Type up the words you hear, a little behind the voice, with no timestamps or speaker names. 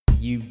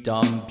You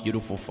dumb,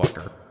 beautiful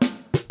fucker.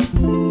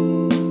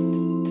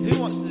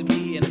 Who wants to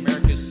be in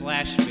America's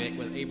slash fic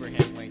with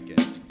Abraham Lincoln?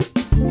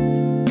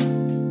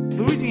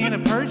 Louisiana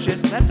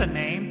Purchase, that's a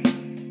name.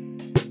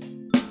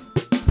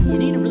 You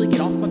need to really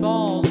get off my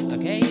balls,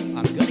 okay?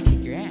 I'm gonna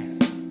kick your ass.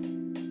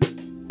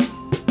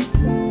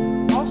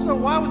 Also,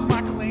 why was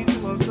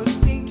Michelangelo so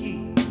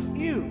stinky?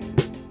 Ew.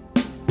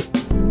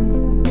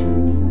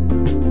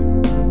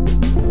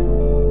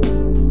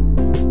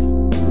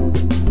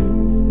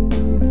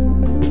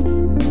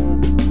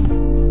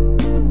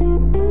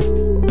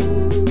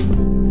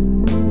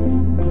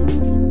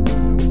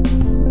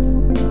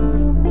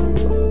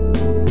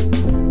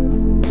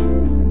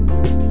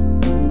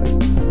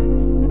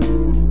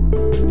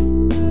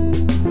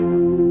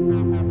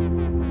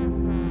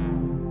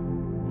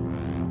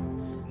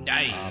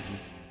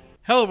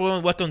 Hello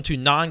everyone, welcome to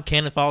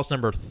Non-Canon Files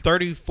number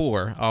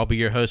 34. I'll be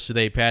your host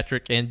today,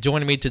 Patrick, and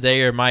joining me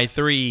today are my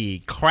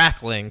three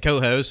crackling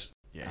co-hosts.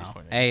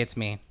 Hey, it's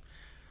me.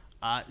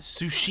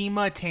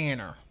 Tsushima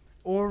Tanner.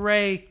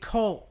 Ore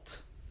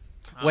Colt.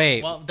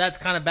 Wait. Well, that's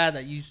kind of bad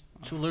that you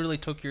literally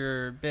took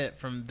your bit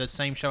from the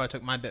same show I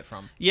took my bit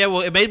from. Yeah,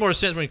 well, it made more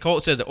sense when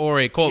Colt says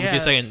Ore Colt, Yeah.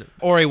 because saying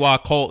Ore Wa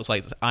Colt is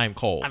like, I'm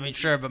Colt. I mean,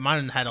 sure, but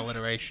mine had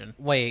alliteration.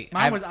 Wait.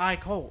 Mine was I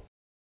Colt.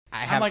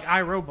 I'm like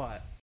iRobot.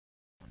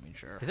 I mean,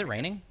 sure. Is it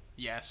raining?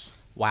 Yes.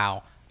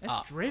 Wow.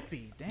 That's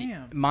drippy.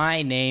 Damn.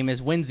 My name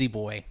is Whimsy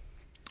Boy.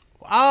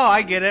 Oh,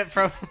 I get it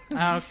from...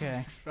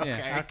 Okay.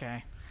 Okay.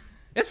 Okay.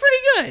 It's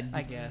pretty good.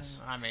 I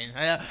guess. I mean,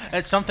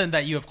 it's something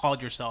that you have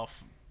called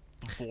yourself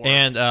before.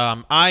 And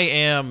I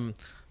am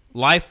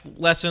Life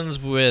Lessons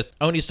with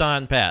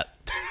Onisan Pat.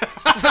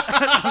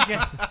 Okay.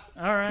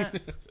 All right.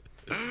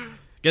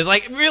 Because,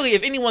 like, really,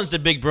 if anyone's the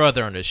big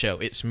brother on the show,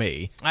 it's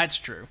me. That's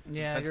true.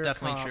 Yeah, That's you're a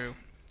definitely cop. true.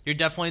 You're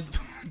definitely...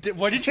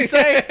 What did you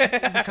say?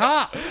 He's a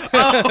cop.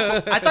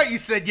 Oh, I thought you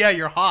said, yeah,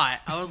 you're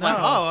hot. I was like,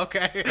 No. oh,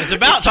 okay. It's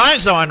about time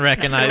someone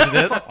recognized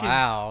it.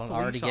 Wow. Police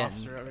Already getting.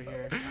 officer over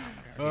here.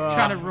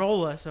 Trying to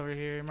roll us over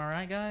here. Am I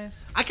right,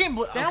 guys? I can't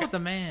believe... Down with the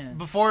man.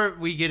 Before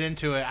we get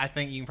into it, I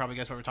think you can probably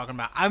guess what we're talking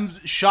about. I'm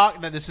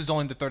shocked that this is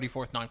only the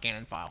 34th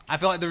non-canon file. I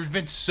feel like there's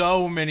been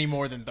so many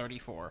more than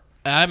 34.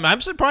 I'm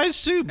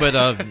surprised, too, but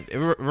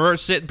we're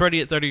sitting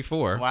pretty at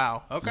 34.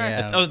 Wow. Okay.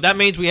 Yeah. Oh, that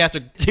means we have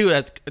to do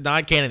a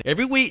non-canon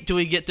every week till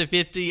we get to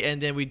 50,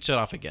 and then we shut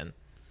off again.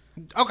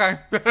 Okay.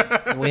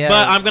 We have,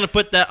 But I'm going to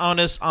put that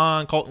onus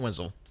on Colton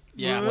Winslow.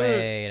 Yeah.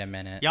 Wait a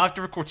minute. Y'all have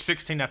to record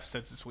 16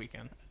 episodes this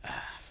weekend.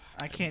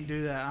 I can't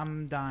do that.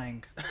 I'm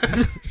dying.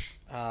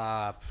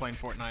 Playing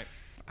Fortnite.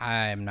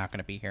 I'm not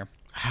gonna be here.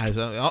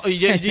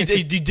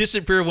 You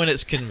disappear when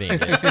it's convenient.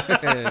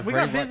 We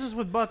got business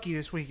with Bucky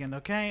this weekend,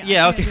 okay?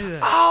 Yeah, I can't okay. do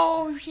that.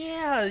 Oh,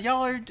 yeah.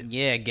 Y'all are...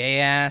 Yeah, gay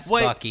ass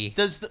Wait, Bucky.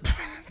 does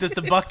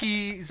the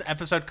Bucky's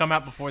episode come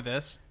out before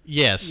this?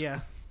 Yes.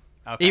 Yeah.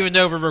 Okay. Even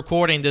though we're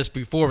recording this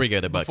before we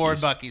go to Buc-ee's. Before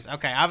Bucky's.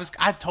 Okay.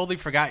 I totally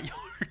forgot y'all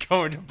were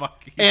going to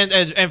Bucky's.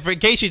 And for in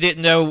case you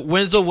didn't know,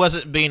 Winslow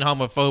wasn't being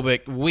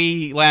homophobic.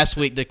 We last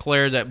week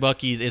declared that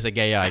Buc-ee's is a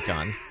gay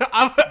icon.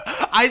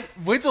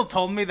 Winslow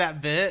told me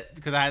that bit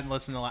because I hadn't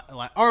listened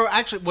to or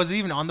actually, was it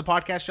even on the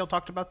podcast y'all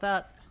talked about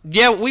that?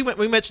 Yeah, we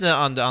mentioned that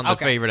on the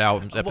Okay. favorite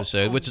albums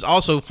episode, which is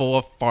also full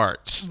of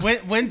farts.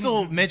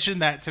 Winslow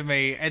mentioned that to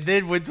me, and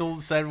then Winslow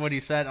said what he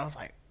said. I was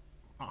like,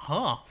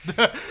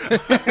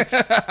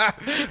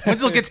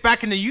 Winslow gets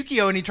back into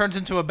Yu-Gi-Oh! And he turns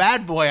into a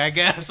bad boy, I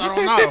guess. I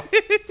don't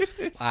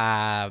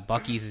know.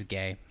 Bucky's is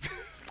gay.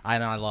 I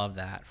know. I love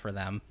that for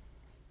them.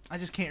 I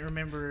just can't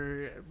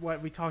remember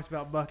what we talked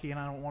about Bucky, and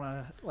I don't want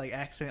to like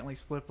accidentally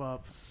slip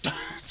up.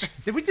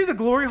 Did we do the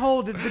glory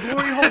hole? Did the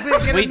glory hole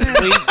bit get in there?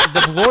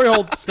 The glory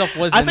hole stuff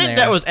was I in think there.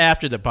 that was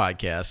after the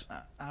podcast.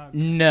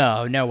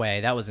 No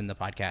way. That was in the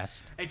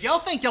podcast. If y'all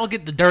think y'all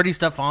get the dirty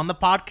stuff on the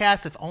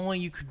podcast, if only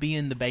you could be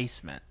in the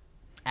basement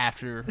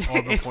after or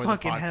before It's the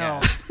fucking podcast.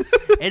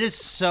 hell. It is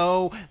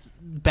so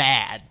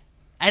bad.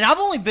 And I've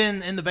only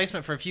been in the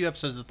basement for a few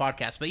episodes of the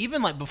podcast, but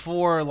even like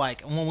before,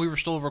 like when we were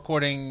still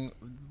recording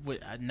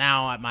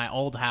now at my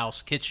old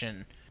house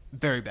kitchen,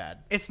 very bad.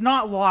 It's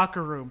not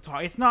locker room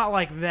talk. It's not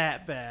like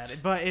that bad,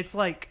 but it's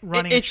like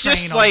running It's a train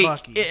just on like,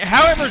 Bucky.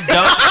 however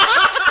dumb.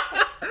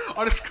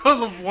 On a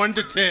scale of 1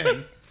 to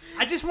 10.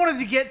 I just wanted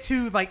to get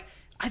to like.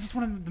 I just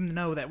wanted them to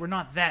know that we're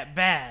not that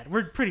bad.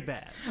 We're pretty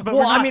bad, but Well,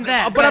 we're not I mean,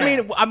 that but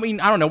bad. I mean,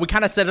 I don't know. We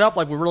kind of set it up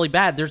like we're really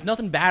bad. There's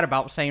nothing bad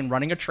about saying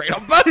running a train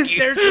on Bucky.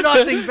 There's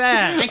nothing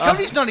bad. And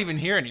Cody's not even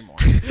here anymore.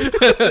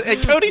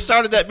 And Cody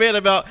started that bit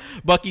about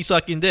Bucky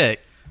sucking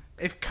dick.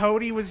 If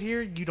Cody was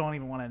here, you don't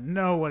even want to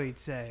know what he'd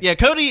say. Yeah,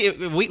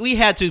 Cody, we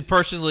had to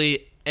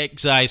personally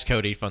excise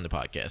Cody from the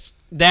podcast.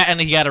 That,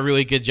 and he got a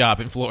really good job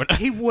in Florida.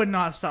 He would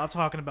not stop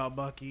talking about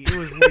Bucky. It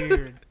was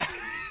weird.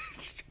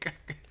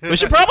 We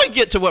should probably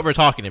get to what we're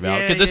talking about.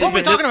 Yeah, 'cause this yeah. What are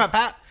we talking about,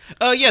 Pat?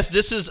 Yes,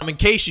 this is, in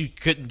case you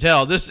couldn't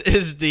tell, this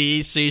is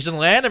the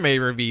seasonal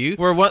anime review,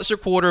 where once a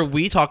quarter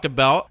we talk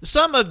about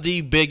some of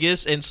the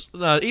biggest and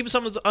even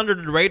some of the under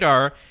the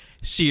radar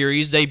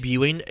series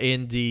debuting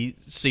in the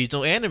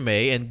seasonal anime,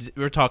 and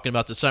we're talking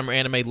about the summer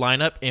anime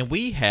lineup, and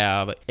we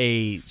have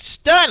a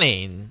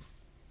stunning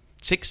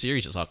 6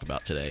 series to talk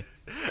about today.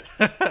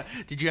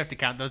 Did you have to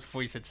count those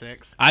before you said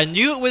 6? I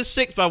knew it was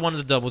 6, but I wanted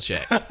to double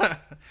check.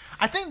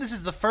 I think this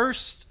is the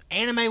first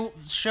anime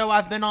show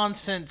I've been on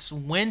since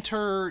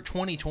winter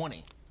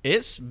 2020.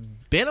 It's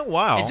been a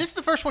while. Is this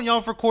the first one y'all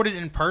have recorded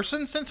in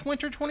person since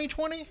winter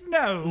 2020?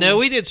 No. No,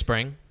 we did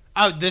spring.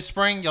 Oh, this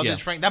spring? Y'all Yeah. did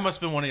spring? That must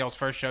have been one of y'all's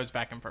first shows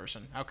back in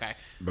person. Okay.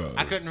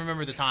 I couldn't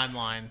remember the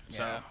timeline,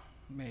 so...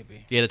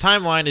 Maybe. Yeah, the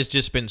timeline has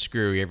just been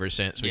screwy ever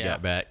since we Yeah.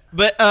 got back.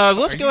 But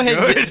let's go ahead.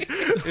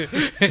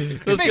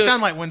 It may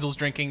sound like Wenzel's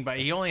drinking, but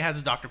he only has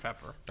a Dr.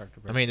 Pepper.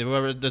 I mean,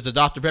 the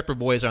Dr. Pepper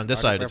boys are on this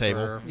side of the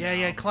table.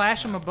 Yeah,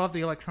 clash them above the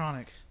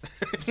electronics.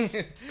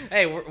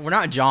 Hey, we're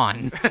not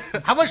John.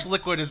 How much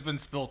liquid has been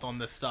spilt on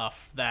this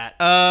stuff that,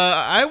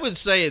 I would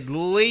say at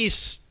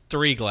least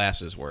 3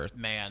 glasses worth.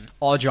 man...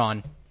 All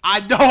John.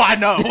 I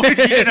know. You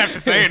didn't have to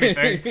say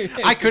anything.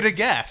 I could have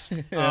guessed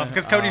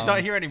because Cody's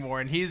not here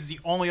anymore, and he's the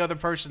only other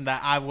person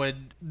that I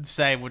would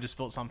say would have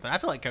spilled something. I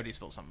feel like Cody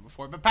spilled something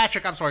before, but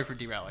Patrick, I'm sorry for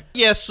derailing.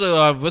 Yes,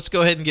 so let's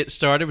go ahead and get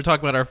started. We're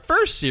talking about our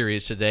first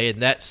series today,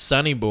 and that's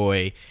Sunny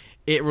Boy.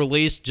 It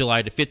released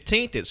July the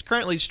 15th. It's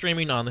currently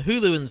streaming on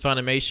Hulu and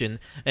Funimation.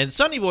 And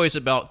Sunny Boy is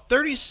about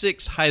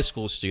 36 high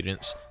school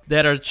students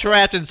that are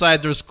trapped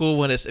inside their school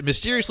when it's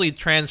mysteriously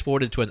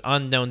transported to an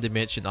unknown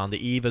dimension on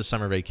the eve of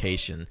summer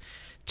vacation.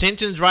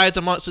 Tensions rise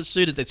amongst the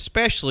students,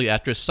 especially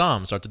after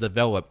some start to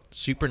develop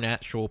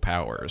supernatural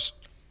powers.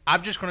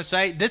 I'm just going to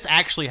say, this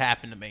actually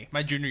happened to me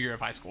my junior year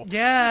of high school.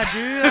 Yeah,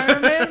 dude, I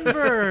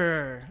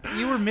remember.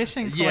 You were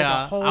missing for Yeah,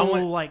 like a I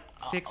whole went-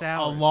 6 A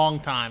hours.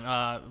 long time.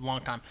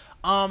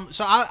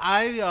 So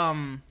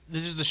I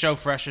this is the show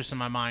freshest in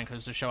my mind because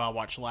it's the show I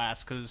watched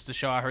last because it's the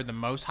show I heard the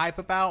most hype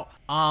about.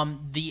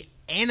 The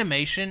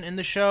animation in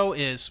the show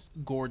is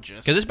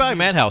gorgeous. Because it's by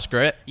Madhouse,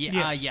 correct? Yeah,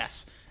 Yes.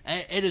 yes.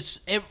 It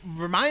is. It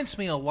reminds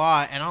me a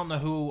lot, and I don't know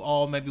who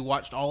all maybe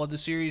watched all of the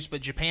series,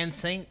 but Japan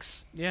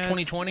Sinks Yeah,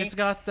 2020. It's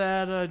got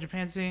that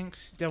Japan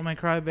Sinks, Devil May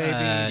Cry Baby.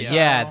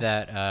 Yeah,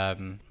 that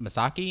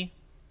Masaki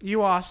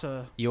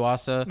Yuasa.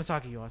 Yuasa.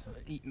 Masaki Yuasa.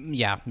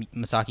 Yeah,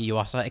 Masaki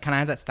Yuasa. It kind of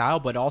has that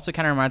style, but it also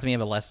kind of reminds me of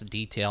a less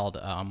detailed,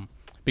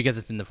 because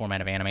it's in the format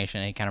of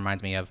animation. It kind of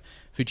reminds me of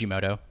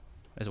Fujimoto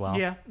as well.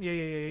 Yeah.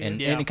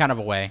 In kind of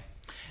a way.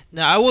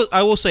 Now,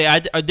 I will say I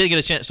did get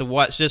a chance to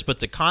watch this, but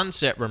the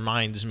concept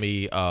reminds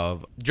me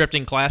of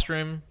Drifting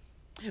Classroom.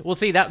 Well,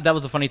 see, that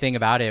was the funny thing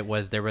about it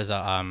was there was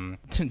a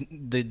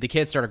the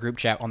kids start a group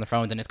chat on the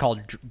phones and it's called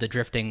the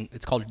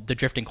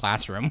drifting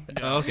classroom.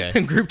 Oh, okay.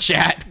 Group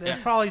chat.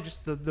 That's probably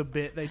just the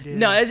bit they did.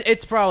 No,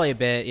 it's probably a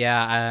bit,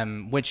 yeah.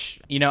 Which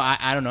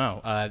I don't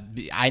know.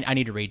 I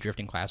need to read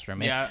Drifting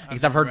Classroom. Yeah,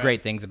 because I've heard read.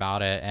 great things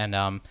about it,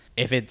 and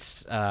if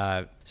it's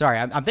sorry,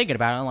 I'm thinking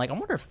about it. I'm like,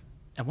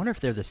 I wonder if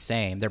they're the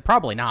same. They're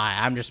probably not.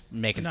 I'm just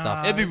making Nah.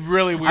 stuff. It'd be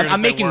really weird.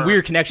 I'm if they making were.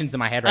 weird connections in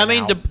my head right I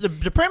mean, now.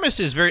 the premise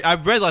is very.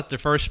 I've read like the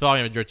first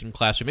volume of Drifting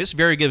Classroom. It's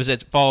very good because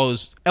it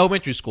follows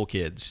elementary school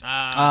kids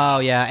Oh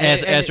yeah,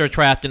 as they're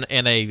trapped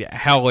in a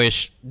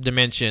hellish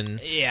dimension.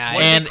 yeah.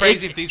 Wouldn't and it be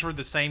crazy it- if these were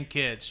the same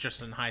kids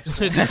just in high school?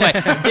 It's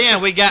like, damn,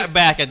 we got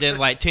back, and then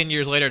like 10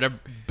 years later, they're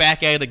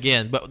back at it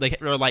again. But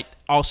they're like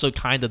also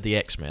kind of the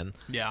X-Men.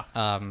 Yeah.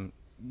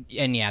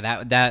 And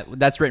yeah,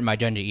 that's written by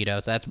Junji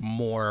Ito, so that's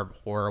more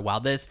horror.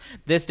 While this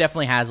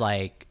definitely has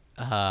like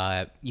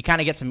you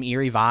kind of get some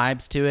eerie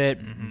vibes to it.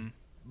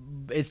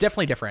 It's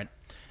definitely different.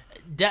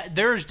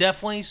 There's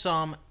definitely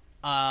some.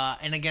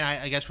 And again,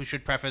 I guess we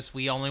should preface: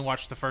 we only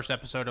watched the first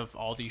episode of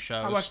all these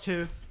shows. I watched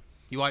 2.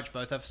 You watched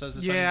both episodes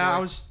of Sunny Yeah, Boy? I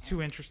was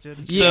too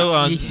interested.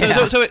 So,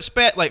 Yeah. so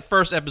expect like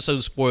first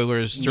episode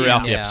spoilers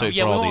throughout the Yeah. episodes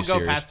Yeah, for we all won't these go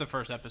series. past the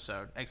first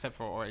episode, except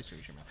for Ori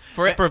Tsushima.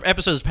 For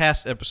episodes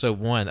past episode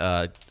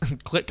 1,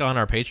 click on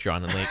our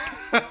Patreon link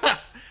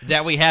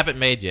that we haven't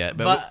made yet.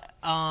 But,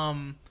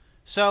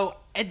 So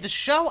at the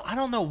show, I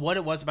don't know what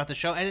it was about the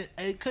show, and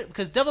it could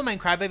because Devil May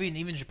Cry Baby and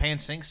even Japan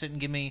Sinks didn't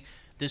give me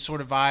this sort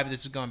of vibe.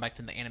 This is going back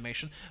to the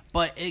animation,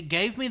 but it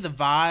gave me the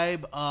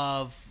vibe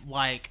of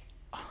like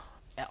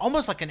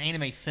almost like an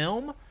anime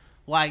film.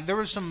 Like there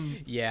was some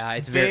Yeah,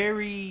 it's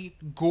very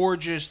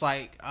gorgeous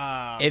like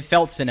It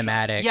felt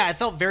cinematic. yeah, it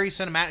felt very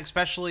cinematic,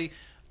 especially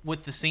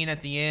with the scene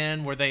at the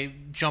end where they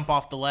jump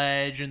off the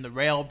ledge and the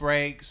rail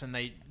breaks and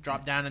they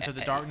drop down into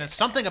the darkness.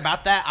 Something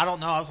about that, I don't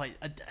know. I was like,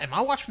 am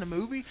I watching a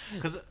movie?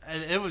 Because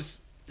it was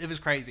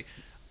crazy.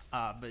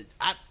 But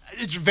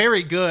it's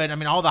very good. I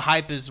mean, all the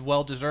hype is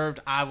well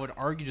deserved. I would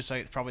argue to say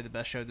it's probably the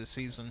best show this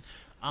season,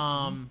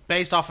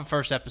 based off of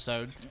first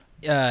episode.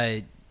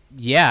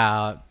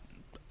 Yeah.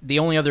 The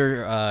only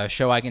other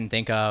show I can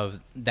think of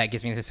that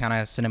gives me this kind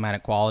of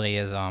cinematic quality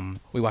is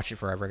we watched it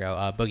forever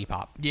ago. Boogie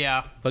Pop.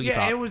 Yeah, Boogie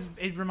Pop.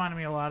 It reminded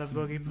me a lot of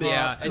Boogie Pop.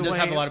 Yeah, it The does way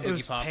have a lot of it Boogie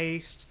was Pop.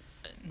 paced,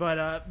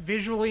 but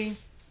visually,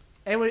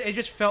 it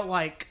just felt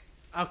like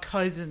a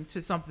cousin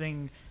to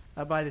something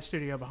by the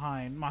studio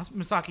behind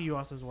Masaki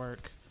Yuasa's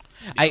work.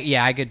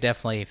 I could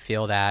definitely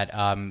feel that.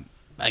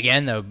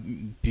 Again, though,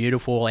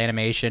 beautiful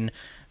animation,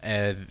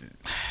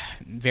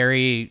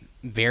 very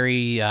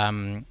very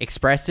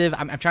expressive.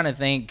 I'm trying to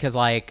think because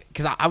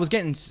I was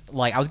getting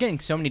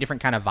so many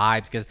different kind of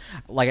vibes because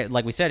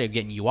like we said, it was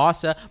getting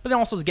Yuasa, but then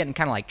also was getting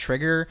kind of like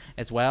Trigger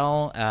as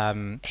well.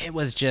 It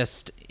was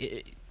just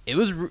it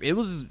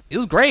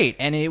was great,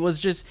 and it was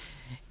just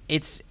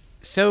it's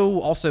so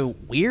also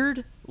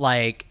weird.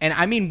 Like, and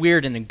I mean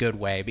weird in a good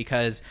way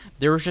because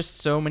there was just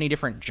so many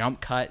different jump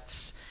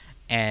cuts,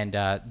 and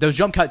those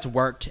jump cuts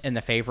worked in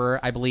the favor,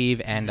 I believe,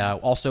 and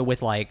also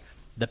with like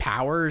the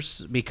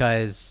powers,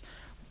 because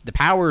the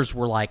powers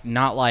were like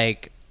not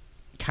like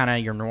kind of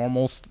your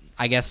normal,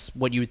 I guess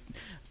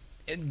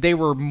they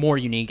were more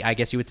unique, I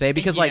guess you would say,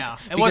 because it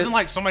wasn't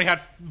like somebody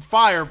had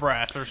fire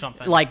breath or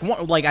something. Like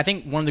I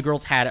think one of the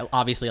girls had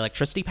obviously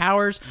electricity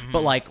powers,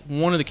 but like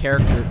one of the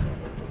characters.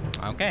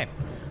 Okay.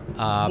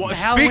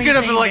 Speaking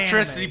of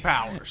electricity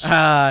powers,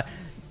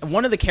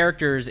 one of the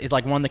characters is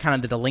like one of the kind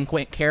of the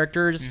delinquent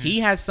characters. He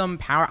has some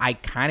power. I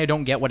kind of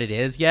don't get what it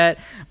is yet.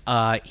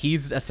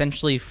 He's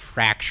essentially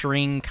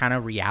fracturing kind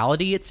of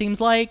reality, it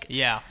seems like.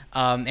 Yeah.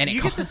 And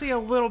you get to see a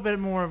little bit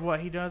more of what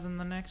he does in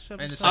the next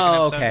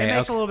episode. Okay. It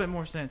makes a little bit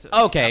more sense.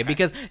 Okay,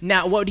 because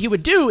now what he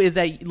would do is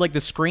that like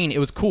the screen, it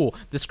was cool.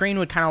 The screen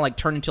would kind of like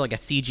turn into like a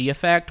CG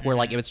effect where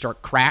like it would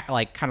start cracking,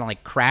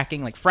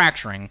 like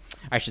fracturing,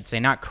 I should say,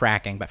 not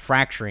cracking, but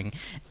fracturing.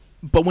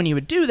 But when he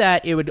would do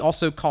that, it would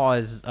also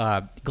cause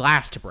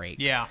glass to break.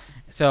 Yeah.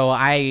 So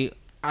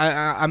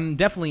I'm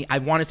definitely, I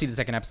want to see the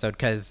second episode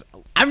because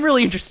I'm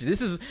really interested.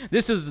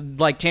 This is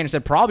like Tanner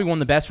said, probably one of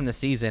the best from the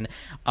season.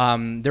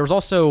 There was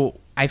also,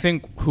 I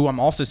think, who I'm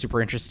also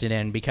super interested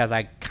in because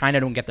I kind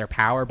of don't get their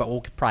power, but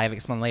we'll probably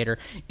explain later.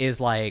 Is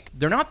like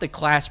they're not the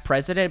class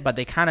president, but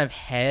they kind of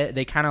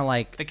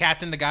like the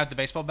captain, the guy with the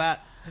baseball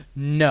bat.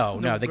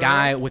 No, the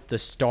guy with the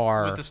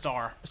star. With the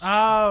star.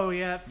 Oh,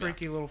 yeah, that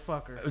freaky little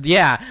fucker.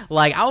 Yeah,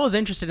 like I was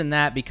interested in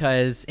that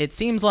because it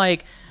seems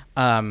like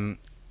I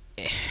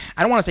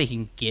don't want to say he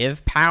can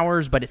give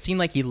powers, but it seemed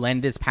like he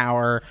lent his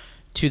power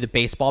to the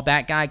baseball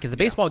bat guy because the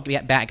baseball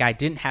bat guy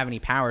didn't have any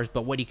powers,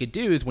 but what he could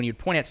do is when you'd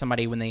point at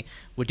somebody when they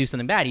would do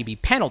something bad, he'd be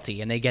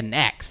penalty and they get an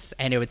X,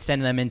 and it would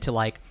send them into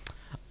like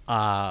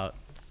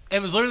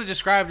it was literally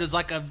described as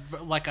like a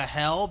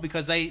hell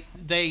because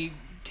they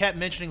kept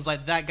mentioning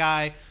like that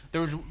guy.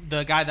 There was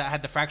the guy that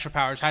had the fracture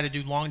powers had to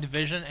do long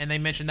division, and they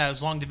mentioned that it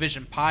was long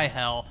division pi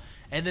hell.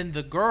 And then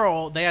the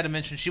girl, they had to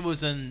mention she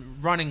was in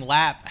running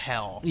lap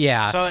hell.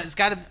 Yeah. So it's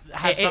got to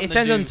have something it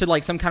sends them to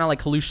like some kind of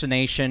like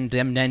hallucination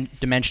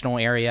dimensional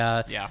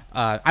area. Yeah.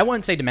 I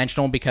wouldn't say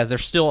dimensional because they're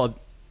still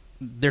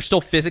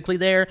physically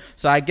there.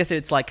 So I guess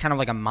it's like kind of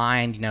like a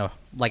mind,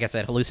 like I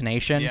said,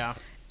 hallucination. Yeah.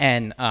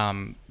 And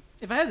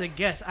if I had to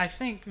guess, I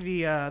think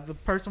the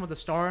person with the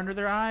star under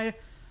their eye,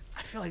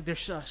 I feel like they're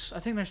sus. I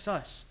think they're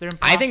sus. They're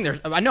imposter.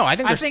 I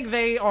think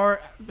they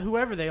are,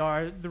 whoever they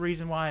are, the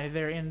reason why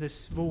they're in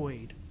this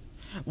void.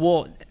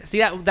 Well, see,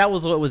 that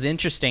was what was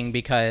interesting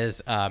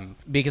because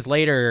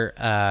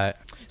later,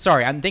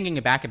 sorry, I'm thinking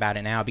back about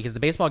it now because the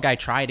baseball guy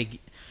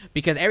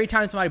because every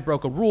time somebody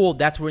broke a rule,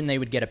 that's when they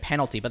would get a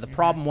penalty. But the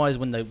problem was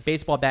when the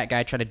baseball bat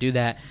guy tried to do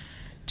that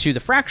to the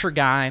fracture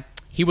guy,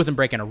 he wasn't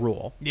breaking a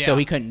rule, so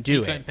he couldn't do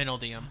it. He couldn't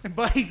penalty him.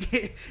 But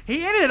he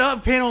ended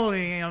up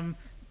penaltying him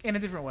in a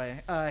different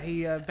way.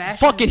 He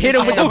fucking hit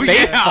him with a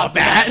baseball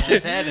bat.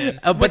 His head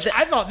in. Which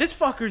I thought, this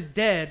fucker's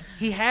dead.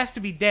 He has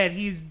to be dead.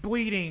 He's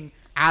bleeding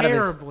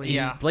terribly. He's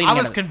Yeah. bleeding I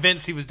was out of-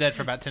 convinced he was dead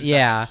for about 10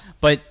 Yeah, seconds.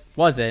 but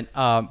wasn't.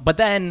 But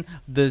then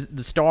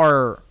the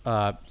star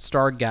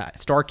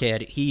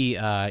kid,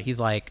 he's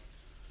like,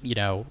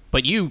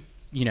 but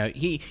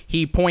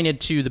he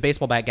pointed to the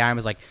baseball bat guy and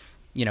was like,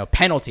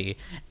 penalty,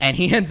 and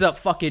he ends up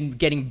fucking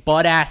getting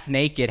butt ass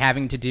naked,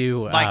 having to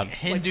do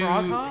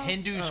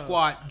Hindu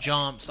squat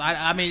jumps.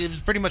 I mean, it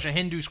was pretty much a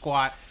Hindu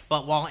squat,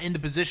 but while in the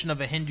position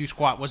of a Hindu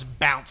squat was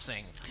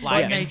bouncing,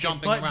 like and naked.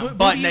 jumping Butt- around,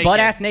 butt naked. butt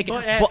ass naked.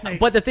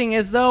 But the thing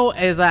is though,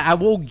 is that I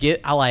will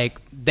get when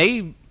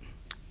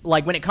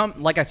it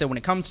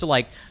comes to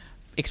like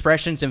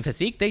expressions and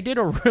physique, they did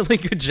a really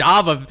good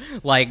job of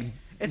like.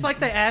 It's like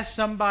they asked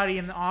somebody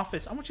in the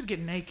office, "I want you to get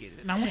naked,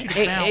 and I want you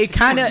to bounce."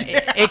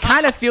 It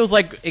kind of feels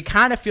like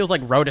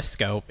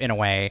rotoscope in a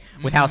way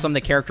with how some of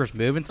the characters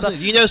move and stuff.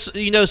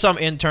 Some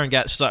intern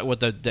got stuck with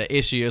the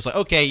issue. It's like,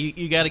 okay,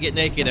 you got to get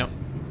naked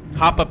and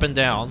hop up and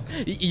down.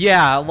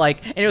 Yeah,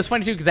 and it was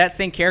funny too because that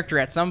same character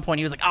at some point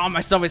he was like, "Oh,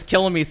 my stomach's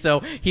killing me,"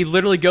 so he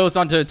literally goes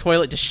onto the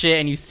toilet to shit,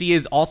 and you see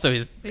his ass.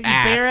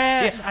 Bare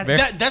ass.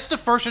 Yeah, that's the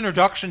first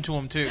introduction to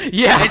him too.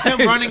 Yeah. It's him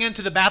running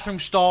into the bathroom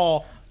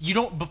stall.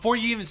 Before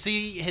you even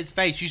see his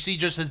face, you see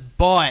just his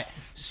butt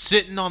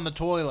sitting on the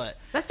toilet.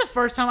 That's the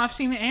first time I've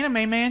seen an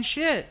anime man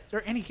shit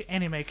or any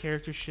anime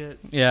character shit.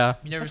 Yeah.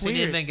 You never That's seen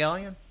weird.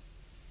 Evangelion?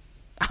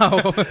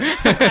 Oh.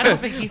 I don't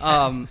think he.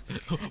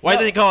 Why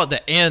did they call it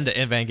the end of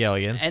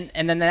Evangelion?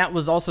 And then that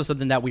was also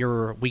something that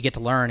we get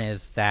to learn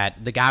is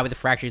that the guy with the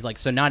fracture is like,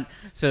 so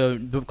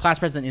the class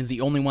president is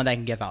the only one that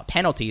can give out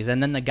penalties,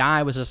 and then the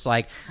guy was just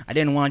like, I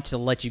didn't want to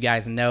let you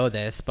guys know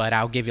this, but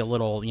I'll give you a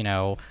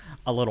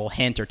little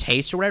hint or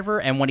taste or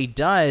whatever. And what he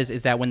does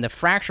is that when the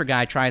fracture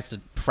guy tries to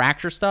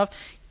fracture stuff,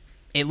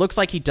 it looks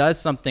like he does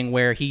something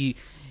where he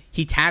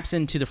taps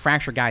into the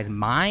fractured guy's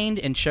mind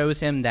and shows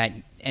him that,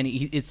 and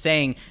it's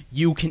saying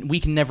we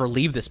can never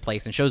leave this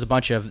place, and shows a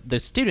bunch of the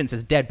students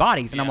as dead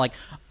bodies, and I'm like,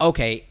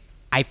 okay,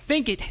 I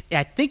think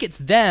it's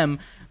them.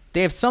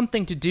 They have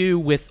something to do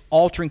with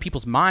altering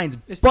people's minds.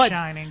 It's but The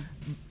Shining.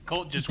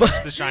 Colt just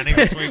watched The Shining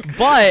this week.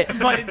 but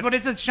But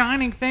it's a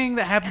Shining thing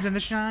that happens in The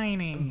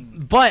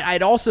Shining. But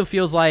it also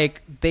feels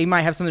like they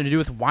might have something to do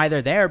with why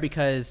they're there,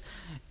 because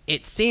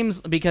it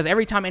seems, because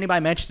every time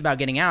anybody mentions about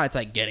getting out, it's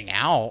like, getting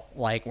out?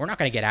 Like, we're not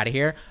going to get out of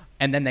here.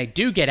 And then they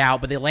do get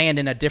out, but they land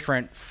in a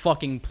different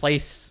fucking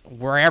place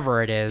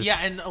wherever it is. Yeah,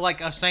 and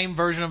like a same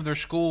version of their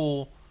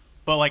school,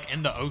 but like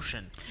in the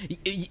ocean.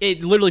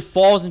 It literally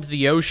falls into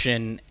the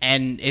ocean,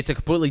 and it's a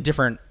completely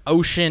different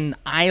ocean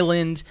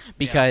island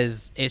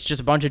because it's just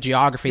a bunch of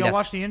geography. Y'all That's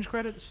watch the end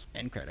credits?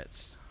 end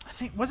credits. I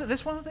think, was it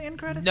this one with the end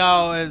credits?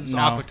 No, it's No.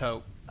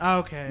 Aquatope.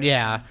 Okay.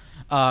 Yeah.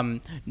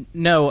 And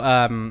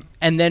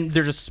then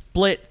there's a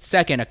split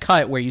second, a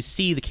cut where you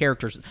see the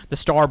characters, the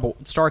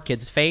Star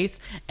Kid's face,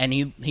 and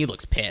he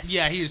looks pissed.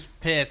 Yeah, he was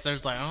pissed.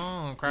 There's like,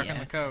 oh, cracking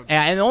the code.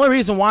 And the only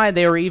reason why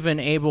they were even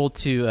able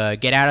to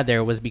get out of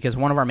there was because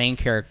one of our main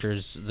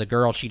characters, the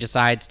girl, she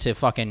decides to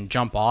fucking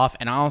jump off.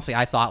 And honestly,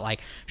 I thought,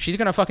 like, she's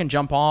gonna fucking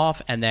jump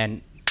off and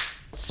then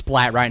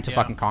splat right into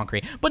fucking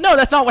concrete. But no,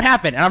 that's not what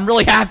happened, and I'm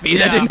really happy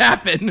that didn't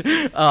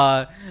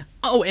happen.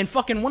 And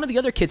fucking one of the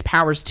other kids'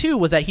 powers too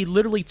was that he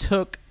literally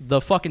took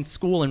the fucking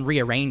school and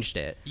rearranged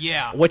it.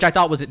 Yeah. Which I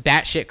thought was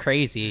batshit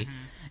crazy.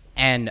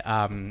 And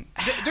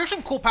There's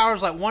some cool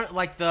powers, like one,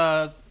 like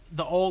the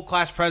old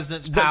class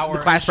president's power.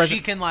 the class president-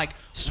 She can like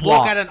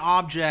Swap. look at an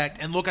object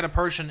and look at a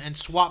person and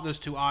swap those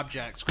two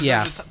objects. 'Cause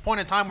Yeah. There's a point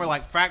in time where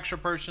like fracture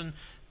person,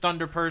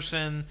 thunder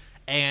person,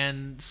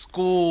 and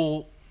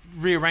school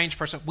rearranged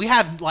person. We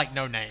have like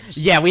no names.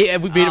 yeah, we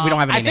don't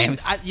have any I think,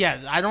 names.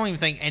 I don't even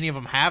think any of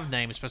them have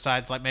names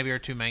besides like maybe our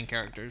two main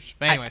characters.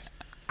 But anyways.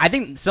 I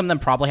think some of them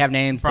probably have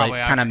names, Probably, but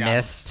I kind of forgot.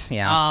 missed.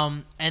 Yeah.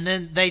 And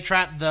then they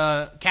trap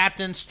the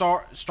captain,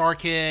 Star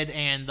Kid,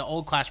 and the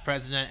old class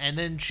president, and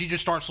then she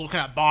just starts looking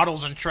at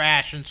bottles and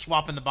trash and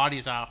swapping the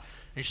bodies out.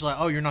 And she's like,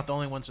 "Oh, you're not the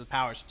only ones with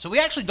powers." So we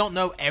actually don't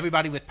know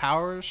everybody with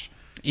powers.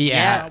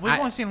 Yeah. We've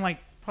only seen like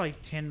probably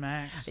 10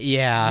 max.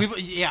 Yeah.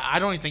 I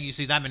don't even think you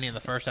see that many in the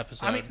first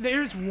episode. I mean,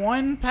 there's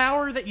one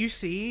power that you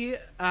see,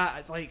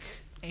 like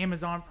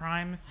Amazon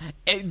Prime.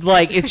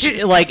 It's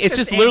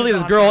just literally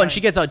this Amazon girl, Prime. and she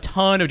gets a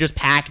ton of just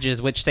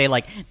packages which say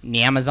like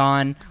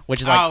Amazon,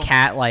 which is like Oh,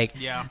 cat, like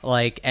yeah.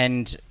 like,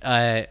 and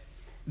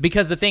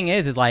because the thing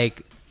is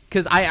like,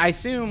 because I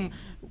assume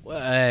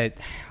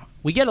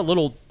we get a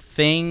little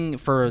thing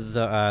for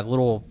the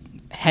little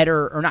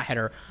header, or not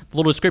header, the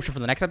little description for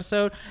the next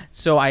episode.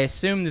 So I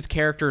assume this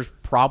character is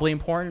probably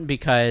important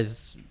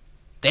because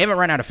they haven't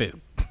run out of food.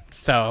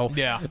 So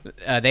Yeah.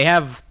 they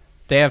have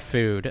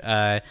food.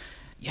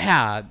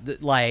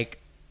 Like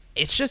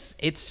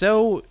it's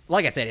so,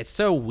 like I said, it's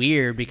so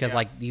weird because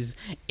like it's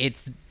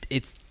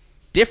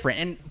different.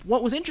 And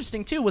what was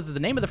interesting too was that the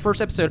name of the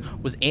first episode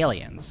was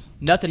Aliens.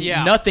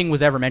 Nothing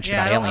was ever mentioned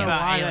Yeah, I about don't know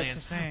aliens. why Aliens.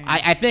 that's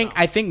a thing.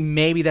 I think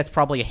maybe that's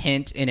probably a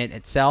hint in it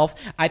itself.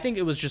 I think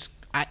it was just,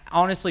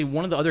 honestly,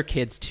 one of the other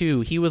kids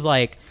too, he was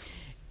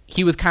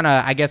kind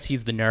of, I guess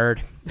he's the nerd.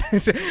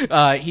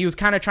 He was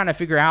kind of trying to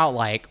figure out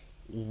like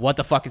what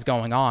the fuck is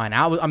going on.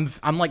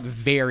 I'm like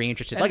very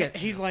interested. And Like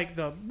he's like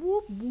the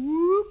whoop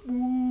whoop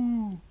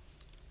whoop.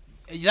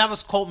 that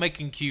was Colt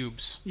making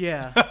cubes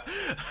Yeah.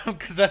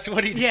 because that's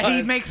what he does. Yeah,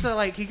 he makes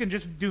he can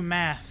just do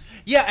math.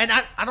 Yeah, and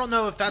I don't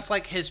know if that's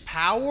like his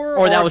power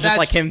or that if was just that's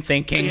like him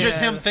thinking. Yeah. just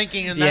him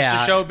thinking, and that's Yeah.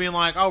 the show being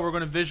like, oh, we're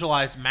going to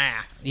visualize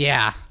math.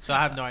 Yeah. So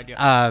I have no idea.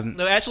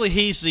 No, actually,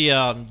 he's the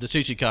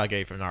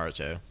Tsuchikage from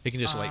Naruto. He can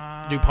just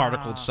like do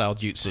particle style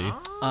jutsu.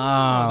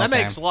 That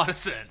okay. makes a lot of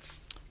sense.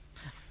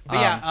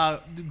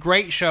 But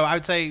great show. I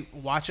would say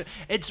watch it.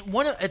 It's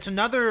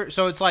another.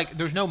 So it's like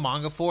there's no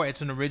manga for it.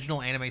 It's an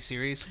original anime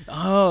series.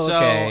 Oh, so,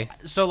 okay.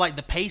 So like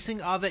the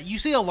pacing of it, you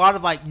see a lot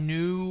of like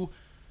new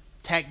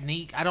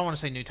technique. I don't want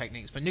to say new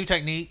techniques, but new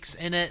techniques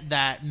in it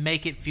that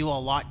make it feel a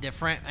lot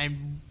different.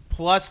 And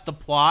plus the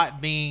plot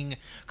being,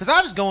 because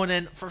I was going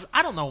in for,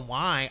 I don't know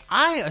why,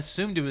 I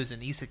assumed it was an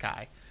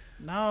isekai.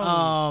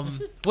 No.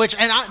 There's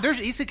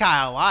isekai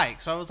I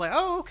like, so I was like,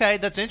 oh, okay,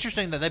 that's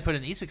interesting that they put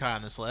an isekai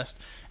on this list.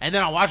 And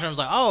then I watched it, and I was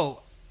like,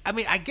 oh, I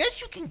mean, I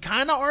guess you can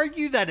kind of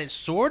argue that it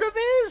sort of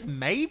is,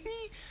 maybe.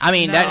 I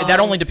mean, No.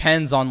 that only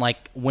depends on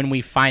like when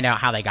we find out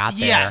how they got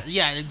there.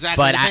 Yeah, exactly.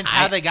 But It depends I-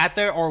 how they got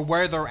there or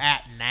where they're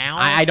at now.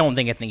 I don't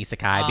think it's an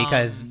isekai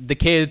because the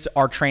kids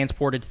are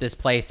transported to this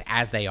place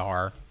as they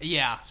are.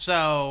 Yeah.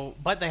 So,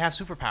 but they have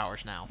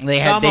superpowers now.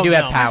 They Some do of have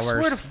them. powers. I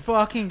swear to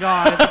fucking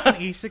God, if it's an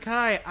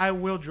isekai, I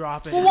will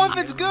drop it. Well, what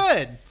if it's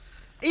good?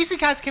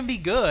 Isekais can be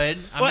good.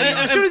 I mean,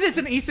 As soon as it's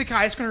an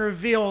isekai, it's going to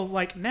reveal,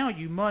 like, now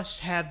you must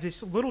have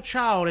this little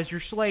child as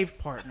your slave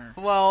partner.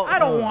 well, I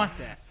don't want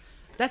that.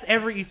 That's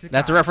every isekai.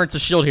 That's a reference to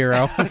Shield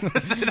Hero.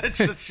 That's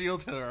just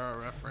Shield Hero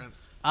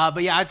reference.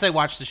 But yeah, I'd say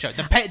watch the show.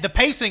 The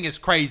pacing is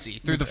crazy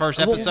through the first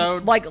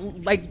episode. Like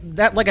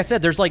I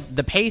said, there's like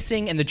the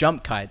pacing and the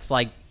jump cuts.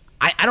 Like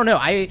I don't know.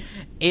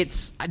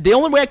 It's the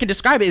only way I can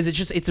describe it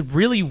is it's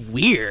really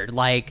weird.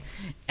 Like,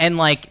 and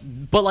like,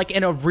 but like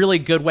in a really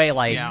good way.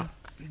 Like, Yeah.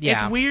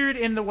 yeah. It's weird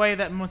in the way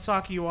that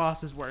Masaki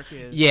Uesa's work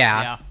is.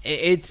 Yeah.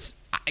 It's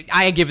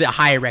I give it a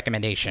high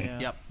recommendation. Yeah.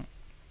 Yep.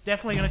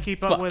 Definitely gonna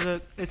keep up Fuck. with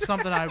it. It's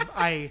something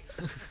I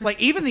like.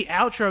 Even the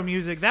outro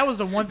music, that was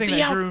the one thing The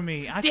that out- drew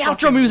me. the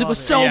outro music was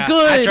so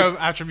good.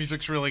 Outro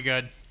music's really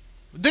good.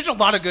 There's a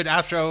lot of good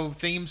outro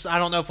themes. I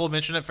don't know if we'll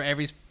mention it for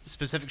every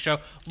specific show.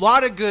 A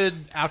lot of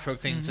good outro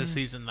themes this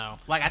season, though.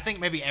 Like, I think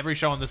maybe every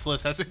show on this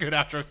list has a good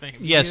outro theme.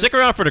 Yeah, stick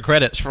around for the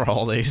credits for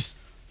all these.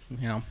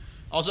 You know.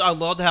 Also, I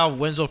loved how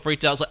Winslow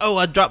freaked out. It's like, oh,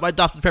 I dropped my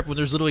Dr. Pepper when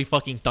there's literally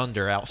fucking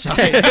thunder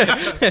outside.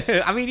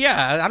 I mean,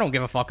 yeah, I don't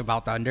give a fuck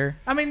about Thunder.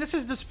 I mean, this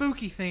is the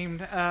spooky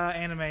themed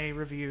anime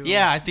review.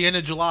 Yeah, at the end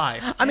of July.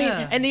 I mean,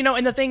 Yeah. and you know,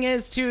 and the thing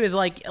is too is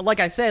like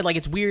I said, like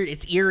it's weird,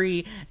 it's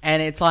eerie,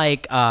 and it's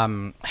like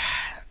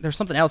there's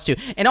something else too,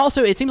 and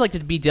also it seems like to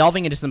be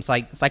delving into some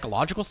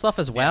psychological stuff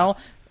as well.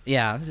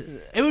 Yeah.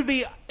 It would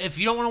be, if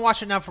you don't want to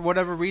watch it now for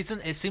whatever reason,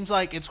 it seems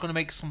like it's going to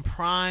make some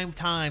prime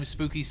time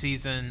spooky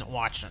season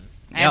watching.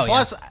 And Oh, yeah.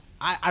 plus,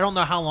 I don't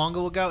know how long it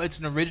will go. It's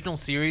an original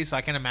series, so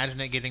I can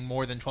imagine it getting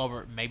more than 12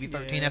 or maybe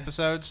 13 Yeah.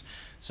 episodes.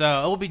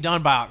 So it will be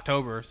done by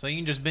October, so you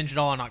can just binge it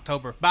all in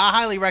October. But I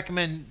highly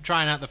recommend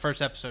trying out the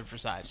first episode for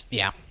size.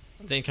 Yeah.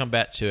 Then come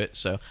back to it.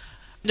 So,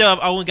 no,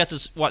 I only got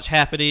to watch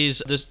half of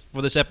these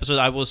for this episode.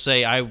 I will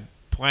say I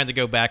plan to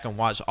go back and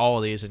watch all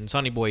of these, and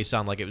Sunny Boy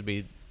sound like it would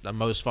be the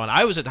most fun.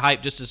 I was at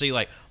hype just to see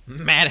like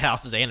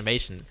Madhouse's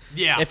animation.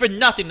 Yeah. If for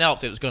nothing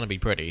else, it was going to be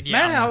pretty.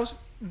 Yeah. Madhouse,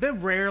 they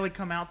rarely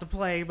come out to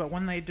play, but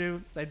when they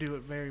do it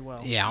very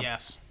well. Yeah.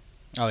 Yes.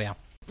 Oh yeah.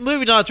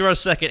 Moving on to our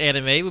second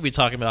anime, we'll be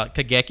talking about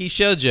Kageki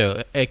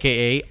Shoujo,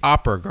 aka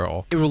Opera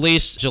Girl. It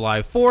released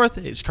July 4th.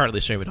 It's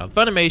currently streaming on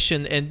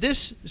Funimation, and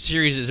this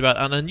series is about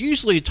an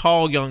unusually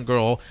tall young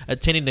girl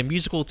attending the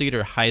musical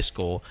theater high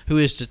school who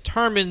is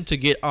determined to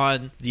get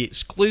on the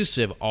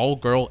exclusive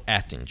all-girl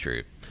acting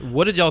troupe.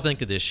 What did y'all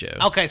think of this show?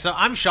 Okay, so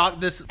I'm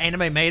shocked this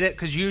anime made it,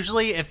 because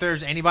usually if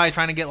there's anybody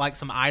trying to get like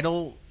some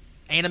idol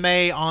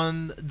anime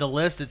on the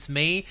list, it's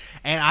me,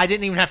 and I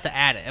didn't even have to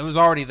add it. It was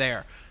already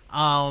there.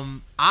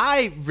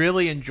 I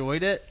really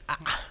enjoyed it.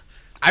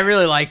 I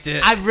really liked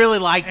it. I really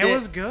liked it. It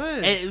was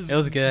good. It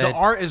was good. The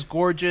art is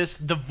gorgeous.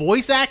 The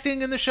voice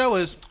acting in the show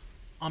is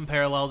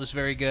unparalleled. It's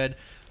very good.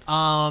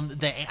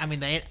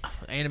 The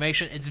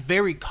animation, it's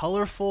very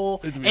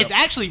colorful. It's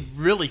actually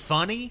really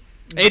funny.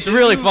 It's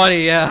really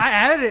funny, yeah. I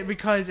added it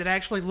because it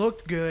actually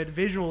looked good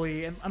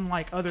visually, and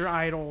unlike other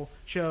idol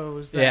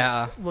shows that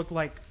Yeah. look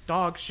like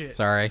dog shit.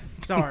 Sorry.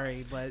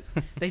 Sorry, but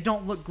they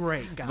don't look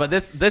great, guys. But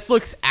this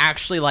looks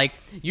actually like,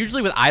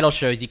 usually with idol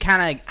shows, you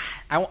kind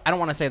of, I don't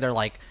want to say they're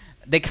like,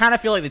 they kind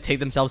of feel like they take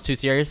themselves too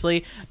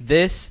seriously.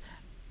 This,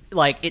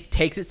 like, it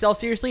takes itself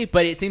seriously,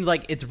 but it seems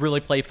like it's really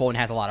playful and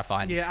has a lot of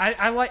fun. Yeah,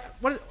 I like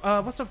what's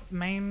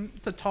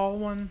the tall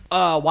one?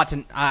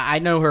 Watson, I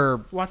know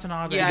her.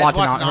 Watanabe. Yeah, it's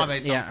Watanabe, Watanabe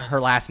yeah, something.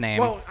 her last name.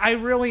 Well, I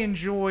really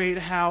enjoyed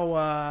how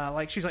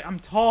like she's like, I'm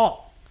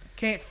tall,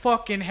 can't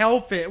fucking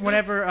help it.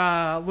 Whenever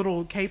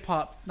little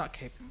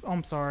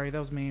I'm sorry, that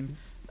was mean.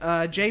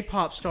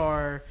 J-pop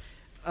star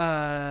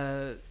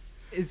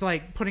is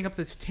like putting up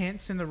the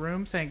tents in the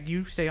room, saying,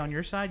 "You stay on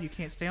your side, you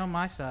can't stay on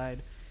my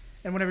side."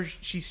 And whenever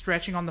she's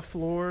stretching on the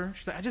floor,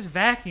 she's like, "I just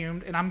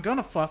vacuumed and I'm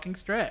gonna fucking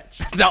stretch."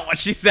 That's not what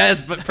she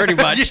says, but pretty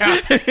much.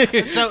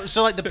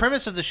 So like the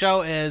premise of the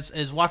show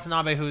is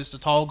Watanabe, who is the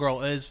tall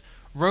girl, is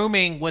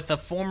rooming with a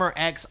former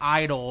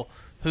ex-idol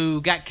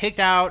who got kicked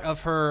out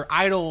of her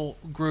idol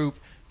group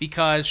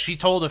because she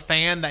told a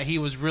fan that he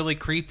was really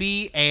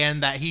creepy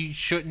and that he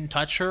shouldn't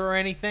touch her or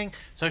anything.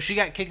 So she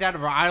got kicked out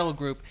of her idol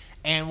group.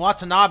 And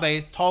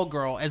Watanabe, tall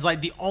girl, is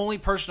like the only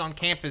person on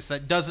campus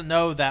that doesn't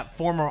know that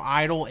former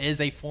idol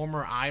is a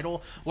former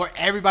idol, where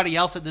everybody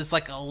else at this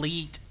like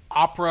elite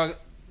opera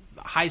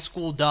high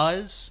school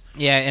does.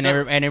 Yeah, and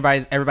So-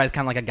 everybody's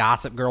kind of like a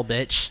gossip girl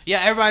bitch. Yeah,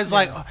 everybody's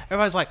like,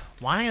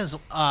 why is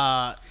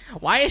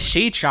Why is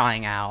she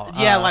trying out?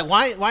 like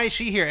why is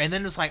she here? And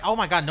then it's like, oh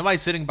my god,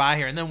 nobody's sitting by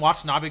here. And then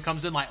Watanabe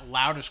comes in like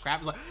loud as crap.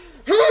 It's like,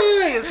 hey,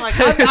 it's like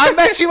I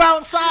met you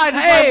outside. It's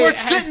Hey, like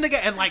we're sitting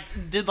together, and like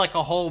did like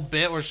a whole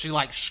bit where she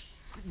like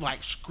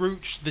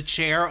scrooched the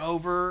chair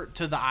over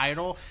to the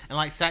idol and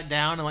like sat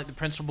down, and like the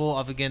principal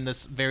of again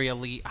this very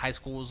elite high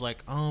school was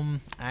like,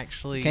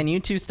 actually, Can you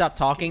two stop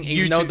talking?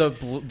 You Even though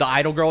two- the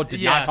idol girl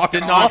did not talk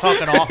did at not all.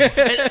 talk at all.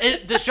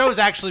 The show is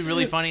actually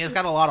really funny. It's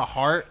got a lot of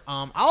heart.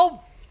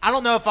 I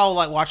don't know if I'll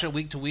like watch it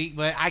week to week,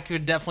 but I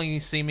could definitely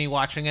see me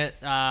watching it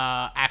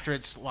after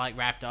it's like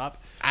wrapped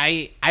up.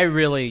 I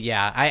really,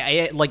 yeah.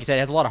 I like you said,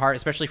 it has a lot of heart,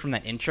 especially from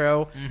that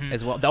intro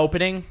as well. The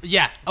opening,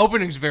 Yeah,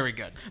 opening's very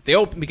good.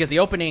 because the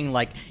opening,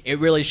 like, it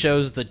really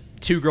shows the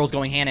two girls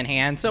going hand in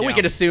hand. So we Yeah.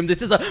 could assume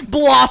this is a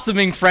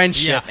blossoming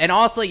friendship. Yeah. And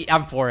honestly,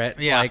 I'm for it.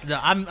 Yeah, Like,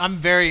 I'm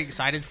very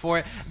excited for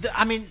it.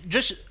 I mean,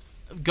 just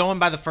going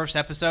by the first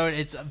episode,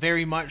 it's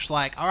very much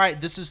like, all right,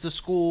 this is the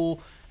school,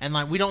 and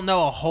like we don't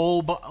know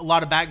a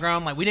lot of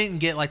background. Like we didn't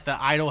get like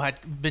the idol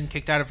had been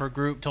kicked out of her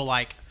group till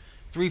like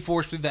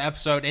 3/4 through the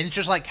episode, and it's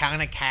just like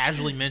kind of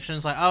casually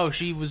mentions like, oh,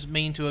 she was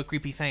mean to a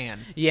creepy fan,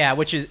 Yeah,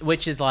 which is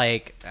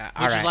like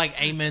all which right. is like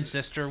Amen's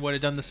sister would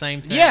have done the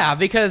same thing. Yeah,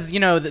 because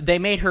they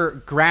made her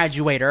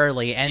graduate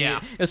early, and Yeah.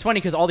 it was funny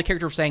because all the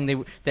characters were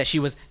saying that she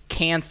was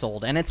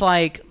canceled, and it's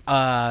like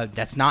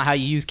that's not how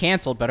you use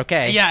canceled, but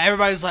okay. Yeah,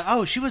 everybody's like,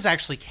 oh, she was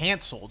actually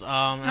canceled. And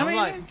I I'm mean,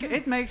 like,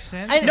 it makes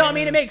sense. No, I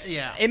mean it makes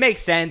Yeah. it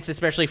makes sense,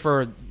 especially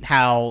for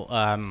how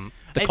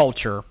the It-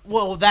 culture.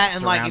 well, that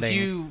and like if surrounding-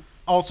 you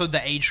also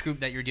the age group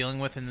that you're dealing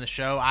with in the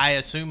show, I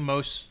assume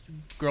most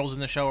girls in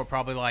the show are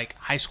probably like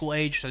high school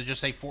age, so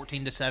just say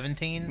 14 to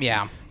 17.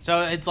 Yeah,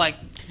 So it's like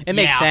it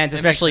makes yeah, sense,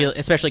 it makes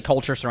especially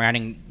culture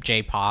surrounding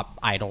J-pop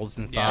idols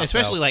and stuff. Yeah,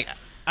 especially so. like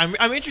I'm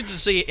interested to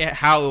see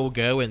how it will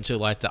go into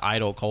like the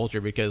idol culture,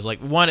 because like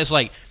one is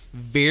like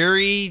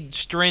very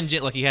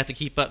stringent, like you have to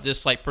keep up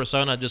this like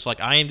persona, just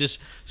like I am just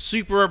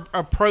super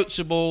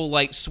approachable,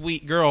 like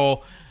sweet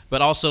girl,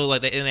 but also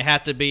like and they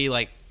have to be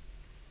like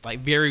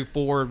very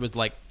forward with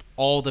like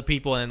all the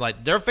people, and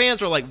like their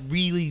fans are like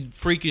really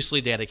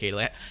freakishly dedicated.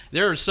 Like,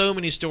 there are so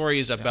many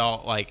stories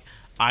about like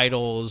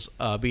idols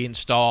being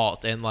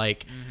stalked and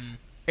like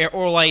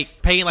or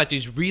like paying like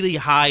these really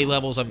high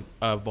levels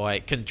of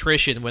like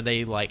contrition when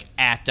they like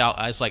act out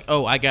as like,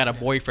 oh, I got a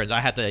boyfriend, I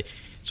had to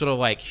sort of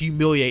like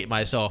humiliate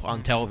myself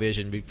on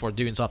television before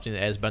doing something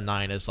as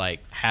benign as like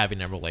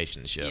having a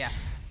relationship. Yeah.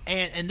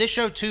 And this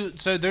show too,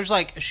 so there's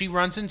like she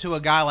runs into a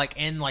guy like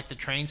in like the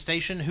train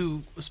station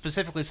who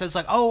specifically says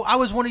like, oh, I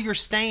was one of your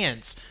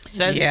stans.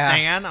 Says Yeah.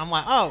 Stan. I'm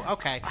like, oh,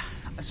 okay.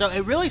 So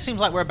it really seems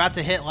like we're about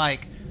to hit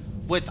like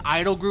with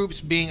idol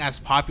groups being as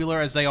popular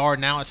as they are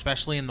now,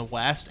 especially in the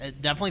West.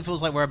 It definitely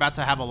feels like we're about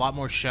to have a lot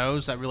more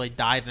shows that really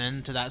dive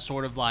into that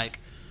sort of like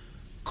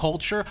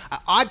culture.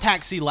 Odd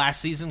Taxi last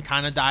season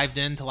kind of dived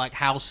into like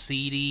how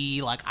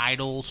seedy like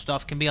idol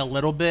stuff can be a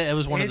little bit. It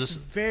was one of It's the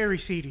very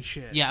seedy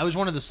shit. yeah, it was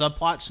one of the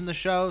subplots in the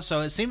show. So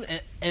it seemed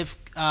if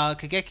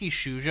Kageki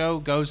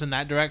Shujo goes in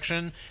that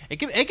direction, it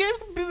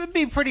could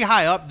be pretty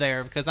high up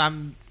there because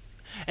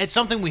it's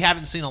something we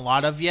haven't seen a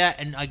lot of yet.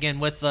 And again,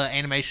 with the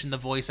animation, the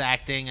voice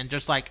acting, and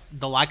just like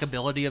the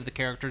likability of the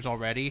characters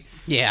already,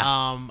 Yeah.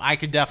 I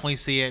could definitely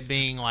see it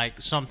being like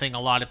something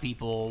a lot of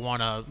people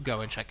want to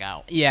go and check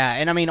out. Yeah,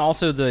 and I mean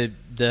also the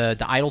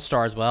idol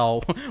star as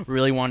well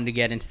really wanted to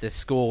get into this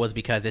school was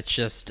because it's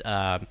just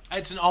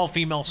It's an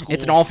all-female school.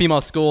 it's an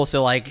all-female school,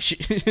 so like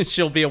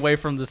she'll be away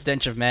from the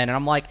stench of men, and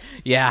I'm like,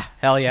 yeah,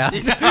 hell yeah.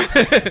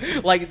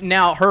 Like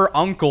now her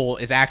uncle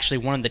is actually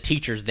one of the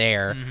teachers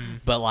there,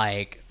 but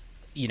like,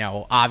 you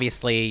know,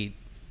 obviously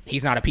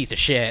he's not a piece of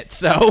shit,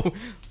 so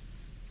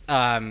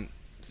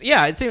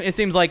yeah, it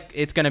seems like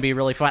it's gonna be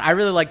really fun. I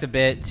really like the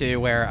bit too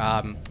where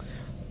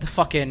the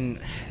fucking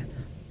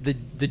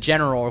the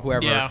general or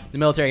whoever, Yeah. the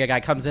military guy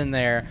comes in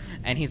there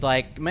and he's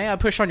like, may I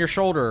push on your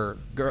shoulder,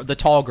 the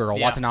tall girl,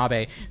 Yeah.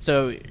 Watanabe.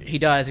 So he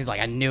does. He's like,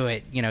 I knew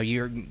it, you know,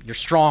 you're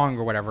strong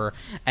or whatever.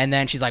 And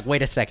then she's like,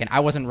 wait a second,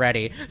 I wasn't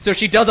ready. So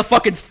she does a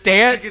fucking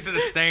stance, She gets in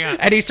a stance.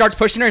 and he starts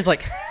pushing her. He's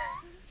like,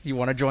 you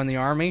want to join the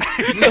army?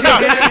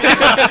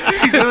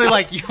 He's really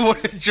like, you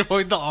want to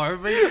join the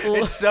army?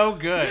 It's so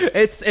good.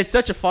 It's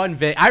such a fun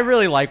bit. I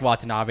really like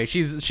Watanabe.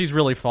 She's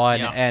really fun.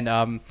 Yeah.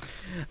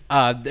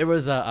 And there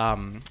was a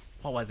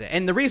what was it?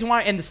 And the reason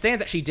why, and the stance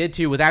that she did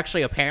too was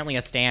actually apparently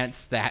a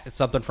stance that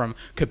something from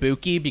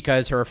Kabuki,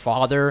 because her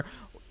father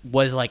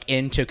was like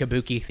into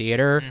Kabuki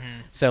theater.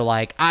 So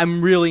like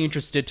I'm really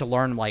interested to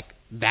learn like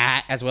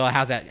that as well.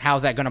 How's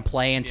that going to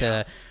play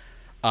into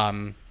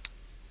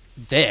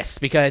this,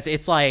 because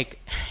it's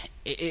like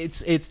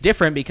it's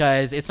different,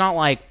 because it's not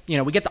like, you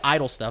know, we get the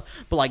idol stuff,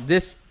 but like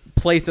this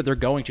place that they're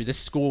going to, this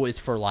school is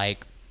for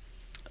like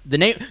the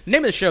name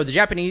of the show,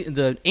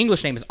 the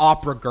English name is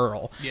Opera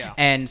Girl. Yeah.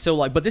 And so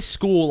like, but this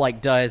school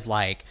like does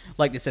like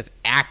this says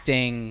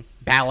acting,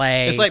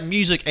 ballet. It's like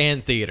music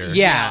and theater.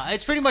 Yeah.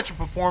 It's pretty much a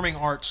performing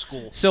arts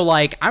school. So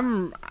like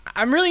I'm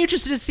really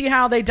interested to see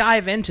how they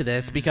dive into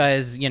this,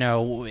 because, you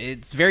know,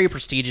 it's very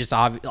prestigious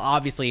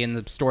obviously in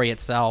the story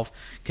itself,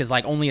 because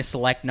like only a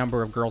select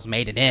number of girls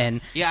made it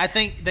in. Yeah, I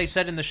think they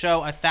said in the show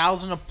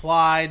 1,000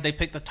 applied. They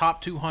picked the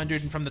top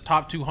 200, and from the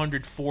top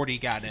 240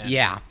 got in.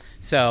 Yeah.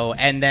 So,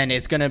 and then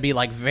it's going to be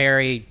like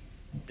very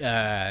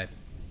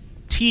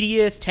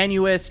tedious,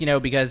 tenuous, you know,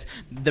 because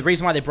the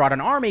reason why they brought an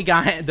army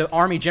guy, the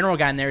army general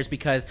guy in there, is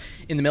because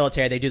in the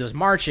military they do those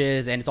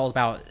marches and it's all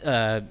about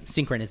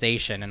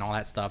synchronization and all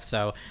that stuff.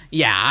 So,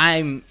 yeah,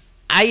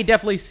 I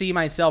definitely see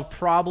myself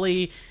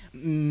probably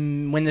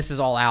when this is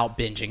all out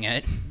binging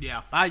it.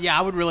 Yeah,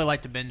 I would really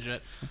like to binge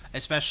it,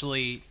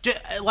 especially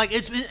like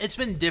it's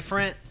been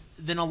different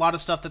than a lot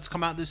of stuff that's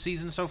come out this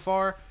season so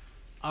far,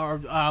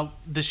 or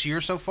this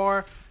year so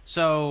far.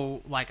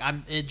 So like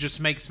it just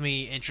makes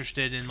me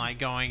interested in like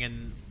going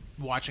and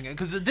watching it,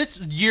 because this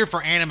year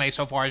for anime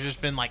so far has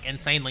just been like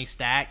insanely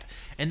stacked,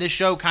 and this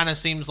show kind of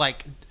seems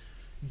like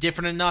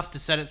different enough to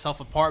set itself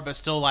apart, but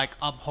still like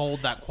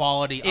uphold that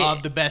quality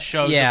of the best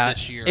shows of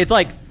this year. It's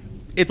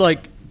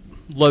like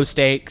low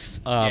stakes,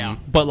 Yeah.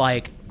 but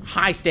like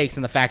high stakes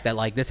in the fact that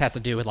like this has to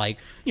do with like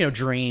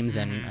dreams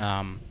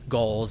and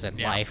goals and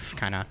life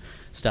kind of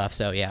stuff.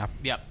 So yeah.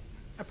 Yep.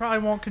 I probably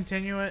won't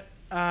continue it.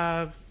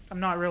 I'm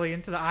not really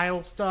into the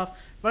idol stuff,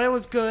 but it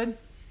was good.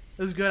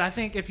 It was good. I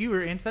think if you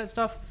were into that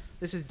stuff,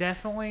 this is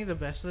definitely the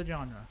best of the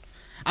genre.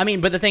 I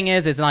mean, but the thing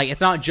is like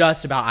it's not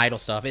just about idol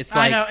stuff. It's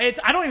like I know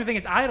I don't even think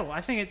it's idol.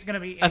 I think it's gonna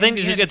be. I think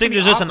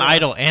there's just an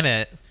idol in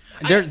it.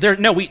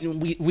 No,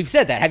 we've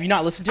said that. Have you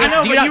not listened to I us?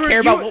 know, Do you but not you care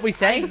were- about you- what we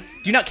say? Do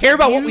you not care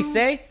about what we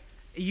say?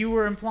 You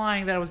were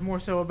implying that it was more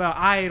so about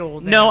idol.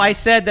 Than, No, I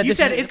said that You this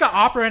said is- it's got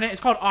opera in it.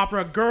 It's called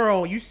Opera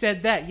Girl. You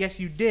said that. Yes,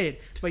 you did,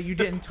 but you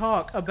didn't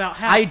talk about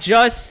how. I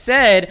just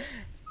said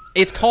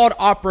it's called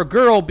Opera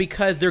Girl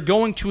because they're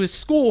going to a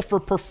school for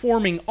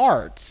performing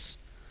arts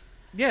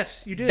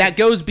Yes, you did. that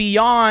goes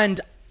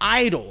beyond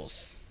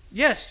idols.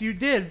 Yes, you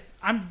did.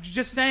 I'm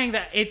just saying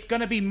that it's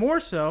gonna be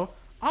more so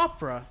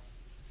opera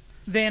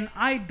than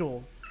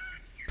idol.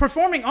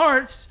 Performing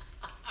arts.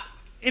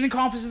 It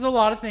encompasses a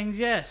lot of things.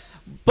 Yes.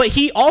 But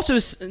he also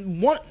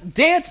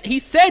dance. He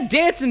said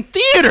dance and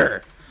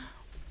theater.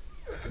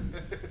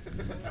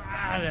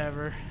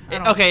 Whatever. I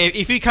don't- Okay,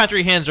 if you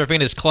country hens are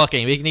finished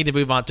clucking, we need to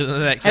move on to the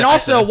next. And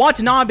also, episode.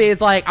 Watanabe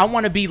is like, I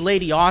want to be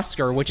Lady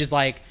Oscar, which is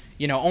like,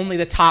 only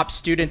the top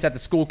students at the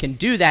school can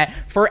do that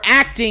for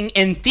acting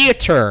in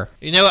theater.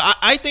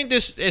 I think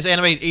this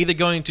anime is either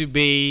going to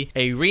be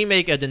a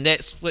remake of the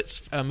Netflix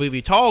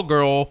movie Tall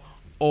Girl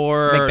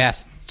or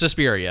Macbeth.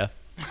 Suspiria.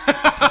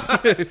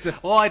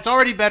 Well, it's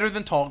already better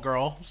than Tall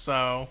Girl,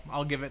 so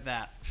I'll give it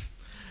that.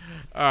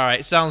 All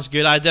right, sounds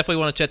good. I definitely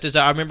want to check this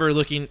out. I remember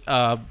looking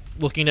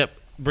up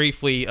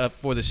briefly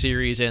for the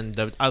series,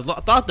 and I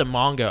thought the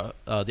manga,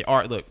 the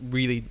art looked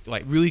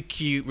really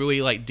cute,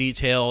 really like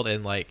detailed,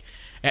 and like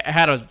it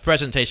had a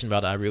presentation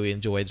about it I really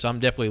enjoyed. So I'm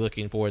definitely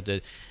looking forward to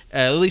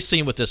at least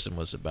seeing what this one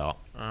was about.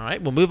 All right,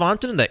 we'll move on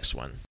to the next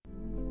one.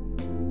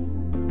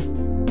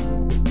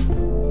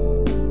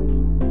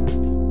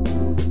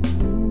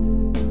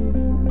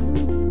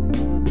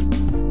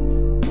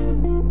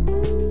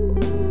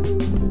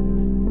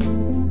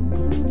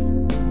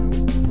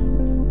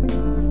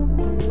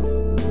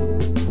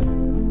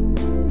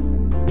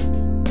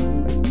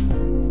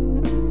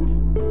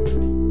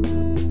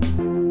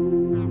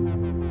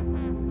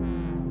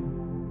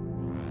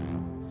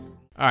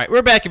 All right,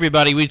 we're back,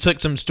 everybody. We took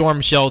some storm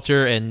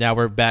shelter, and now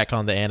we're back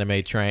on the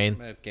anime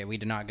train. Okay, we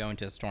did not go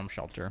into a storm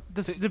shelter.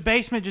 The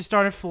basement just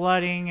started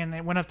flooding, and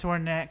it went up to our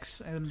necks,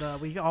 and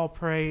we all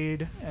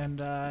prayed, and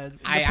the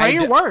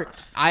prayer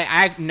worked.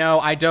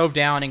 I dove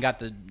down and got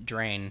the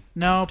drain.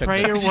 No, Took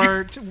prayer the-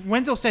 worked.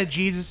 Wenzel said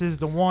Jesus is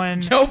the one,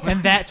 Nope.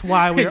 and that's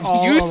why we're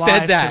all You alive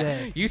said that.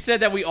 today. You said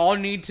that we all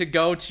need to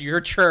go to your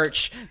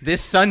church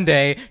this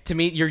Sunday to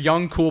meet your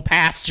young, cool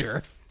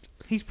pastor.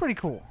 He's pretty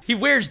cool, He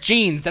wears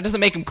jeans. That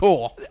doesn't make him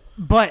cool.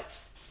 but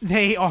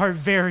they are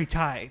very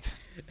tight.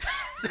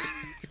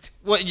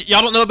 What,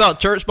 y'all don't know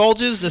about church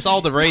bulges? That's all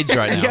the rage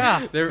right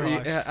now.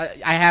 Yeah,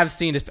 I have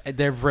seen it.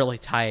 They're really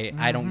tight.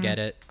 I don't get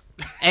it.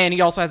 And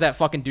he also has that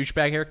fucking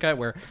douchebag haircut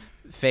where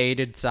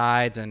faded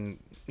sides and,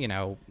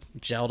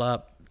 gelled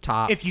up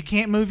top. if you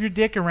can't move your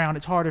dick around,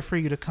 it's harder for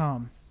you to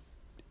come.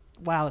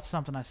 Wow, that's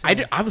something I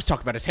said. I was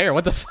talking about his hair.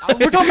 What the fuck?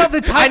 We're talking about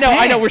the tight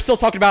I know. We're pants. still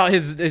talking about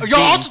his You're jeans.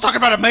 also talking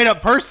about a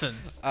made-up person.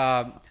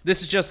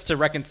 This is just to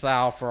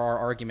reconcile for our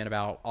argument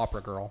about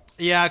Opera Girl.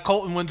 Yeah,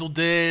 Colt and Wenzel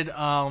did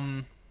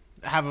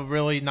have a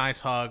really nice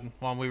hug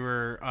while we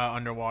were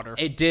underwater.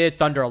 It did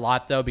thunder a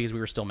lot, though, because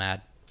we were still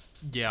mad.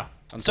 Yeah.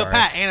 So, sorry.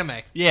 Pat,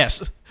 anime.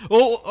 Yes.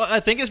 Well,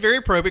 I think it's very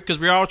appropriate because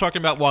we're all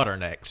talking about water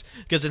next.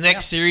 Because the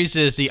next series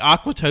is the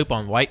Aquatope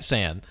on White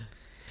Sand,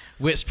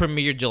 which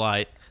premiered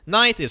July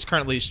 9th. It's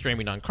currently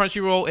streaming on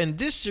Crunchyroll, and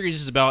this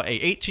series is about a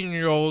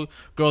 18-year-old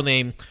girl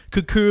named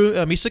Kukuru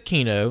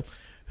Misakino,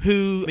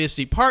 who is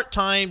the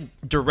part-time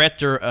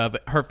director of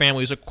her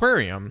family's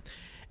aquarium.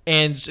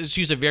 And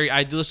she's a very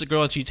idealistic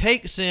girl, and she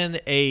takes in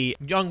a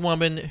young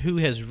woman who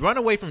has run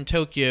away from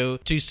Tokyo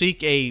to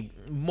seek a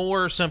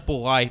more simple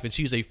life, and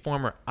she's a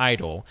former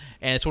idol.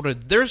 And it's sort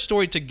of their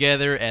story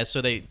together as so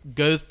they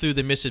go through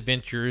the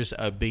misadventures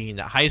of being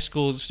high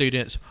school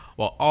students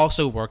while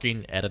also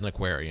working at an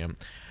aquarium.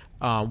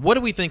 What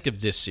do we think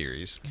of this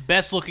series?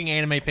 Best looking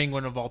anime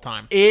penguin of all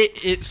time.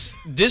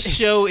 This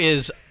show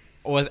is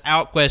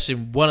without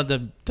question one of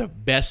the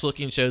best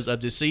looking shows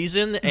of the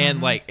season,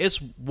 and like it's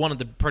one of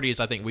the prettiest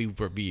I think we've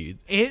reviewed.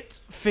 It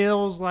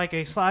feels like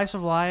a slice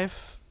of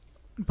life,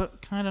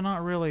 but kind of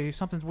not really.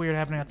 Something's weird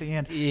happening at the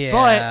end. Yeah.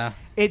 But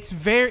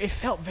it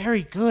felt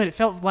very good. It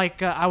felt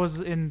like I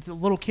was in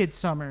little kid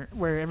summer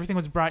where everything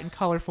was bright and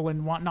colorful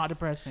and not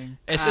depressing.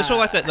 It's sort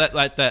of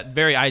like that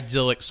very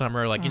idyllic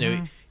summer, like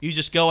you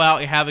just go out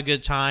and have a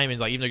good time, and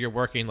like even though you're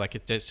working, like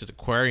it's just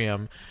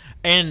aquarium.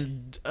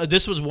 And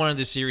this was one of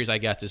the series I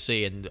got to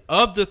see, and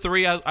of the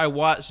three I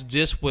watched,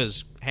 this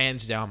was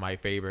hands down my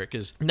favorite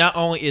because not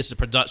only is the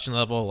production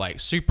level like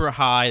super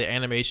high, the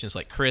animation is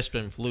like crisp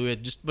and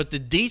fluid, but the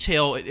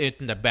detail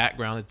in the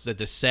background, it's that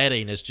the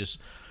setting is just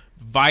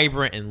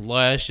vibrant and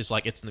lush. It's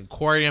like it's an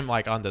aquarium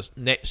like on the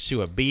next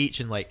to a beach,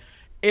 and like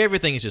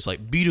everything is just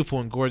like beautiful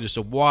and gorgeous.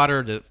 The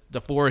water,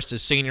 the forest, the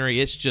scenery,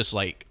 it's just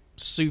like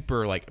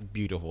super like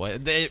beautiful.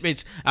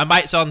 It's I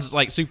might sound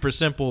like super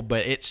simple,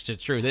 but it's the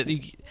truth.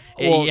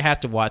 You have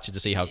to watch it to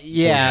see how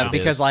yeah, gorgeous it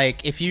because is.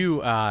 like if you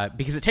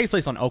because it takes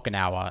place on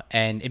Okinawa,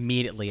 and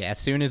immediately as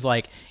soon as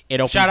like it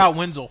opens, Shout out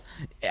Wenzel.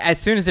 as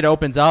soon as it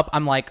opens up,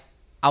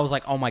 I was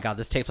like, oh my god,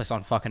 this takes place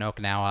on fucking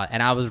Okinawa,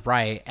 and I was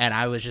right, and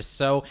I was just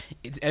so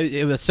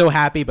it was so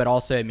happy, but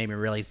also it made me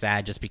really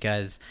sad just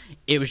because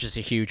it was just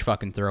a huge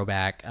fucking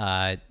throwback.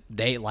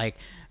 They like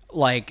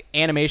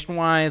animation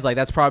wise, like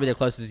that's probably the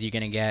closest you're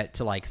gonna get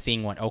to like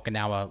seeing what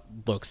Okinawa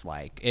looks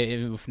like,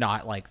 if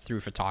not like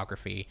through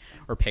photography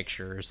or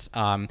pictures.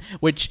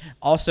 Which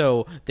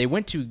also they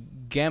went to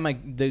Gamma.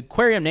 The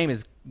aquarium name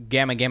is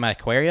Gamma Gamma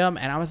Aquarium,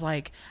 and I was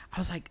like,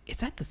 is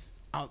that this?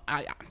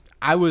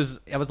 I was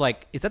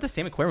like, is that the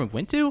same aquarium we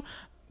went to?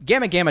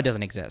 Gamma Gamma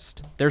doesn't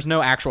exist. There's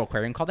no actual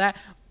aquarium called that.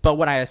 But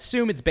what I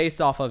assume it's based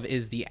off of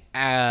is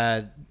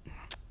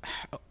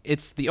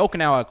it's the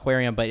Okinawa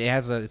Aquarium, but it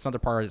has it's another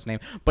part of its name.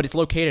 But it's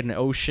located in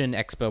Ocean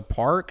Expo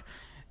Park,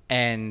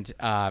 and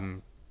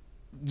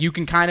you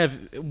can kind of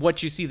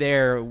what you see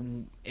there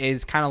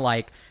is kind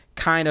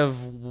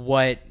of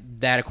what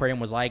that aquarium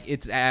was like.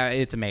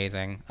 It's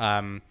amazing.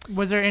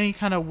 Was there any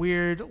kind of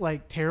weird,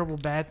 like, terrible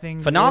bad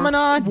things?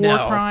 Phenomenon? War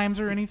No. crimes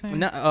or anything?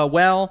 No,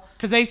 well,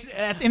 Because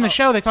in the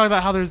show, they talk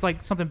about how there's,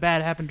 like, something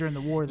bad happened during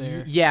the war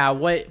there. yeah.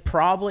 What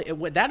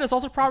that is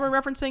also probably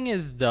referencing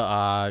is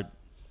the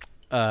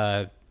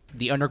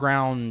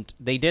underground.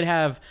 They did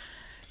have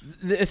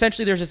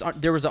essentially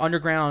there was an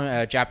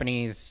underground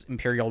Japanese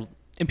Imperial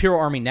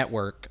Army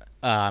network.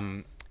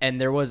 And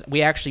there was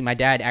me and my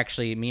dad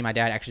actually we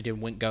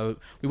went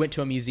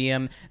to a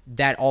museum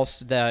that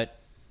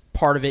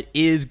part of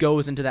it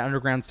goes into that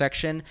underground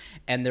section,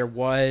 and there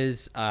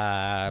was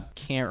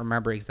can't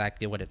remember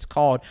exactly what it's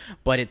called,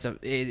 but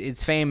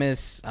it's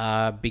famous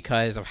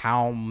because of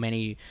how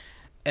many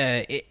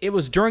it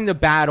was during the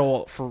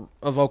battle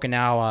of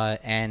Okinawa,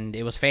 and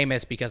it was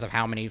famous because of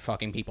how many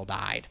fucking people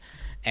died.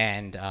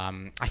 And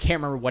I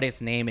can't remember what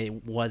its name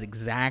it was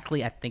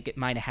exactly. I think it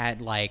might have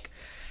had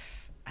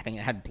it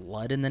had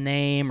blood in the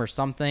name or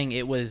something.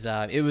 It was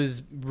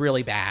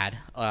really bad.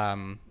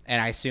 And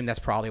I assume that's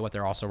probably what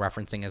they're also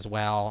referencing as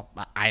well.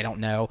 I don't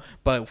know,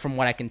 but from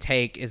what I can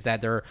take is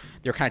that they're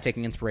kind of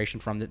taking inspiration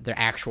from the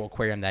actual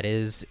aquarium that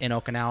is in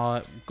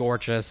Okinawa.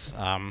 Gorgeous.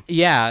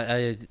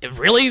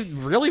 Really,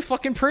 really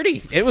fucking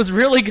pretty. It was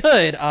really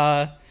good.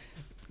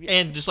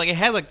 And just like it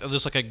had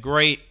like a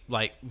great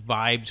like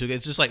vibe to it.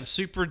 It's just like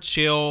super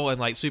chill and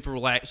like super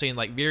relaxing,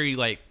 like very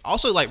like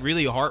also like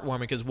really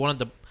heartwarming, because one of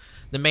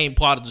the main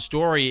plot of the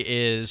story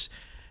is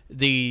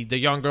the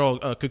young girl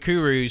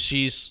Kukuru.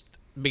 She's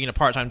being a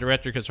part-time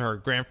director because her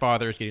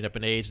grandfather is getting up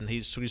in age, and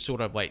he's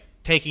sort of like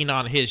taking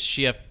on his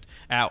shift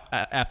out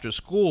after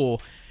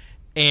school.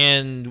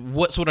 And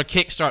what sort of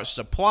kickstarts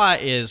the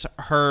plot is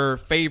her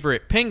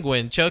favorite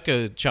penguin,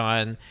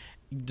 Choco-chan,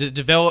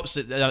 develops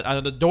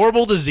an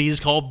adorable disease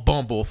called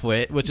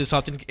bumblefoot, which is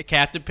something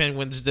captive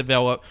penguins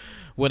develop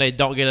when they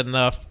don't get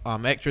enough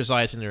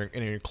exercise in their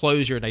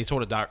enclosure, and they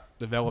sort of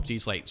develop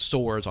these like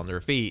sores on their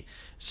feet.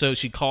 So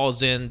she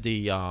calls in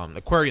the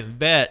aquarium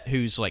vet,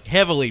 who's like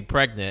heavily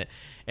pregnant,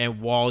 and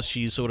while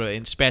she's sort of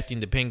inspecting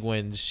the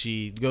penguins,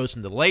 she goes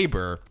into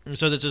labor. And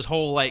so there's this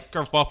whole like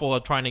kerfuffle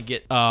of trying to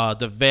get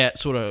the vet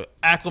sort of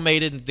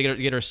acclimated and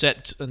get her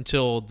set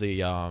until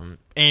the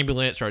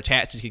ambulance or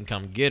taxis can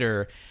come get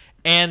her.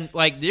 And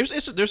like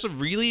there's a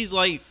really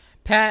like,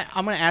 Pat,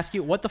 I'm gonna ask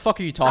you, what the fuck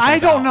are you talking about? I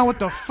don't know what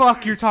the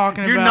fuck you're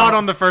talking You're about. not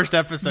on the first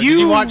episode. Did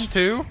you watch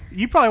 2?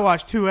 You probably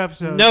watched 2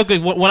 episodes. no, because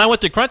when I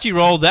went to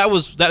Crunchyroll, that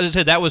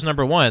was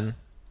number 1.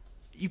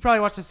 You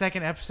probably watched the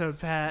second episode,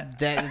 Pat.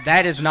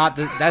 That is not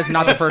the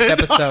first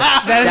episode.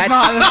 That is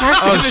not the first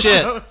Oh episode.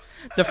 shit!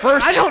 The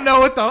first. I don't know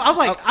what the. I was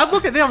like, I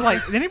looked at them. I was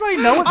like, does anybody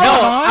know what's No,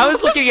 going on? I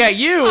was looking at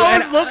you. I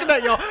and was looking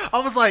at y'all.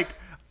 I was like,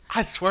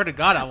 I swear to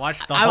God, I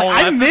watched the whole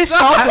I episode. missed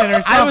something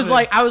or something. I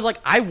was like,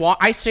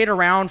 I stayed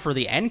around for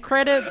the end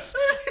credits.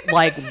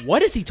 Like,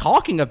 what is he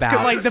talking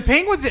about? Like, the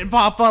penguins didn't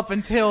pop up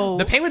until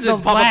the penguins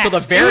didn't pop up till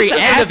the very It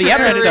was end of the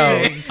after episode,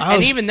 everything.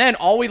 and even then,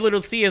 all we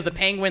literally see is the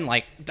penguin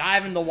like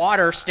dive in the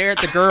water, stare at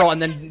the girl,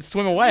 and then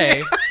swim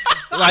away.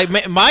 Like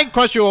my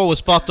Crunchyroll was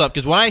fucked up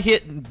because when I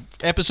hit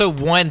episode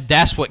 1,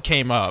 that's what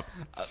came up.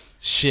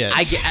 Shit.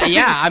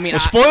 I mean, well,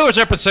 spoilers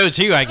episode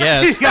 2, I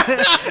guess.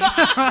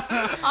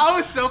 I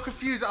was so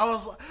confused. I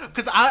was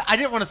because I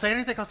didn't want to say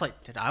anything. I was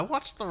like, did I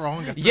watch the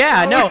wrong episode?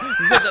 yeah, no,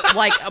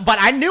 but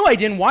I knew I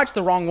didn't watch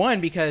the wrong one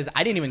because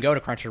I didn't even go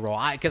to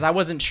Crunchyroll because I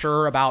wasn't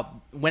sure about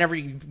whenever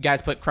you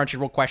guys put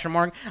Crunchyroll question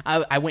mark.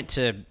 I went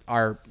to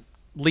our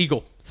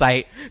legal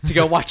site to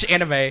go watch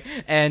anime,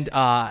 and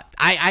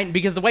I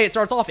because the way it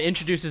starts off, it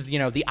introduces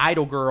the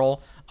idol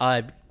girl.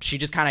 She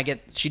just kind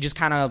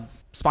of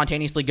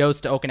spontaneously goes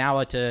to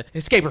Okinawa to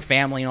escape her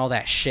family and all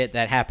that shit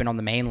that happened on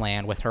the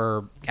mainland with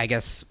her, I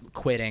guess,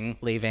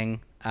 leaving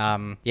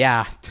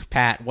Yeah,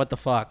 Pat, what the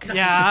fuck?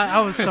 Yeah,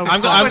 I was so.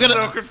 I'm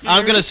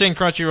gonna send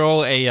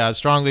Crunchyroll a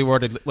strongly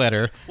worded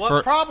letter.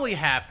 What probably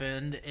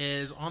happened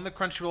is on the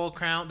Crunchyroll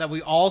account that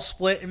we all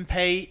split and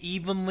pay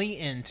evenly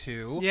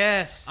into.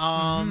 Yes.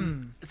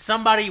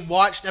 Somebody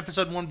watched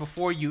episode 1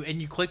 before you,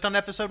 and you clicked on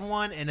episode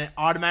 1, and it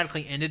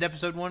automatically ended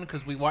episode 1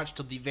 because we watched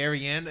till the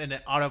very end, and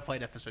it auto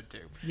played episode 2.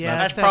 Yeah,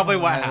 that's probably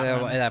what That,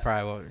 happened. that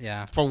probably will,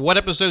 yeah. For what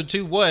episode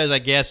 2 was, I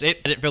guess I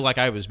didn't feel like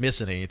I was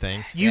missing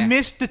anything. You Yeah.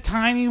 missed the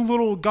tiny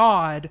little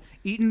god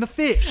eating the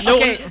fish. No,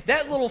 Okay,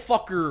 that little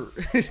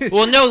fucker.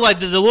 Well, no, like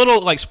the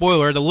little, like,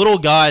 spoiler, the little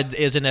god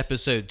is in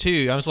episode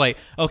 2. I was like,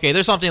 okay,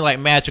 there's something like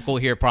magical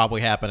here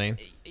probably happening.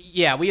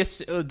 Yeah,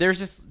 there's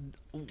this.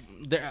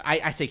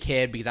 I say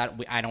kid because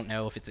I don't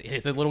know if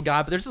it's a little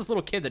guy, but there's this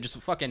little kid that just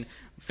fucking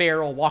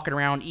feral walking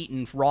around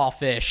eating raw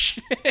fish.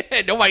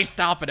 Nobody's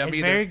stopping him It's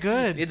either. very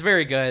good. It's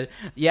very good.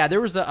 Yeah,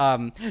 there was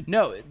a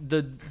no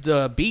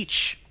the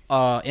beach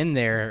in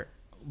there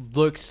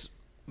looks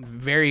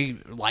very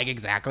like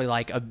exactly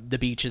like the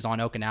beaches on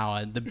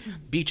Okinawa. The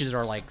beaches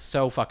are like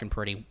so fucking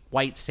pretty,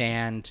 white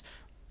sand,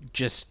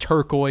 just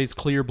turquoise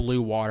clear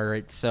blue water.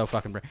 It's so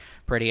fucking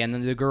pretty. And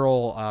then the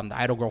girl, the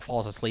idol girl,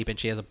 falls asleep and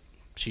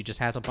she just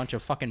has a bunch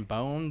of fucking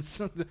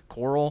bones,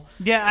 coral.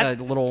 Yeah,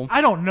 little.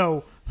 I don't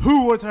know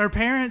who was her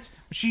parents,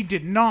 but she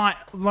did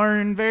not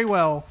learn very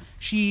well.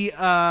 She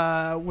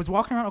was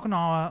walking around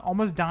Okinawa,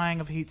 almost dying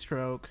of heat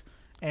stroke,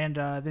 and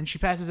then she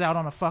passes out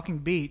on a fucking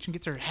beach and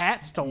gets her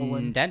hat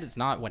stolen. That is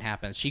not what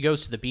happens. She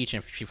goes to the beach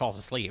and she falls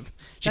asleep.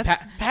 That's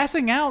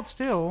passing out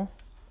still.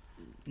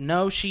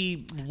 No,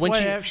 she when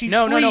Whatever. she She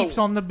no sleeps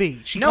on the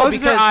beach. She No,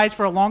 closes her because eyes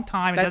for a long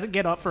time and that's- doesn't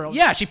get up for a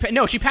Yeah, she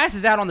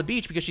passes out on the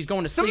beach because she's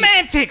going to sleep.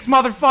 Semantics,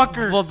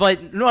 motherfucker. Well,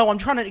 but no, I'm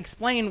trying to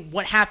explain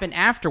what happened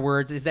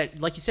afterwards. Is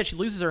that, like you said, she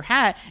loses her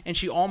hat and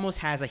she almost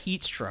has a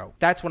heat stroke.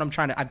 That's what I'm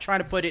trying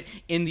to put it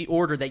in the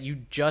order that you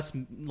just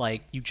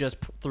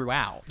threw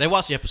out. They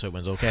watched the episode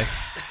ones, okay?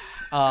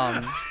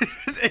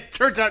 It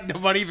turns out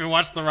nobody even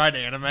watched the right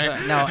anime.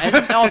 No,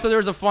 and also there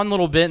was a fun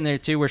little bit in there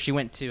too where she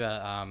went to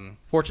a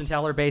fortune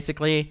teller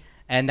basically,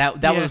 and that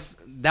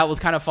was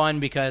kind of fun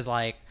because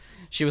like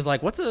she was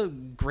like, "What's a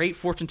great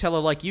fortune teller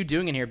like you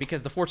doing in here?"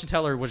 Because the fortune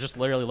teller was just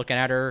literally looking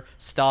at her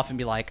stuff and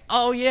be like,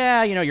 "Oh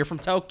yeah, you're from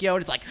Tokyo."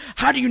 And it's like,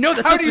 "How do you know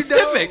that's so How do you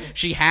specific?" know?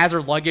 She has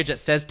her luggage that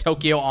says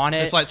Tokyo on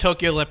it. It's like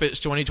Tokyo Olympics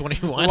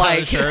 2021.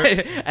 Like, Sure.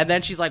 and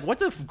then she's like,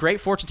 "What's a great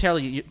fortune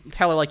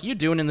teller like you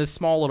doing in this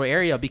small little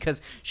area?"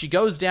 Because she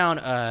goes down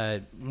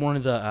one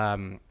of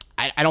the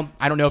I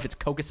don't know if it's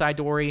Kokusai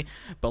Dori,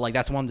 but like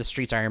that's one of the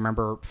streets I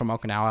remember from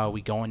Okinawa.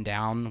 We going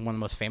down one of the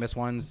most famous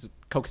ones,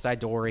 Kokusai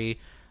Dori.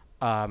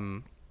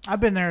 I've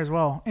been there as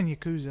well in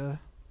Yakuza.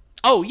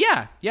 Oh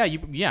yeah.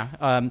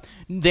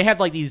 They have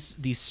like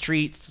these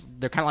streets.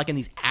 They're kind of like in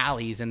these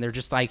alleys, and they're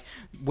just like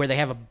where they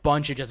have a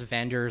bunch of just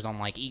vendors on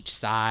like each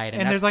side.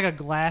 And there's like a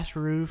glass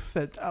roof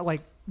that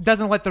like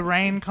doesn't let the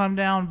rain come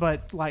down,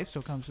 but light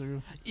still comes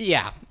through.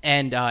 yeah,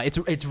 and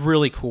it's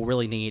really cool,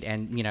 really neat,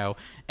 and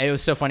it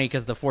was so funny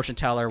because the fortune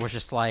teller was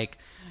just like.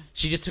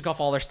 She just took off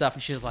all her stuff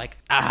and she was like,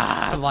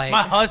 like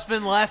My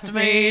husband left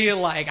me.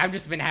 like I've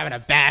just been having a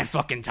bad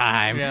fucking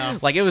time. Yeah.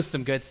 Like it was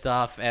some good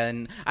stuff,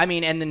 and I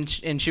mean, and then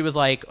she was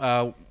like,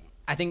 I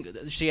think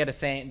she had a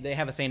saying. They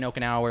have a saying in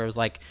Okinawa where it was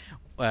like,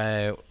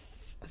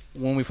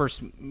 when we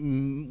first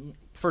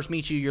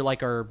meet you, you're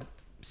like our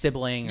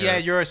sibling. Yeah,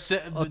 you're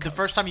the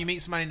first time you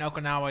meet somebody in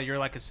Okinawa, you're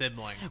like a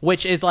sibling.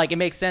 Which is like it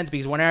makes sense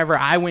because whenever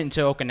I went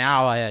to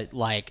Okinawa,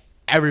 like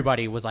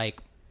everybody was like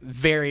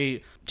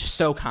very just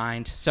so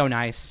kind, so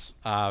nice.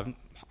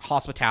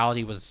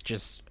 Hospitality was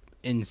just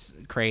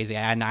crazy,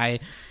 and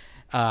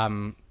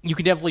you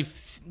can definitely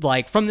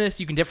like from this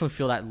you can definitely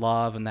feel that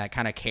love and that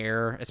kind of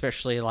care,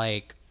 especially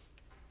like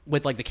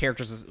with like the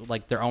characters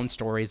like their own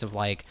stories of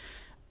like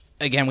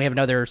again we have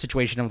another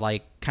situation of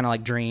like kind of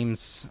like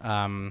dreams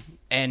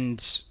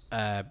and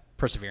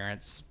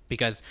perseverance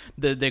because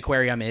the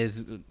aquarium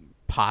is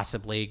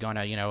possibly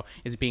gonna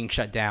is being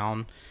shut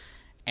down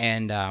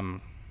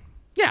and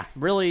yeah,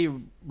 really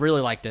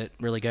liked it.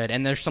 Really good.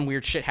 And there's some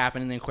weird shit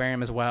happening in the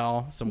aquarium as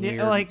well. Weird.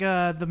 Like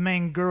the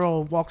main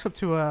girl walks up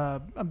to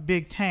a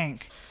big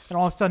tank, and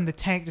all of a sudden the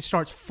tank just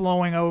starts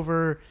flowing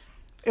over.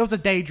 It was a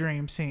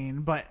daydream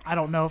scene, but I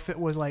don't know if it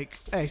was like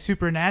a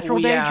supernatural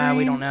daydream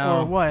we don't know.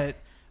 or what.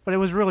 But it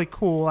was really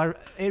cool.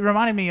 It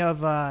reminded me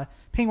of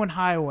Penguin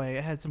Highway.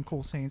 It had some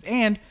cool scenes,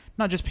 and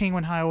not just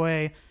Penguin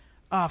Highway.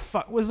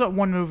 Was that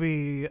one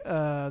movie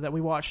that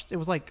we watched? It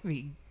was like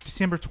the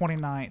December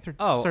 29th or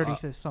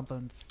 30th or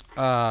something.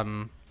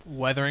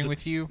 Weathering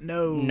with you.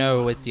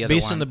 No, it's the other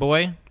Beast one. and the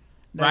Boy?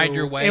 No. Ride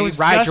Your Wave. It was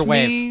Ride just Your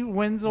Wave. me,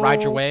 Wenzel.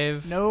 Ride Your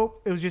Wave.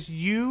 Nope. It was just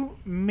you,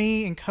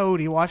 me, and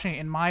Cody watching it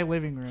in my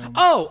living room.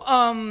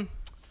 Oh,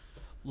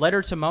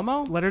 Letter to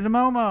Momo? Letter to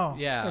Momo.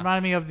 Yeah. It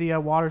reminded me of the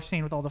water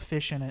scene with all the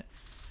fish in it.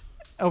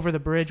 Over the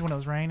bridge when it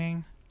was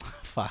raining.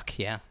 Fuck,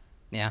 yeah.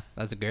 Yeah,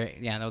 that was a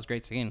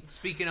great scene.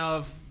 Speaking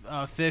of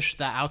fish,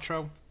 the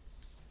outro.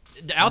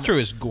 The outro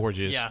is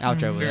gorgeous. Yeah.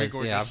 Outro Very was,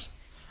 gorgeous.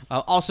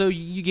 Also,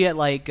 you get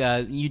like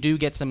you do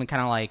get some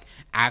kind of like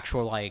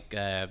actual like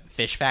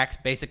fish facts,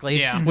 basically,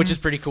 Yeah. which is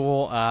pretty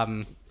cool.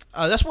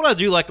 That's what I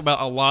do like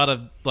about a lot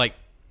of like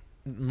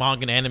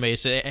manga and anime.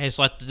 It's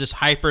like this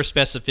hyper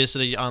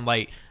specificity on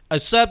like a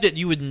subject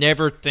you would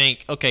never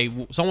think. Okay,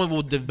 someone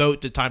will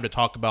devote the time to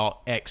talk about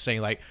X,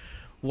 saying like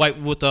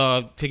with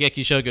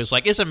Kageki Shogo's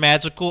like it's a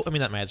musical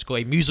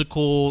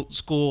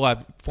school,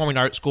 performing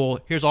arts school.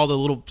 Here's all the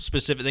little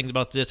specific things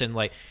about this, and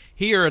like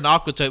here in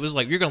Aquatope, it was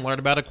like you're gonna learn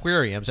about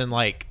aquariums, and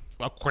like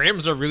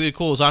aquariums are really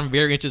cool. So I'm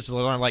very interested to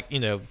learn like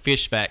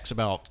fish facts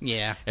about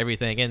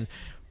everything, and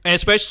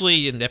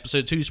especially in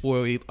episode 2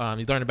 spoil, you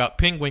learn about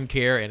penguin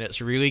care, and it's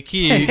really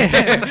cute. Man,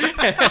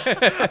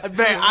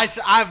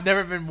 I've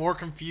never been more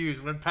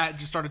confused when Pat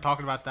just started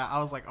talking about that. I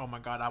was like, oh my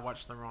god, I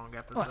watched the wrong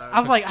episode. I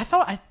was like,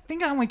 I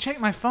think I only checked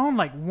my phone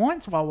like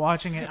once while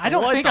watching it. I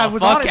don't What think the I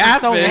was fuck on it for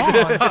so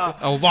happened? long.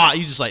 A lot.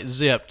 You just like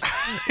zipped.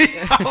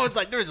 I was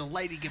like, there's a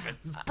lady giving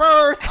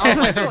birth. I was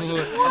like,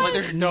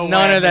 there's no way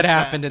None I of that missed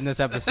happened in this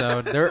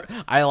episode.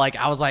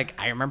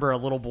 I remember a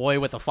little boy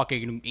with a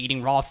fucking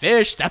eating raw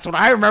fish. That's what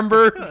I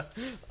remember.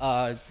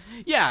 I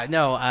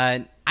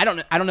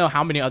don't know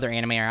how many other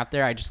anime are out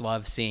there. I just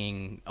love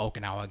seeing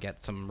Okinawa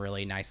get some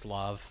really nice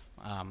love.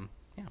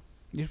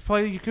 You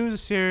play the Yakuza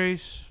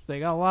series. They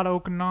got a lot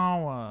of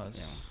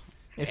Okinawas.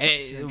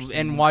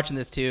 And watching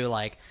this too,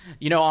 like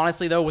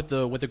honestly though, with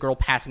the girl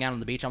passing out on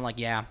the beach, I'm like,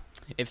 yeah,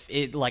 if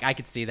it like I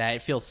could see that.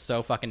 It feels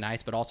so fucking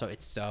nice, but also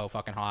it's so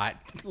fucking hot.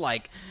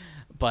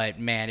 But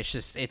man,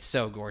 it's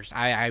so gorgeous.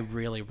 I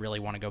really really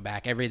want to go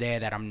back. Every day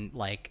that I'm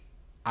like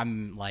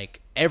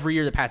every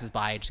year that passes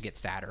by, I just get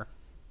sadder.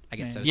 I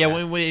get so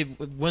sad. When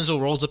Winslow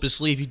rolls up his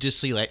sleeve, you just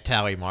see like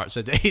tally marks.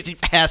 So he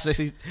passes.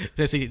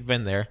 He's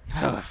been there.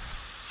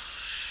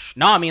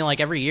 No, I mean like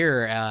every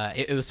year.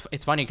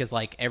 It's funny because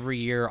like every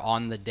year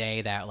on the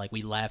day that like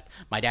we left,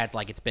 my dad's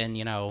like, it's been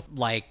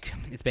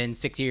it's been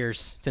 6 years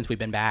since we've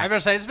been back. I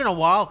gotta say it's been a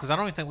while because I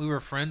don't even think we were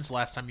friends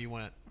last time you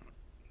went.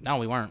 No,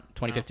 we weren't.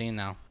 2015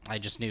 though. I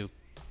just knew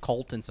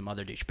Colt and some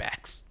other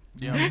douchebags.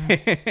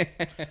 Yeah.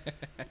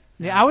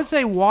 Yeah, I would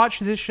say watch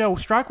this show.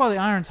 Strike while the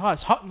iron's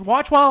hot.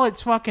 Watch while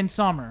it's fucking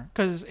summer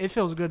because it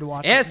feels good to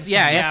watch. Yes,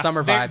 it's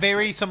summer vibes.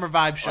 Very summer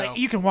vibe show. Like,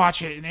 you can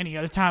watch it in any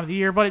other time of the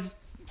year, but it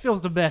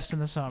feels the best in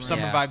the summer.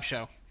 Summer Yeah. vibe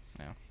show.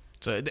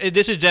 So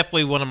this is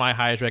definitely one of my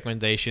highest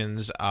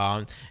recommendations.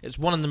 It's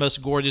one of the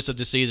most gorgeous of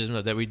the season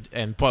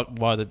and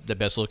one of the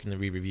best looking that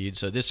we reviewed.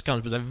 So this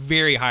comes with a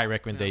very high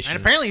recommendation. And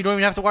apparently you don't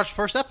even have to watch the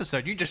first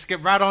episode. You just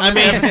skip right on. I to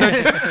mean, the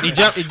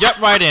episode. you jump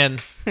right in.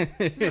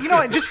 You know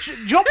what? Just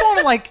jump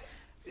on like.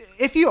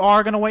 If you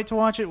are gonna wait to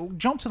watch it,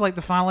 jump to like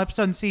the final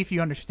episode and see if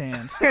you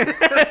understand.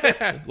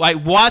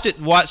 Like watch it.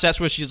 That's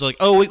where she's like,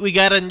 "Oh, we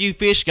got a new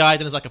fish guy,"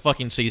 and it's like a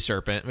fucking sea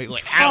serpent.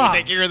 Like, how do we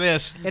take care of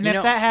this? And You if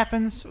know- that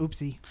happens,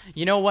 oopsie.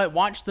 You know what?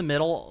 Watch the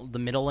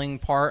middling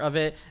part of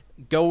it.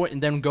 Go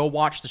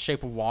watch The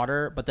Shape of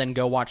Water, but then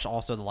go watch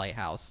also The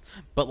Lighthouse.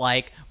 But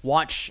like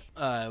watch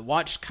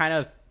kind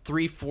of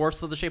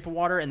 3/4 of The Shape of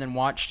Water, and then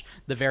watch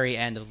the very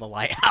end of The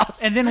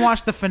Lighthouse, And then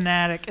watch The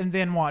Fanatic, and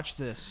then watch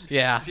this.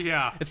 yeah,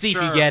 Yeah, Let's see if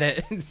sure. you get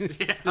it.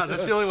 Yeah,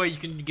 that's the only way you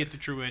can get the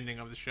true ending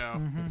of the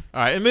show.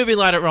 All right, and moving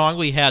right along,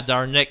 we have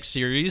our next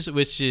series,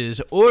 which is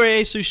Ore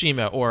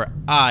Tsushima, or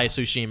I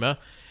Tsushima.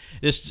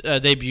 This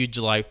debuted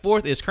July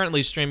 4th. It's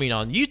currently streaming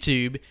on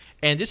YouTube,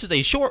 and this is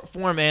a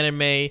short-form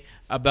anime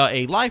about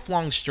a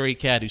lifelong stray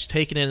cat who's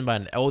taken in by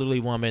an elderly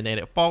woman, and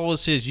it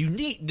follows his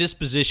unique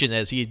disposition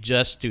as he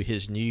adjusts to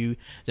his new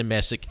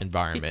domestic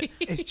environment.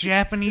 It's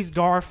Japanese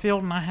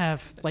Garfield, and I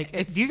have like.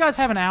 Do you guys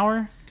have an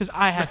hour? Because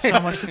I have so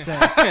much to say.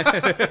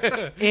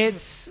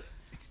 It's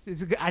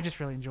I just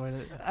really enjoyed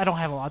it. I don't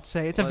have a lot to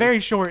say. It's a very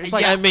short. It's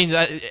like I mean,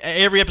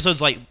 every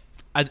episode's like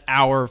an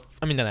hour.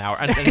 I mean, an hour.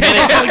 A minute.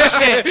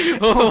 holy shit.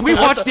 We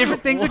watch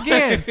different things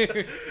again.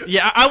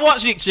 Yeah, I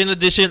watched the extended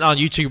edition on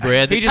YouTube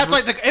Red. That's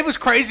like it was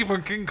crazy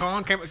when King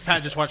Kong came.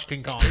 Pat just watched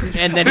King Kong.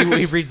 And then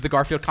he reads the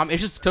Garfield comic.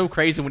 It's just so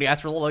crazy when he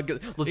asks for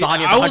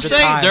lasagna. I was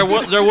saying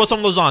there was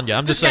some lasagna.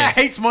 I'm This just guy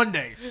saying. hates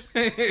Mondays.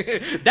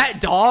 that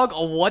dog.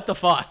 What the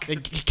fuck?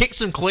 It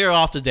kicks him clear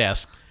off the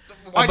desk.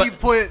 Why do you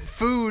put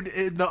food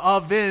in the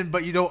oven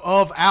but you don't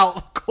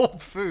out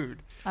cold food?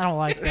 I don't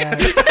like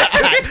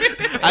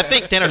that. I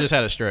think Tanner just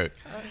had a stroke.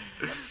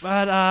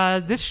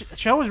 But this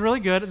show was really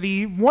good.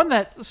 The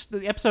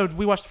episode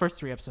we watched the first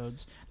 3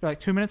 episodes. They're like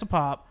 2 minutes a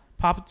pop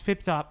at the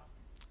top,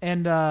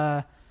 and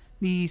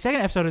the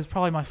second episode is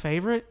probably my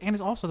favorite, and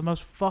it's also the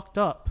most fucked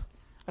up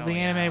of the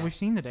anime we've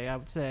seen today. I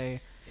would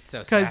say It's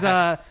so because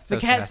sad. the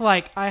cat's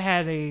like, I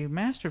had a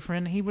master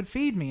friend. He would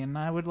feed me, and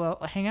I would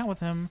hang out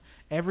with him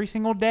every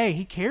single day.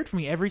 He cared for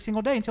me every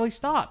single day until he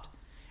stopped,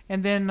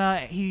 and then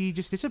he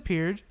just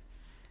disappeared,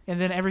 and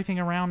then everything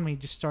around me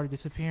just started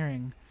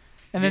disappearing.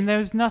 And then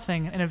there's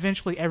nothing, and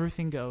eventually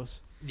everything goes.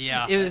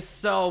 Yeah. It was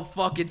so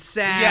fucking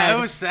sad. Yeah, it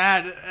was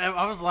sad.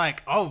 I was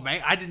like, oh,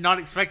 man, I did not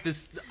expect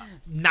this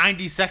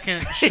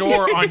 90-second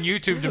short on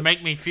YouTube to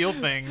make me feel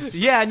things.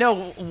 Yeah,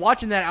 no.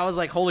 Watching that, I was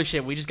like, "Holy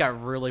shit!" We just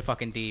got really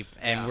fucking deep,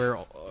 and we're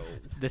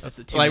this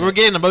is Like we're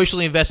getting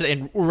emotionally invested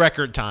in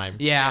record time.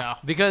 yeah,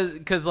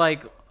 because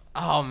like,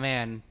 oh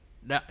man,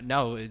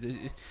 no.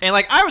 And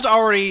like I was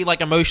already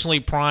like emotionally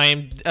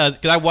primed because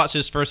I watched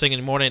this first thing in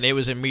the morning. And it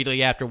was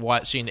immediately after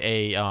watching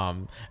a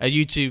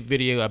YouTube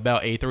video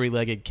about a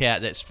 3-legged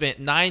cat that spent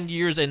 9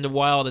 years in the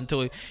wild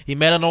until he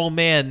met an old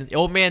man. The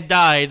old man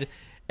died,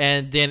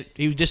 and then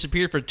he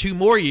disappeared for 2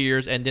 more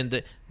years, and then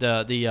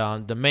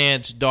the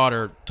man's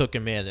daughter took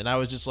him in, and I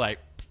was just like,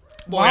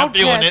 boy, I'm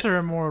feeling Wildcats it. are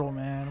immortal,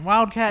 man.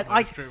 Wildcat,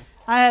 like true.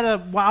 I had a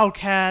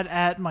wildcat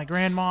at my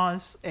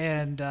grandma's,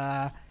 and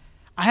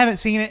I haven't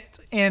seen it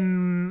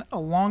in a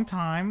long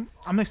time.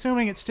 I'm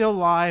assuming it's still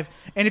alive.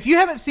 And if you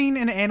haven't seen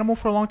an animal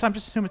for a long time,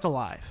 just assume it's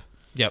alive.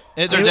 Yep,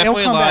 they're It'll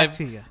definitely come alive, back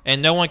to you.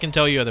 and no one can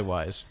tell you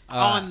otherwise.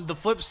 On the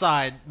flip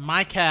side,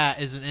 my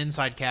cat is an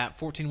inside cat,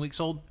 14 weeks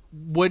old.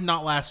 Would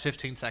not last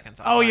 15 seconds.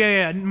 Oh outside.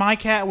 yeah. My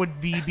cat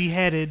would be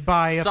beheaded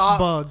by a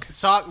bug.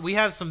 Sock, we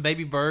have some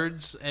baby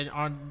birds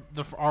on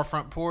our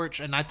front porch,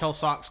 and I tell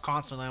Socks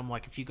constantly, I'm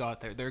like, if you go out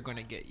there, they're going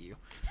to get you.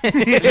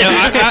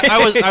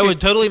 I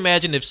would totally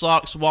imagine if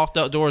Socks walked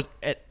outdoors,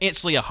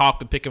 instantly a hawk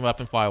would pick him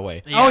up and fly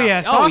away. Oh yeah,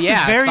 Socks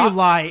is very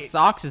light.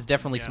 Socks is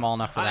definitely small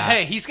enough for that.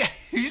 Hey, he's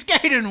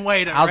gaining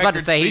weight. At I was about to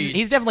record say speed.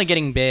 he's definitely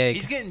getting big.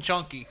 He's getting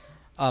chunky.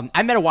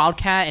 I met a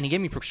wildcat and he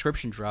gave me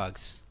prescription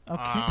drugs.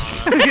 Okay.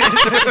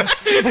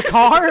 The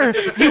car?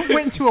 You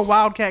went into a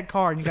wildcat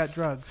car and you got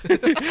drugs.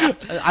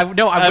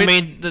 I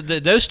mean,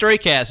 those stray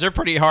cats, they're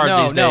pretty hard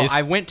these days.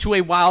 I went to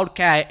a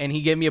wildcat and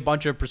he gave me a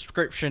bunch of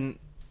prescription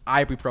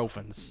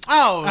ibuprofens.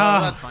 Oh,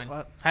 that's fine.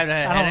 what? Had a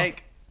I don't-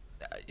 headache.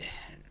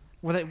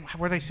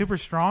 Were they super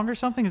strong or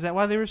something? Is that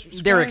why they were?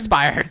 They're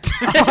expired.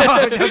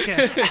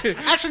 Okay.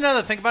 Actually, now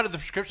that I think about it, the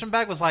prescription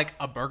bag was like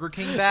a Burger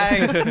King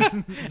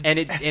bag, and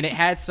it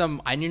had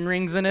some onion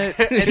rings in it.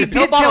 and the did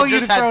pill tell bottle you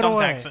just to had throw it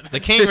away. thumbtacks in it. The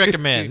king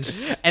recommends.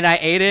 And I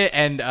ate it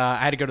and I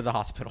had to go to the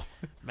hospital.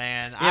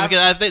 Man, Yeah,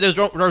 because I think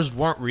those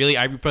weren't really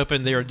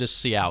ibuprofen; they were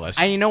just Cialis.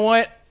 And you know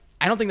what?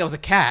 I don't think that was a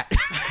cat.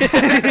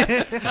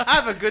 I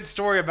have a good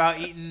story about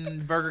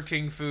eating Burger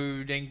King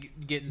food and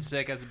getting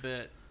sick as a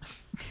bit.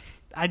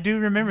 I do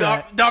remember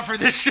that. Not for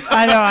this show.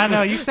 I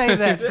know. You save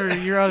that for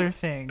your other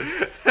things.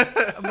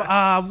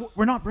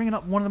 We're not bringing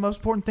up one of the most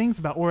important things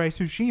about Ore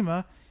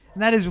Tsushima,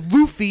 and that is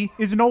Luffy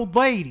is an old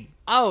lady.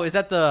 Oh, is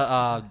that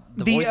the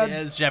voice?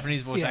 As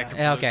Japanese voice Yeah. actor.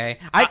 Okay.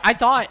 I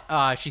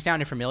thought she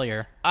sounded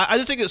familiar. I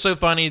just think it's so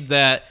funny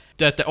that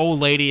the old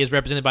lady is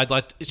represented by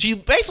like she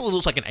basically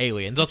looks like an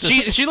alien.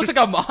 She looks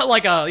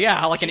like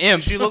an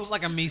imp. She looks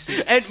like a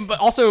Misi. But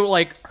also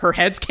like her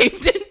head's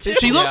caved in too.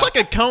 She looks like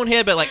a cone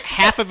head, but like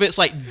half of it's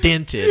like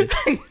dented.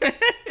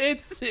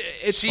 It's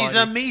She's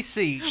funny. a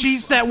Misi.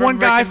 She's that from one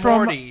Rick guy and from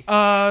Morty.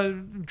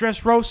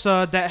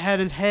 Dressrosa that had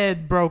his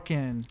head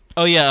broken.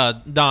 Oh yeah,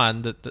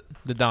 Don,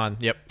 the Don.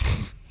 Yep.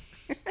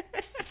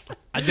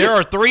 There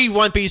are 3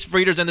 One Piece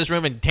readers in this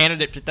room, and Tanner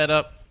picked that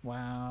up.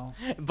 Wow.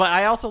 But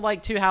I also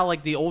like too how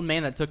like the old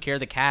man that took care of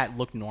the cat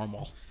looked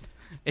normal.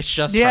 It's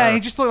just Yeah, her. he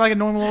just looked like a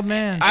normal old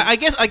man. I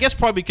guess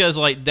probably because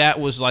like that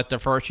was like the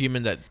first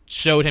human that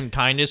showed him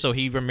kindness, so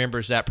he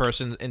remembers that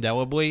person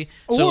indelibly.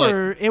 So, like,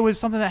 Or it was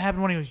something that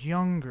happened when he was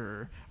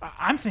younger.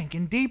 I'm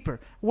thinking deeper.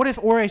 What if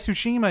Ore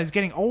Tsushima is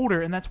getting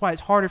older, and that's why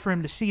it's harder for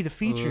him to see the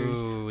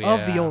features Ooh,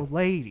 of the yeah. old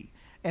lady,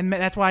 and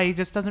that's why he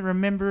just doesn't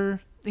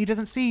remember. He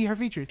doesn't see her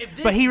features, If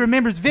this- but he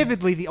remembers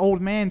vividly the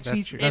old man's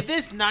features. If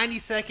this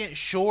 90-second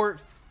short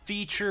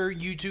feature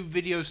YouTube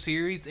video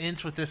series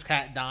ends with this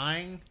cat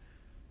dying,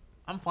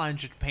 I'm flying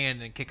to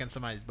Japan and kicking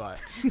somebody's butt.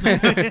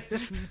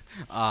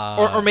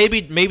 or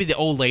maybe the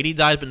old lady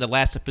died, but in the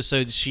last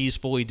episode she's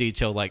fully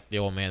detailed like the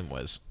old man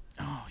was.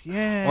 Oh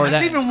yeah. Or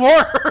That's that- even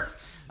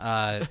worse.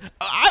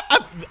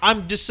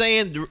 I'm just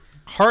saying, the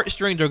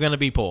heartstrings are going to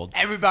be pulled.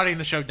 Everybody in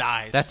the show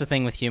dies. That's the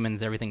thing with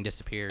humans; everything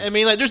disappears. I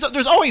mean, like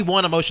there's only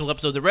one emotional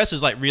episode. The rest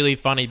is like really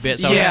funny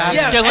bits. Yeah.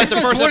 yeah. like the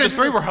Episodes first 1 and episode.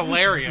 3 were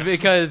hilarious.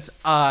 because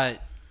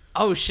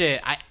oh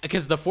shit,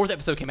 because the 4th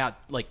episode came out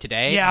like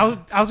today. Yeah,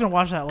 I was gonna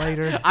watch that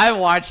later. I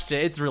watched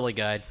it. It's really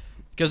good.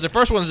 Because the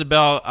first one is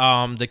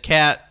about the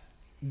cat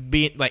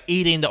being like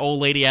eating the old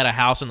lady at a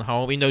house in the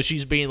home. You know,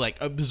 she's being like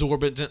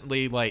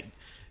absorbently like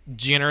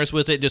generous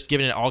with it, just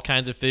giving it all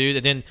kinds of food.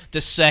 And then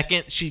the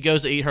second she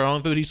goes to eat her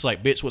own food, he's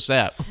like, "Bitch, what's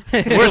that?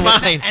 Where's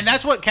mine?" And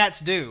that's what cats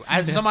do.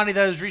 As somebody that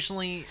has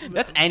recently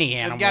That's any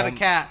animal. got a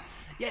cat.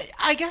 Yeah,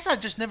 I guess I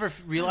just never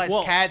realized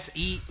Well- cats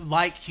eat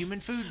like human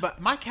food,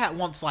 but my cat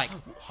wants like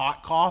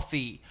hot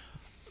coffee,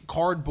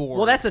 cardboard.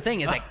 Well, that's the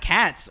thing is that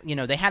cats,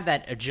 they have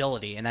that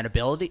agility and that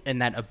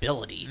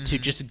ability to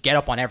just get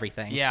up on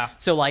everything. Yeah.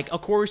 So like,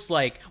 of course,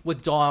 like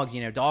with dogs,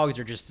 dogs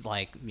are just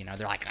like,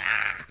 they're like,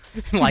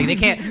 like they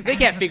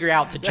can't figure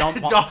out to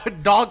jump on.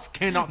 Dogs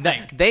cannot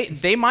think.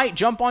 They might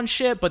jump on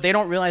shit, but they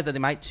don't realize that they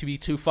might be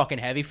too fucking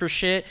heavy for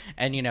shit,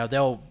 and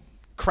they'll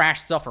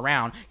crash stuff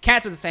around.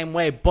 Cats are the same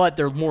way, but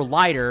they're more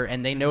lighter,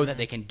 and they know that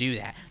they can do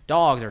that.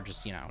 Dogs are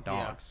just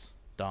dogs,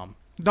 dumb.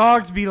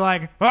 Dogs be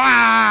like,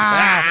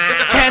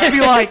 ah! Cats be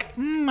like,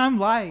 I'm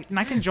light and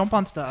I can jump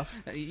on stuff.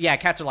 Yeah,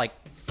 cats are like,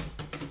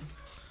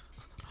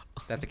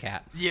 That's a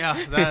cat. Yeah.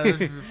 That is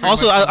pretty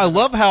Also, much I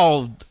love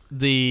how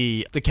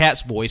the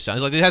cat's voice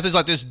sounds. Like it has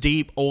this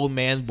deep old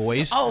man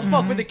voice. Oh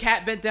fuck! When the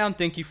cat bent down,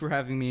 thank you for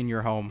having me in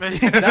your home.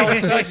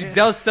 That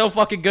was so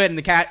fucking good. And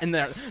the cat and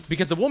the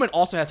because the woman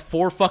also has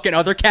 4 fucking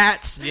other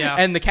cats. Yeah.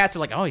 And the cats are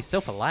like, oh, he's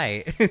so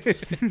polite.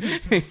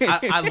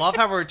 I love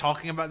how we're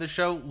talking about the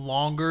show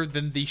longer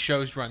than the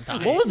show's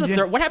runtime. What was the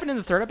third? What happened in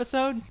the third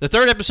episode? The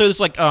third episode is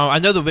like I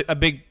know a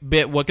big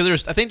bit. Well,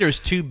 because I think there's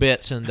 2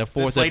 bits in the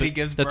fourth. lady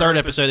gives the birth third to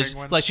episode the is big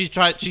one. like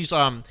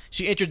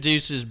she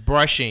introduces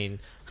brushing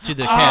to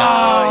the cat.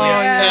 Oh,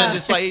 yeah. And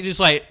it's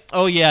like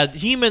oh yeah,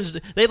 humans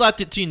they like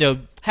to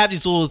have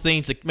these little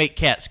things that make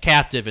cats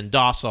captive and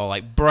docile,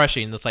 like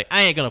brushing. It's like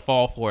I ain't gonna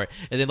fall for it.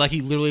 And then like he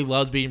literally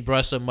loves being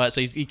brushed so much,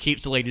 so he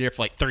keeps the lady there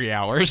for like 3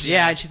 hours.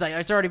 Yeah, and she's like,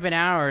 it's already been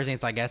hours, and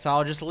it's like, I guess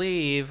I'll just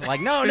leave.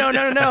 Like, no. And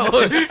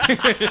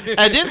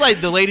then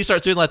like the lady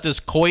starts doing like this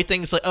coy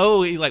thing. It's like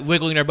he's like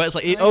wiggling her butt. It's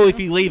like if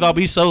you leave, I'll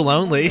be so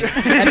lonely.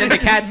 And then the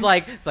cat's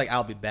like, it's like,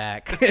 I'll be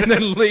back, and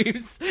then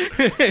leaves.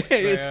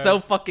 It's so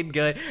fucking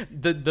good.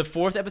 The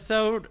fourth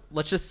episode,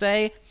 let's just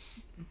say,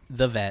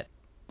 the vet.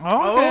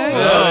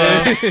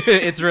 Okay.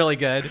 It's really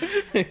good.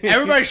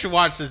 Everybody should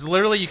watch this.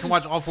 Literally, you can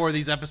watch all 4 of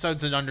these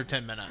episodes in under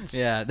 10 minutes.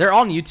 Yeah, they're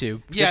on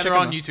YouTube. Yeah, Go they're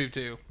check on them out. YouTube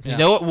too. Yeah. You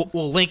know what?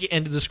 We'll link it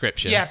in the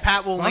description. Yeah,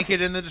 Pat will link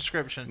it in the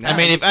description. I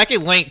mean, if I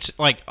could link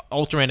like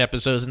Ultraman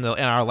episodes in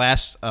our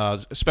last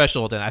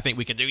special, then I think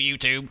we could do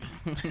YouTube.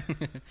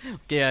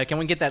 Yeah, can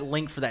we get that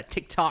link for that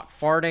TikTok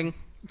farting?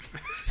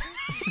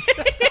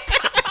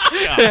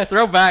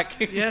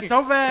 Throwback. Yeah,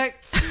 throwback.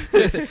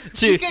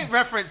 You can't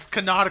reference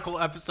canonical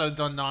episodes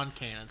on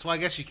non-canons. Well, I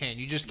guess you can.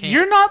 You just can't.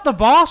 You're not the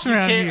boss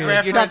around can't here.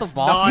 reference You're not the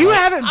boss. You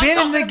haven't been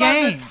I'm in the talking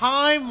game. about the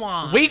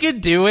timeline. We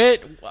could do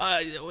it.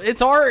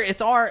 It's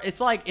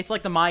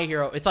like the My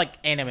Hero. It's like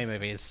anime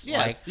movies.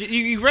 Yeah, Like,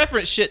 you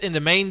reference shit in the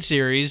main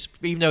series,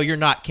 even though you're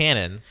not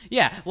canon.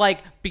 yeah, like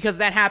because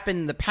that happened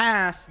in the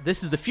past.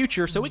 This is the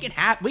future, so we can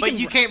have. But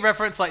you can't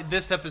reference like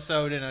this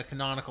episode in a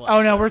canonical. Oh no,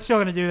 episode. we're still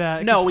gonna do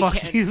that. No, 'cause we fuck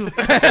can't. You.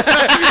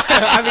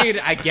 I mean,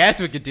 I guess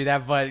we could do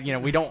that, but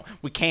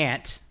we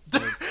can't.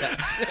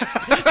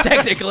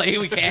 Technically,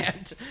 we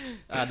can't.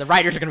 The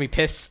writers are gonna be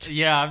pissed.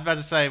 Yeah, I'm about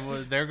to say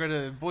they're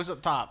gonna boys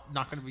up top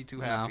not gonna be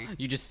too happy.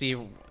 You just see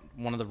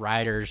one of the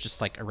writers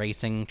just like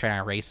trying to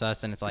erase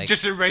us, and it's like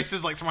Just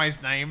erases like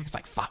somebody's name. it's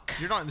like fuck.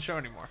 You're not in the show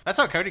anymore. That's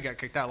how Cody got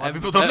kicked out. A lot of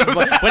people don't know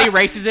but, that. but he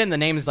erases it, and the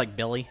name is like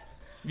Billy.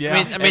 Yeah,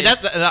 I mean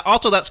that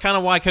also that's kind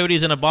of why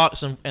Cody's in a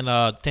box in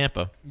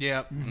Tampa.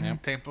 Yep. Yeah.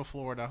 Tampa,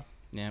 Florida.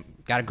 Yeah,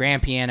 got a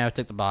grand piano,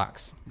 took the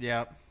box.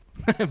 Yep.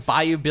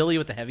 Bayou Billy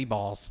with the heavy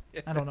balls.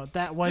 I don't know what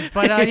that was,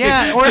 but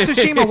yeah, Ora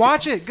Tsushima,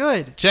 watch it.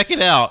 Good. Check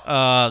it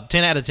out.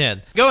 10 out of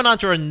 10. Going on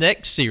to our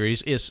next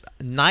series is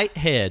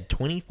Nighthead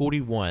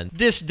 2041.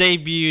 This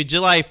debuted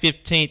July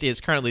 15th.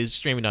 It's currently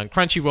streaming on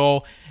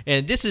Crunchyroll.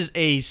 And this is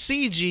a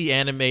CG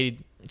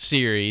animated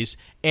series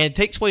and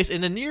takes place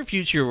in the near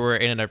future where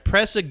an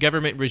oppressive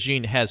government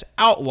regime has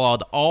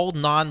outlawed all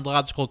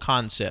non-logical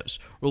concepts,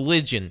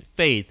 religion,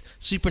 faith,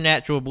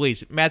 supernatural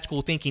beliefs,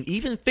 magical thinking,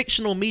 even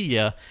fictional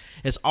media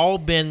has all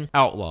been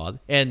outlawed.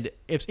 And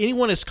if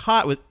anyone is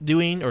caught with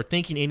doing or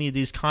thinking any of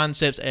these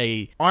concepts,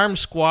 a armed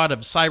squad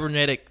of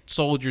cybernetic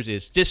soldiers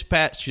is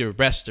dispatched to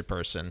arrest the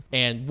person.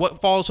 And what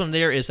follows from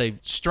there is a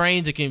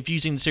strange and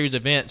confusing series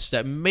of events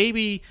that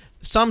maybe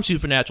some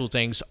supernatural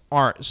things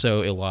aren't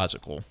so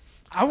illogical.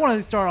 I want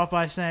to start off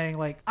by saying,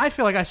 like, I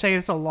feel like I say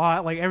this a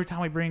lot. Like, every time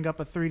we bring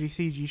up a 3D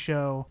CG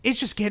show, it's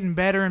just getting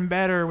better and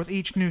better with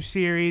each new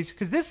series.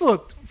 Because this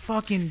looked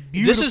fucking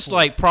beautiful. This is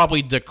like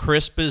probably the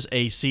crispest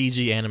a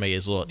CG anime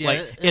has looked. Yeah,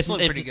 like it's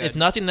looked pretty good. If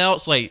nothing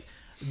else, like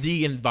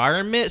the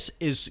environments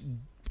is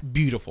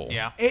beautiful.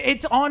 Yeah.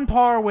 It's on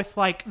par with,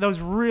 like,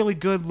 those really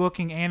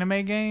good-looking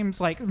anime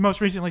games. Like,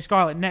 most recently,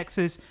 Scarlet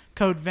Nexus,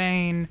 Code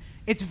Vein.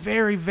 It's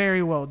very,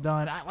 very well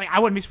done. I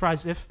wouldn't be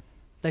surprised if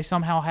they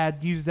somehow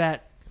had used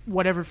that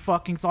whatever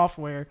fucking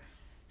software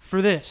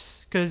for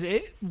this, because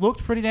it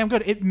looked pretty damn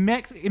good. It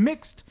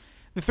mixed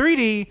the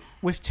 3D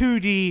with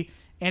 2D,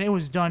 and it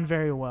was done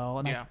very well.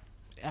 And Yeah.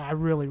 I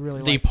really,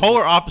 really The liked it.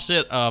 polar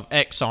opposite of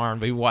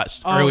X-Arm we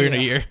watched earlier in the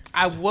yeah. year.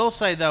 I will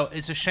say though,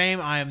 it's a shame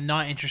I am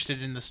not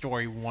interested in the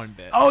story one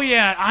bit. Oh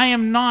yeah, I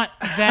am not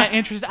that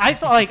interested. I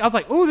was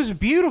like, oh, this is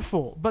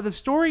beautiful, but the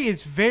story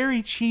is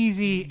very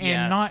cheesy and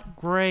Yes. not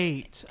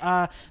great.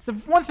 The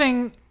one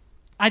thing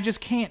I just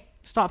can't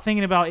stop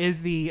thinking about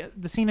is the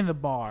scene in the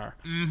bar.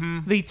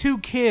 Mm-hmm. The 2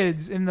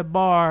 kids in the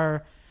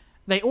bar,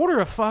 they order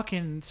a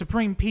fucking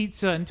supreme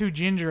pizza and 2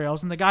 ginger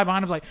ales, and the guy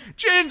behind them's like,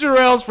 ginger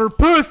ales for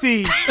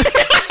pussies.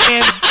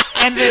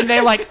 and then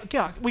they're like,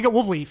 yeah,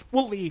 we'll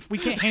leave, we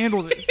can't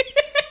handle this.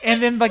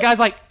 And then the guy's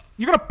like,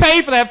 you're gonna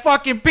pay for that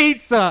fucking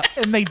pizza,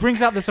 and they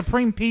brings out the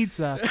supreme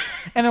pizza,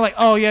 and they're like,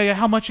 oh yeah,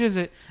 how much is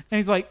it? And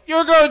he's like,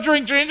 you're gonna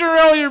drink ginger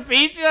ale with your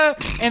pizza?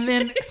 And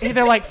then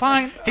they're like,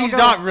 fine. He's I'll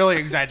go. not really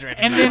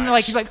exaggerating. And that then much.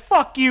 like he's like,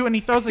 fuck you, and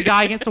he throws the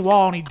guy against the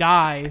wall and he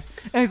dies.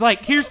 And he's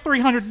like, here's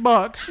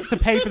 $300 to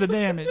pay for the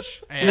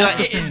damage. Yeah.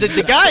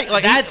 The guy,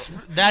 like,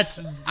 that's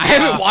I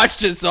haven't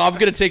watched it, so I'm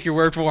gonna take your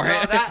word for it.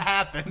 that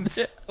happens.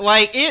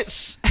 like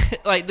it's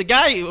like the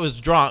guy was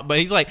drunk, but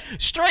he's like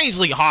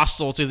strangely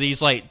hostile to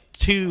these like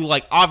two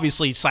like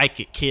obviously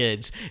psychic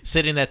kids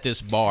sitting at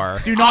this bar.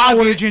 Do not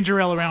order ginger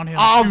ale around him.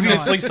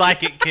 Obviously,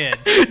 psychic kids.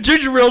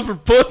 Ginger ale for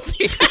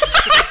pussy.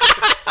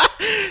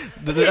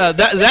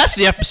 That's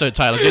the episode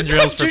title. Ginger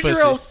ale's for Ginger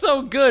pussy. ale's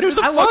so good. Who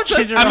the I love fuck said-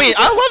 ginger ale. I mean,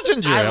 I love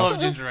ginger I ale. love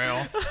ginger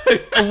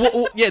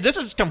ale. Yeah, this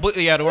is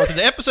completely out of order.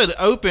 The episode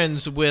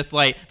opens with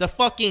like the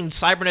fucking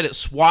cybernetic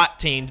SWAT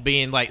team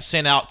being like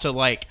sent out to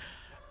like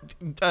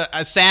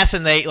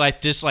assassinate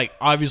like this like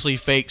obviously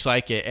fake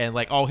psychic, and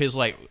like all his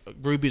like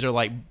groupies are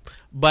like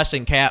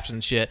busting caps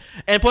and shit.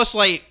 And plus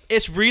like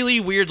it's really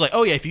weird, like,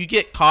 oh yeah, if you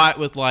get caught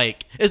with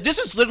like this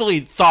is literally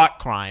thought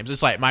crimes.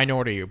 It's like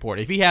Minority Report.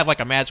 If you have like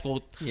a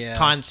magical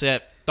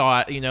concept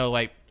thought, you know,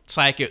 like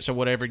psychics or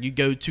whatever, you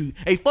go to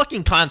a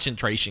fucking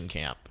concentration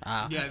camp.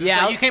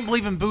 Yeah, you can't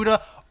believe in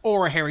Buddha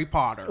or Harry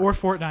Potter. Or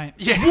Fortnite.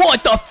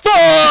 What the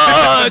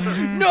fuck?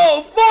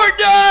 No,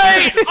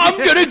 Fortnite! I'm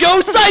gonna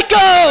go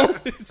psycho!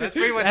 That's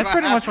pretty much,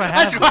 what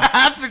That's happened. what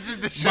happens in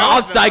the show.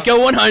 Mob though.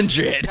 Psycho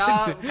 100.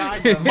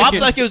 Kind of. Mob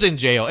Psycho's in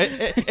jail.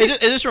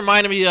 It just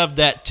reminded me of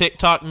that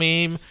TikTok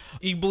meme.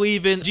 You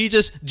believe in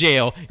Jesus,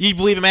 jail. You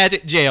believe in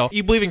magic, jail.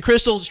 You believe in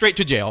crystals, straight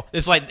to jail.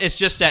 It's like it's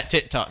just that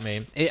TikTok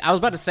meme. I was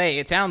about to say,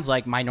 it sounds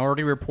like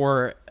Minority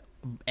Report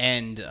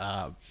and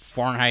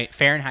Fahrenheit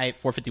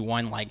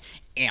 451 like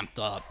amped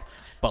up,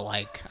 but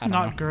like I don't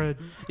Not know. good.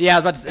 Yeah, I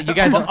was about to say, you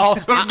guys.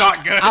 Also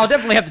not good. I'll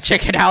definitely have to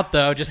check it out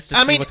though, just to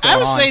I see mean, what's going I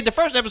would on. say the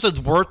first episode's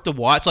worth the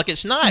watch. Like,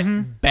 it's not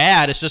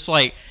bad. It's just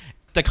like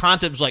the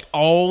concept's like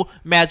all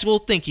magical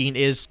thinking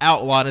is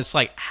outlawed. It's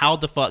like, how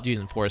the fuck do you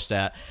enforce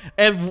that?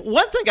 And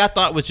one thing I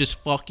thought was just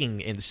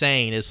fucking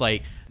insane is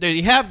like,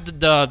 you have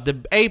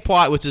the A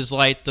plot, which is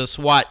like the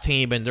SWAT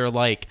team and their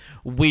like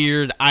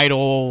weird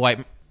idol like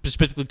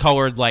specifically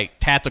colored like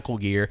tactical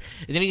gear,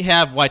 and then you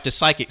have like the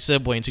psychic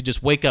siblings who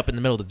just wake up in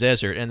the middle of the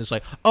desert and it's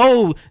like,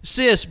 oh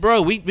sis,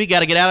 bro, we got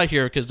to get out of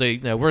here because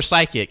we're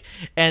psychic.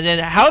 And then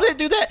how did they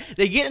do that?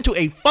 They get into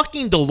a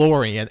fucking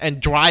DeLorean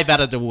and drive out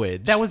of the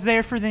woods. That was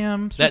there for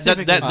them that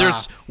specifically. their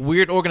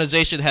weird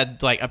organization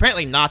had like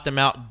apparently knocked them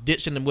out,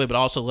 ditched them in the wood, but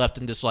also left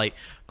in this like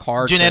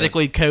Car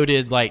genetically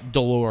coded like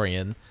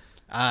DeLorean.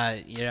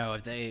 You know,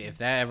 if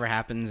that ever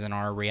happens in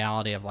our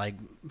reality of like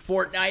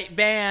Fortnite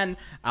ban,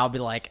 I'll be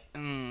like,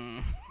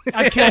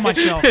 I'd kill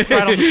myself right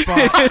on the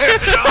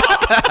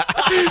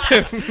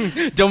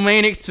spot.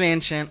 domain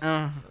expansion.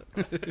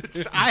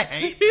 I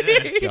hate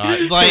this.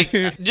 God. Like,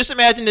 just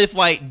imagine if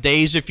like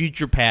Days of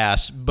Future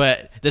Past,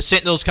 but the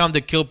Sentinels come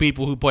to kill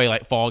people who play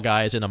like Fall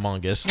Guys and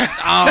Among Us.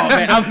 Oh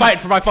man, I'm fighting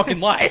for my fucking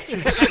life.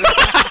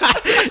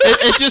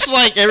 It's just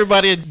like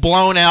everybody had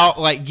blown out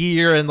like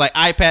gear and like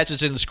eye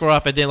patches and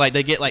scruff, and then like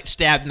they get like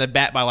stabbed in the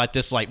back by like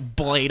this like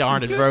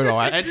blade-armed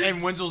Rodor.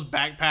 And Wenzel's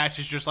back patch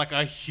is just like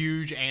a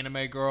huge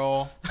anime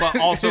girl, but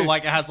also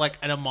like it has like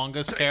an Among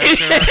Us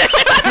character.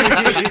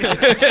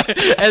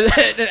 And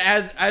then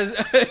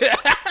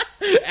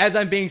as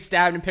I'm being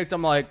stabbed and picked,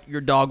 I'm like,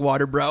 "You're dog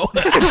water, bro."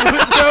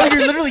 No,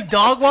 you're literally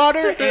dog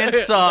water and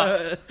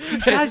suck. You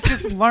guys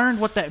just learned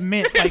what that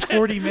meant like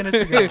 40 minutes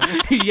ago.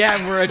 Yeah,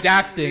 and we're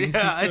adapting.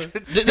 Yeah,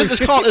 This is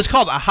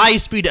called a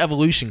high-speed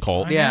evolution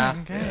cult. Yeah.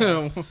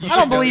 Okay. I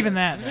don't believe in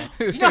that.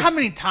 Though. you know how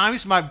many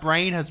times my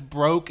brain has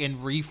broke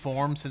and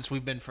reformed since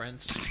we've been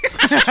friends?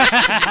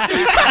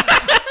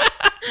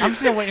 I'm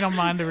still waiting on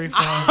mine to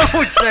reform. I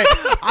would say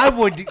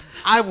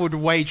I would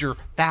wager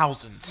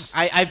thousands.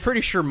 I'm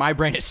pretty sure my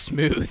brain is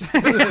smooth.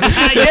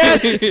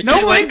 Yes,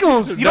 no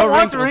wrinkles. You no don't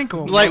want the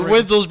wrinkles. wrinkles. Like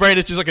Wenzel's brain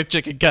is just like a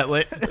chicken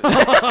cutlet.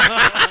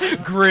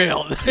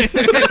 Grilled.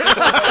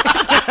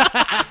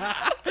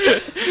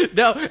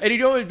 No, and you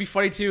know what would be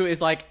funny too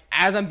is like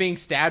as I'm being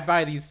stabbed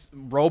by these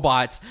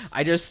robots,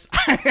 I'm just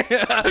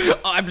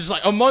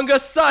like Among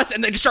Us sus,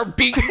 and they just start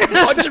beating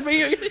punching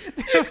me.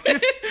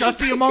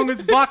 Sussy Among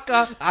Us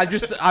Baka. I'm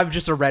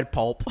just a red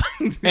pulp.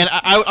 And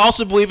I would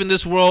also believe in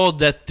this world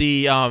that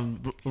the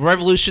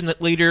revolution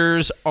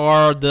leaders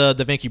are the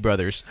Vinci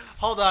brothers.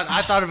 Hold on,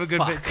 I thought of a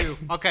good bit too.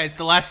 Okay, it's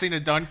the last scene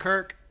of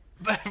Dunkirk.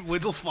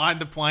 Wenzel's flying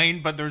the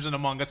plane, but there's an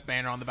Among Us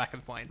banner on the back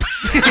of the plane.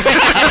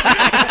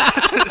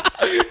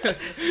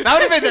 That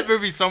would have made that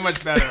movie so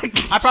much better.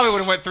 I probably would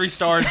have went 3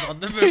 stars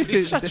on the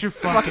movie. Shut your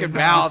fucking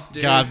mouth.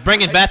 dude. God,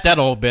 bringing back that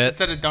old bit.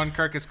 Instead of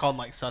Dunkirk, it's called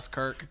like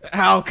Suskirk.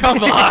 Oh, come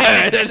on.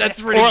 That's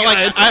pretty Or good.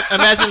 like I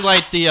imagine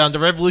like the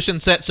revolution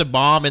sets a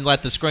bomb and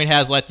like the screen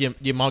has like the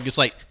Among Us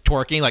like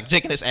twerking, like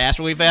shaking its ass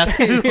really fast.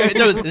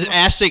 No, the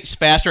ass shakes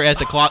faster as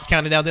the clock's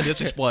counting down, then it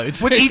just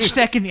explodes. With each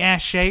second, the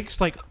ass shakes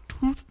like.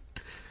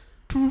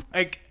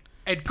 Like,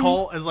 and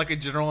Cole is like a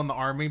general in the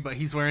army, but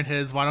he's wearing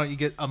his "Why don't you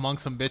get among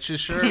some bitches"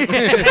 shirt.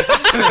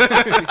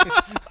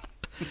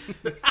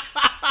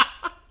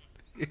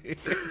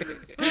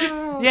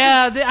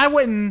 Yeah, I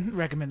wouldn't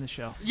recommend the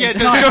show. Yeah, It's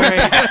no, not sure.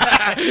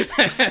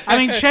 great. I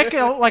mean, check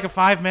out like a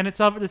 5 minutes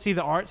of it to see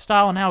the art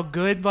style and how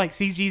good like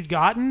CG's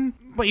gotten.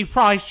 but you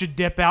probably should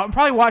dip out and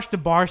probably watch the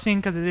bar scene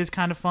because it is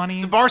kind of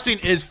funny. The bar scene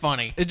is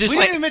funny. It just we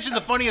like- didn't even mention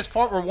the funniest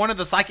part where one of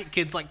the psychic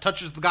kids like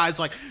touches the guy's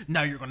like,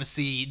 now you're gonna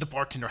see the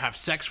bartender have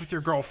sex with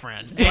your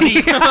girlfriend, and he,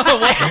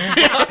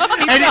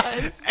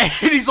 and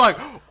he's like,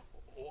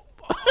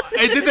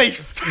 and then they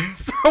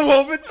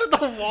throw him into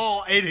the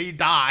wall and he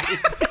dies.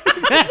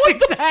 That's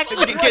exactly.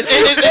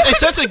 It's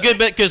such a good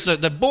bit because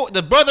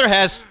the brother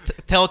has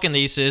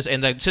telekinesis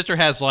and the sister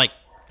has like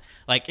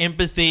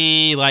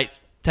empathy, like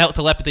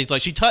telepathy. It's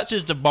like she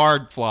touches the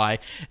barred fly,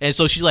 and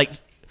so she like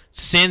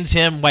sends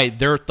him like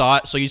their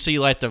thoughts. So you see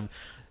like the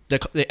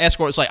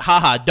escort's like,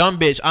 haha, dumb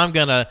bitch, I'm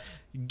gonna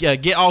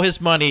get all his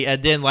money,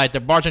 and then like the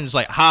bartender's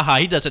like, haha,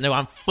 he doesn't know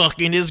I'm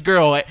fucking his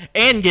girl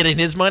and getting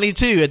his money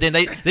too. And then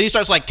he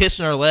starts like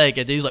kissing her leg,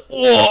 and then he's like,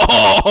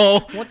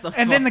 whoa, What the?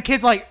 And then the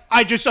kid's like,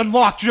 I just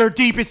unlocked your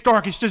deepest,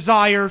 darkest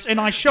desires, and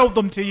I showed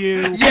them to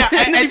you. Yeah,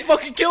 and he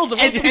fucking kills him.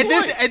 and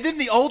then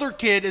the older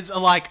kid is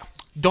like,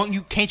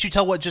 can't you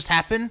tell what just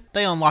happened?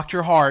 They unlocked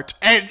your heart.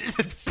 And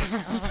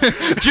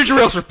ginger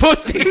ales for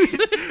pussies.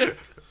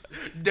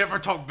 never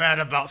talk bad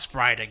about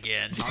Sprite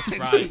again. Not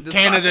Sprite.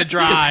 Canada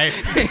Dry.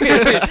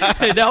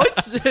 No,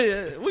 it's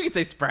we can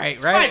say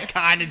Sprite, right? Sprite's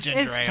kind of ginger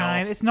It's ale.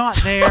 kind. It's not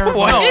there. No,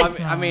 but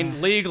it's I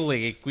mean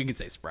legally we can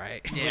say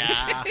Sprite.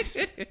 Yeah.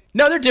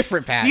 No, they're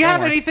different, Pat. Do you Don't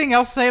have worry. anything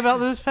else to say about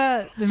this,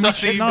 Pat?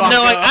 Sushi Not- vodka.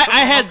 No, like I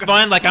had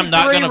fun. Like I'm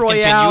not Three gonna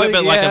Royale, continue it,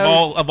 but like yeah.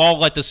 of all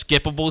like the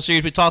skippable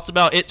series we talked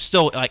about, it's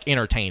still like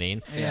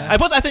entertaining. Yeah.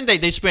 Plus, I think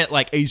they spent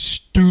like a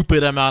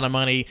stupid amount of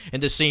money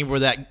in the scene where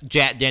that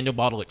Jack Daniel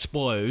bottle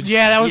explodes.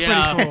 Yeah, that was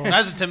Yeah, pretty cool.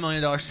 that's a $10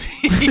 million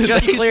scene.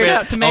 Just He cleared spent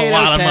out Tomato a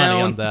lot of money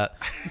Town. on that.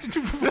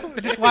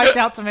 Just wiped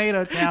out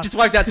Tomato Town. Just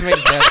wiped out Tomato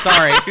Town.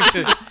 Sorry.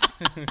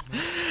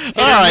 All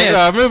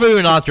right, miss.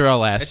 moving on to our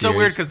last. It's so series.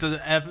 weird because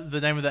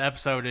the name of the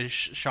episode is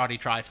Shoddy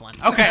Trifling.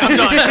 Okay, I'm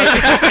done.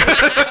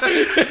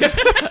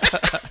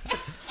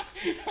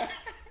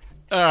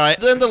 All right,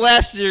 then the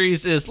last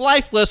series is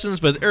Life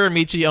Lessons with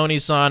Uramichi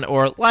Onisan,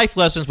 or Life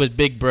Lessons with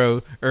Big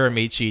Bro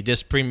Uramichi.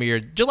 This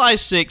premiered July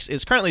 6th.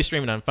 It's currently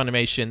streaming on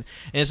Funimation, and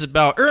it's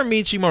about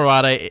Uramichi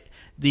Murata,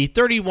 the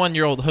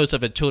 31-year-old host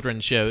of a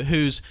children's show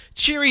whose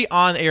cheery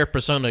on-air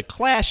persona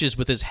clashes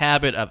with his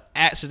habit of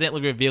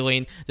accidentally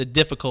revealing the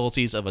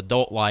difficulties of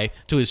adult life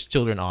to his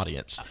children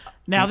audience.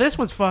 Now this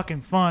was fucking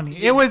funny.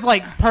 It was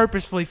like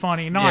purposefully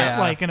funny, not Yeah.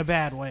 like in a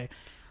bad way.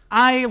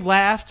 I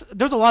laughed.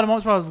 There's a lot of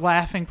moments where I was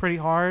laughing pretty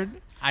hard.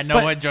 I know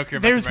But what joke you're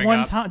about there's to bring one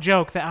up.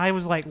 joke that I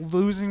was like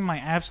losing my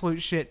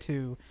absolute shit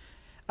to.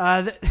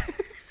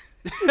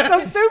 It's so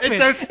stupid. It's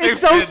so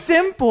It's so stupid.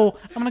 simple.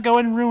 I'm gonna go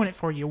ahead and ruin it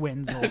for you,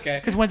 Wenzel. Okay.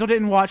 Because Wenzel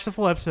didn't watch the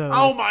full episode.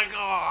 Oh my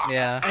god.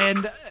 Yeah.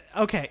 And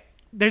okay,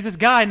 there's this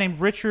guy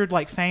named Richard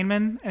like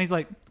Feynman, and he's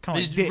like kind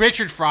of It's like Dick,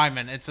 Richard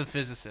Fryman. It's a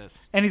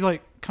physicist. and he's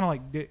like kind of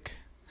like Dick.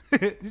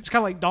 It's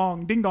kind of like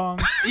dong, ding dong.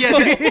 Yeah,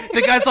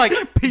 the guy's like, do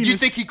you Penis.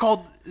 think he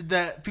called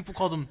people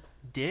called him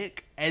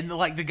Dick? And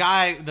like the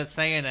guy that's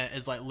saying it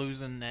is like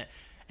losing it.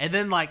 And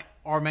then like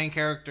our main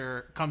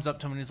character comes up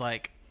to him and he's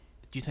like,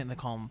 do you think they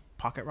call him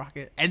Pocket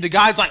Rocket? And the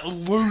guy's like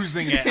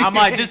losing it. I'm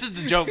like, this is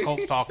the joke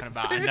Colt's talking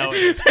about. I know it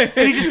is.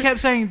 And he just kept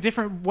saying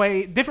different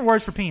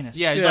words for penis.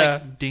 Yeah, he's Yeah.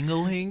 like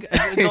ding-a-ling.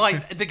 And,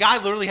 like the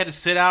guy literally had to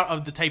sit out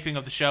of the taping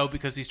of the show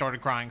because he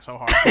started crying so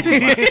hard.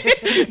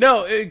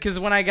 No, because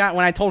when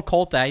I told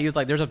Colt that, he was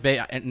like, "There's a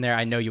bit in there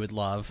I know you would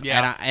love."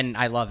 Yeah. and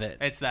I love it.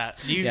 It's that.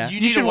 You Yeah. need You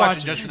to should watch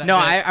watch it just it. for that. No,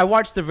 joke. I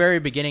watched the very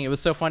beginning. It was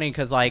so funny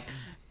because like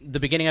the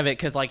beginning of it,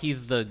 because like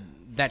he's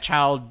that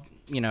child,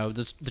 you know,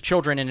 the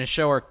children in his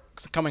show are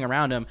coming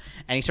around him,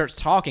 and he starts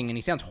talking, and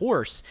he sounds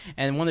hoarse.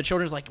 And one of the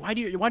children's like, "Why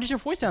does your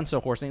voice sound so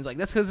hoarse?" And he's like,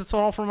 "That's because it's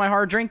all from my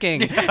hard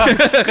drinking."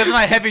 Because of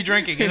my heavy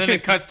drinking, and then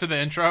it cuts to the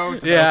intro.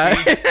 To Yeah, the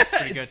opening. It's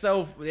pretty good. it's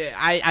so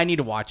I need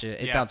to watch it.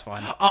 It Yeah. sounds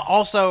fun.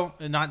 Also,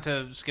 not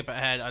to skip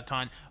ahead a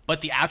ton,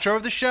 but the outro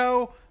of the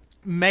show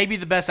may be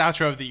the best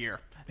outro of the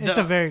year. It's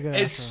a very good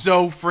It's outro.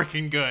 so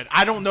freaking good.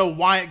 I don't know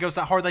why it goes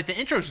that hard. Like the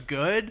intro's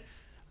good,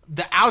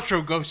 the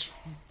outro goes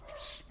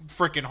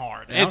freaking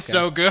hard. It's Okay.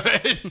 so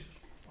good.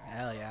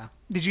 Hell yeah.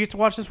 Did you get to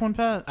watch this one,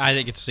 Pat? I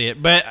didn't get to see it,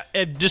 but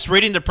just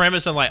reading the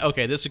premise, I'm like,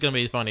 okay, this is gonna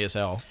be funny as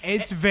hell.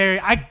 It's very.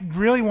 I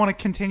really want to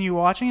continue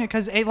watching it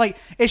because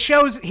it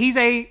shows he's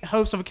a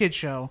host of a kids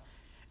show,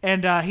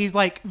 and he's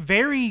like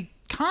very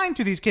kind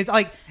to these kids.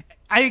 Like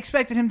I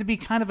expected him to be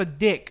kind of a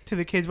dick to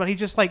the kids, but he's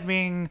just like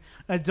being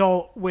an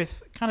adult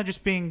with kind of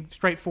just being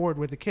straightforward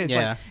with the kids.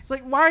 Yeah. Like, it's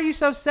like, why are you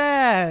so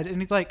sad?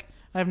 And he's like,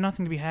 I have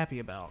nothing to be happy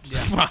about.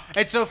 Yeah.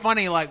 It's so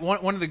funny. Like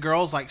one of the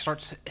girls like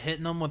starts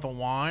hitting him with a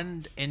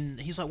wand, and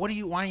he's like, why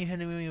are you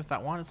hitting me with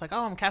that wand? It's like,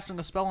 oh, I'm casting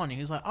a spell on you.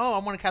 He's like, oh, I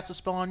want to cast a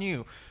spell on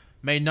you.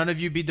 May none of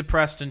you be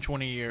depressed in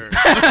 20 years.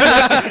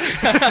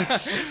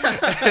 That's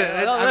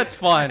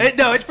fun.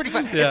 No, it's pretty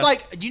fun. Yeah. It's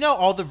like, do you know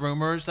all the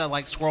rumors that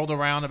like swirled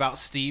around about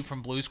Steve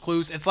from Blue's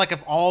Clues? It's like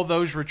if all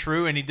those were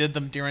true and he did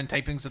them during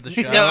tapings of the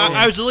show. Yeah,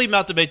 I was really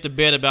about to make the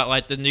bit about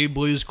like the new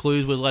Blue's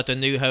Clues with like the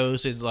new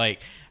host and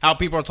like how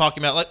people are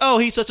talking about like, oh,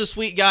 he's such a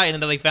sweet guy,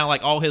 and then they found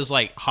like all his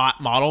like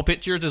hot model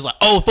pictures. It's like,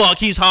 oh fuck,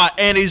 he's hot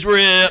and he's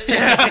ripped.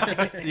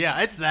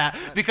 Yeah, it's that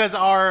because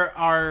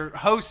our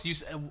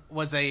host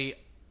was a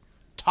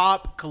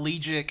top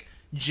collegiate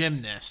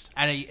gymnast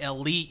at a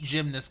elite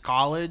gymnast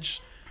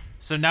college.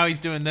 So now he's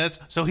doing this.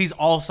 So he's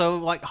also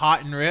like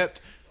hot and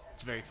ripped.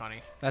 It's very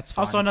funny. That's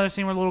fun. Also, another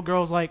scene where the little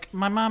girl's like,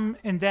 "My mom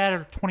and dad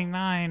are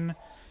 29,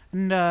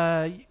 and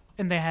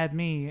they had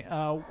me.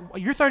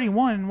 You're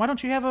 31. Why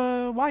don't you have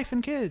a wife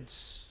and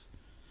kids?"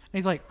 And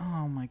he's like,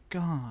 "Oh my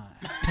god."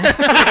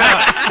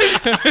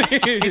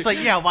 He's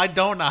like, "Yeah, why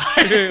don't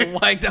I?"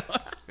 Why don't?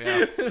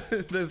 Yeah.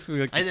 This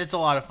It's a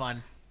lot of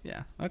fun.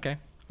 yeah. Okay.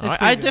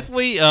 I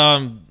definitely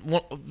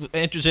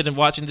interested in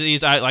watching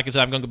these. Like I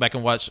said, I'm going to go back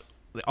and watch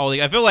all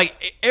the. I feel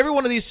like every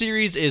one of these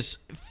series is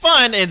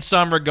fun in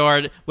some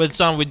regard. With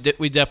some, we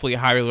definitely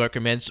highly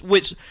recommend.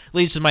 Which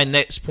leads to my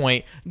next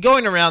point.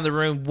 Going around the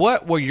room,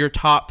 what were your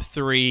top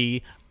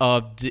 3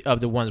 of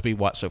the ones we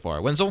watched so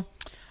far? Wenzel?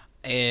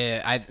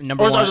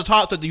 Number Or one. the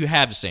top that you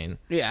have seen?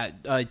 Yeah.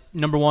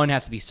 Number 1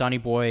 has to be Sonny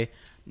Boy.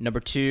 Number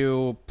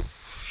 2.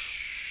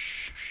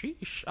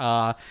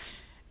 Sheesh.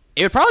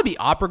 It would probably be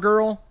Opera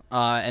Girl.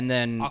 And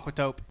then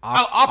Aquatope.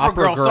 Opera Opera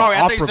Girl. Girl. Sorry,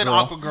 I thought you Opera said Girl.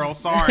 Aqua Girl.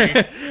 Sorry.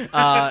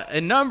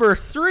 and number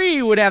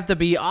 3 would have to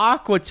be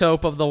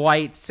Aquatope of the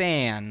White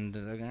Sand.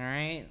 All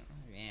right.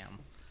 Damn.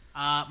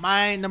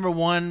 My number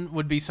 1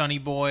 would be Sonny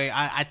Boy.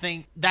 I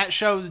think that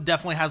show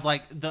definitely has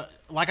like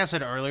I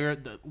said earlier,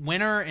 the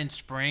winter and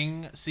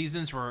spring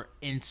seasons were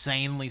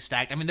insanely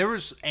stacked. I mean, there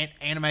was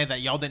anime that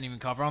y'all didn't even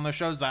cover on those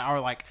shows that are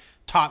like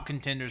top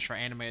contenders for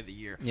anime of the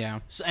year. Yeah.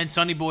 And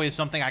Sonny Boy is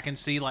something I can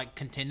see like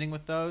contending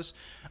with those.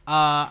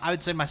 I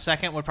would say my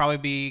second would probably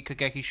be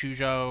Kageki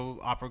Shujo,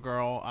 Opera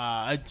Girl.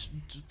 It's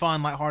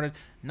fun, lighthearted.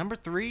 Number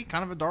 3,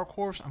 kind of a dark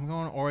horse. I'm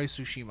going Ore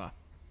Tsushima.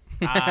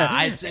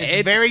 It's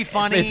very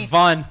funny. It's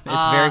fun.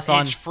 It's very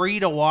fun. It's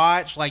free to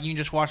watch. Like, you can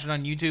just watch it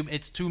on YouTube.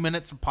 It's 2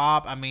 minutes a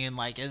pop. I mean,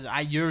 like,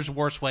 there's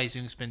worse ways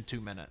you can spend 2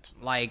 minutes.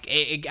 Like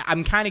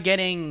I'm kind of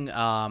getting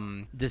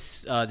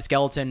this the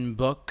skeleton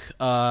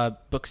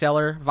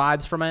bookseller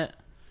vibes from it.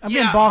 I'm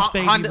getting Boss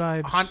Baby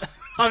vibes.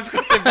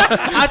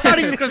 I thought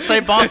he was going to say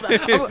Boss Baby.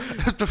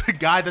 The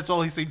guy that's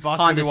all he's seen Boss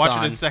Baby watching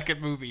Honda-san. his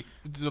second movie.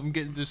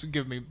 This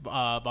give me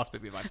Boss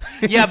Baby vibes.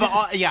 Yeah, but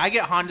I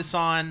get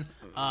Honda-san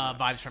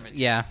vibes from it.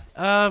 Yeah.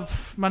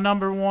 My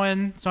number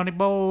 1, Sonny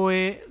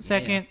Boy.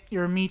 Second,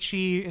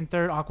 Yorimichi, and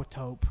third,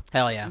 Aquatope.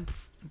 Hell yeah.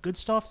 Good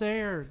stuff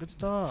there. Good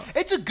stuff.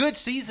 It's a good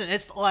season.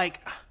 It's like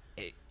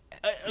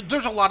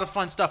there's a lot of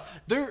fun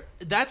stuff.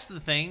 That's the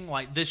thing.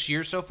 Like this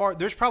year so far,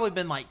 there's probably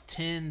been like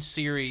 10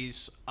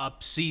 series a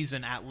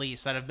season at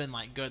least that have been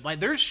like good. Like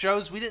there's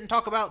shows we didn't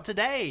talk about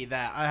today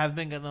that have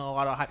been getting a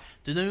lot of hype.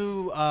 The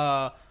new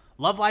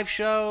Love Life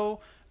show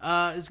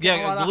is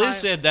getting a lot of Liz hype.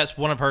 said that's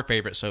one of her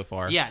favorites so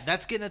far. Yeah,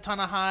 that's getting a ton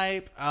of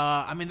hype.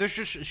 I mean, there's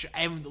just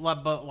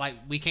but like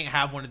we can't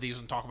have one of these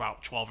and talk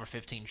about 12 or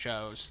 15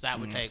 shows. That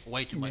would take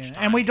way too much time.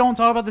 And we don't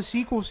talk about the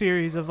sequel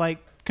series of like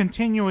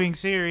continuing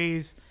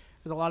series.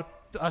 There's a lot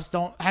of us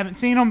haven't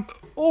seen them,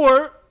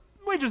 or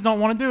we just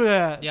don't want to do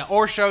that. Yeah,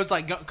 or shows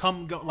like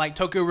like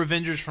Tokyo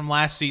Revengers from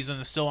last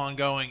season is still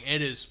ongoing.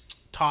 It is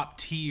top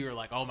tier.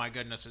 Like, oh my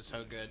goodness, it's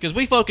so good. Because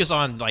we focus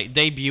on like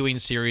debuting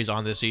series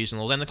on this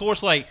seasonal, and of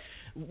course, like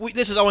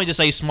this is only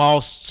just a small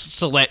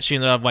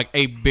selection of like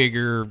a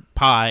bigger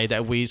pie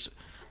that we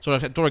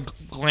sort of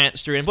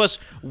glanced through. And plus,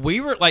 we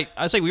were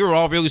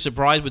all really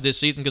surprised with this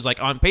season because like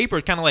on paper,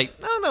 it's kind of like,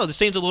 no, this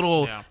seems a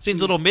little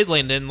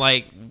middling, and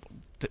like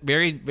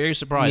very very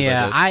surprised.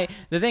 Yeah. by this.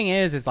 The thing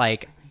is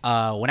like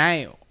when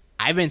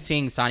I've been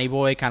seeing Sonny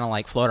Boy kind of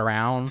like float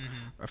around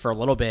for a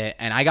little bit,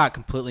 and I got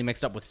completely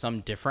mixed up with some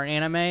different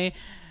anime.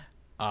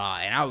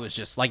 And I was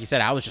just, like you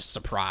said, I was just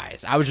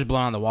surprised. I was just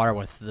blown out of the water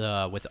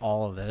with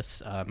all of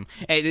this.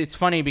 It's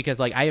funny because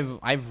like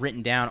I've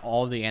written down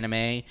all of the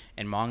anime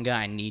and manga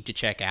I need to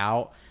check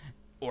out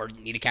or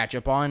need to catch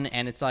up on,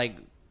 and it's like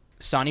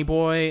Sonny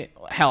Boy.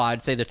 Hell,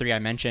 I'd say the 3 I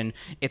mentioned.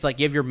 It's like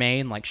you have your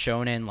main like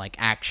shonen like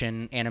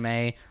action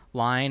anime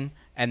line,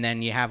 and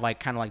then you have like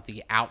kind of like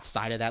the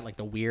outside of that, like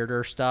the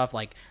weirder stuff.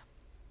 Like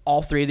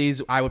all 3 of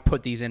these, I would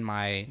put these in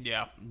my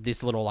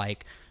this little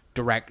like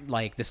direct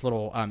like this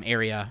little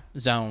area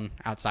zone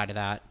outside of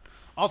that.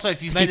 Also,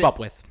 if you to made keep up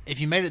with,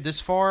 if you made it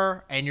this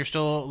far and you're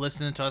still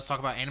listening to us talk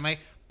about anime,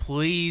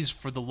 please,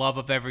 for the love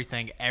of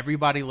everything,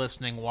 everybody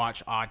listening,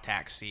 watch Odd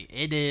Taxi.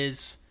 It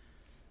is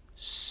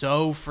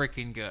so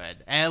freaking good,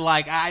 and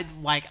like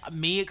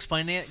me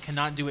explaining it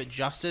cannot do it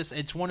justice.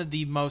 It's one of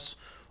the most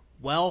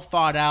well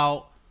thought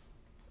out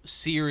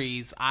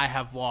series I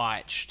have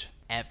watched.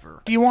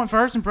 ever. If you want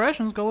first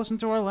impressions, go listen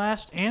to our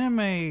last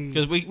anime.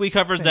 Because we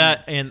covered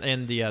that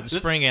in the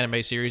spring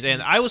anime series,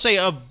 and I would say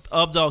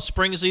of the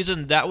spring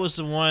season, that was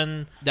the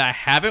one that I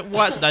haven't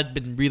watched that I've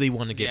been really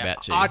wanting to get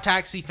back to. Odd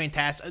Taxi,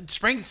 fantastic.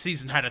 Spring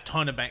season had a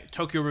ton of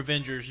Tokyo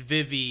Revengers,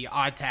 Vivi,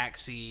 Odd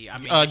Taxi. I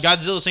mean,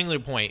 Godzilla Singular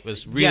Point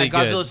was really good.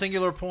 Godzilla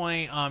Singular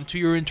Point, To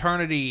Your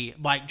Eternity,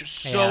 like just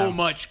so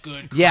much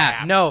good crap.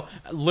 Yeah, no,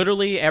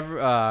 literally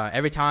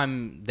every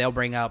time they'll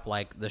bring up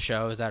like the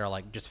shows that are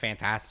like just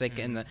fantastic,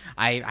 and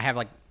I have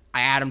like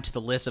I add them to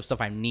the list of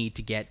stuff I need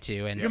to get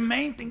to, and Your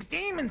main thing's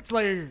Demon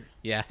Slayer.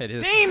 yeah, it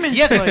is. Demon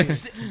Yeah,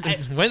 Slayer.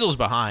 Wenzel's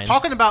behind.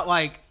 talking about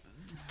like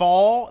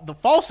the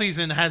fall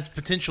season has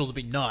potential to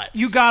be nuts.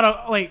 You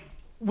gotta like.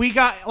 We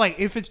got like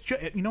if it's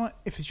you know what,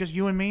 if it's just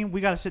you and me,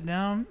 we gotta sit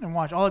down and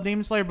watch all of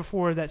Demon Slayer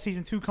before that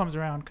season 2 comes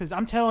around. Because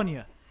I'm telling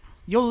you,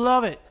 you'll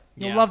love it.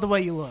 You'll love the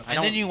way you look. and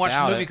then don't you can watch the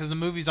doubt movie it. because the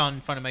movie's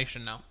on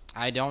Funimation now.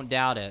 I don't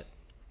doubt it.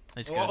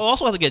 It's good. We'll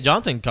also have to get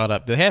Jonathan caught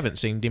up. They haven't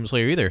seen Demon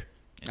Slayer either.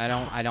 I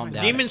don't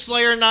doubt Demon it.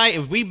 Slayer night.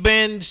 If we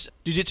binge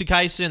Jujutsu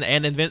Kaisen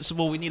and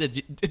Invincible, we need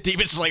a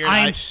Demon Slayer I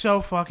am night.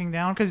 so fucking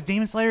down because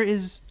Demon Slayer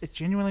it's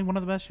genuinely one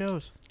of the best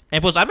shows.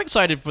 And plus, I'm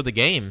excited for the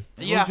game.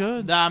 Yeah,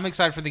 good. I'm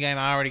excited for the game.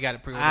 I already got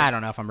it pre-ordered. I don't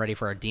know if I'm ready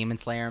for a Demon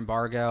Slayer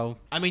embargo.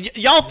 I mean,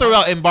 y'all throw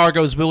out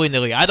embargoes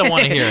willy-nilly. I don't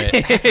want to hear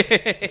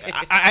it.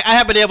 I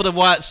haven't been able to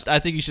watch I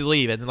Think You Should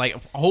Leave. And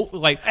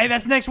Hey,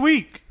 that's next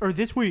week or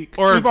this week.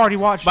 Or We've already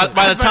watched by it.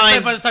 the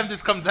time by the time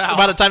this comes out,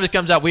 by the time this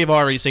comes out, we've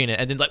already seen it.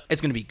 And then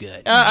It's gonna be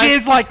good.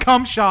 Jizz like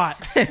cum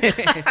shot.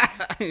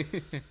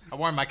 I'm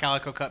wearing my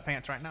calico cut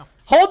pants right now.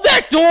 Hold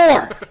that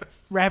door.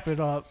 Wrap it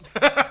up.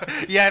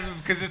 Yeah,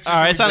 because it's all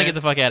right, it's time to get the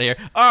fuck out of here.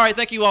 All right,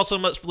 thank you all so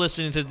much for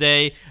listening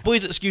today.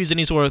 Please excuse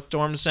any sort of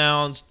storm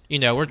sounds. You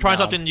know, we're trying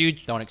No, something new.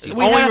 don't excuse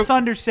We it. had a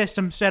thunder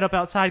system set up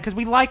outside because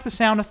we like the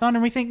sound of thunder.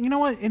 And we think, you know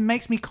what? It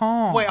makes me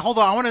calm. Wait, hold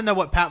on. I want to know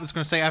what Pat was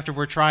going to say after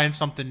we're trying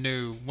something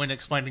new when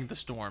explaining the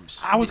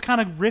storms. I was kind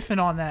of riffing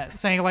on that,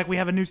 saying like we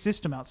have a new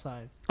system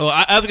outside. Well,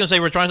 I was going to say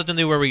we're trying something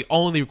new where we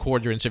only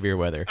record during severe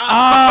weather.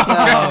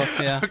 Oh,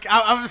 yeah.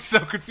 I was so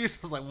confused.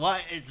 I was like,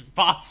 what? It's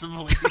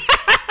possibly.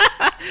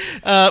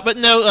 But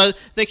no,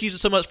 thank you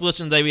so much for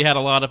listening today. We had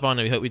a lot of fun,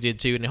 and we hope we did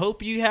too. And I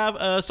hope you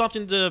have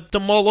something to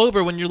mull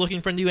over when you're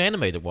looking for new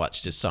anime to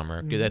watch this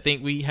summer, because I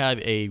think we have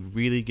a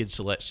really good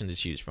selection to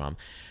choose from.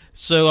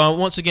 So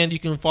once again, you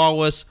can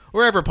follow us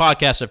wherever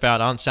podcasts are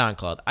found on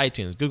SoundCloud,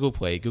 iTunes, Google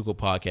Play, Google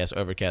Podcasts,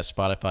 Overcast,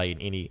 Spotify, and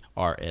any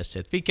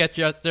RSS feed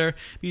catcher out there.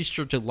 Be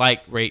sure to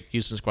like, rate,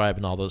 view, subscribe,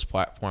 and all those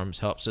platforms.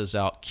 Helps us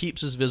out,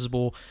 keeps us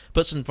visible,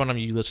 puts us in front of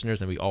you listeners,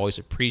 and we always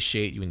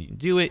appreciate you when you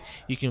do it.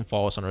 You can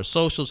follow us on our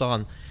socials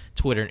on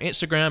Twitter and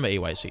Instagram at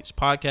AYC's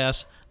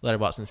Podcast,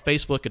 Letterboxd and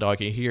Facebook at All You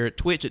Can Hear,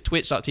 Twitch at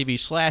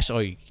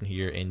twitch.tv/All You Can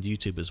Hear, and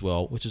YouTube as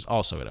well, which is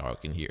also at All You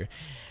Can Hear.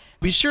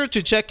 Be sure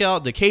to check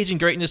out the Cajun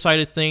Greatness side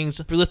of things.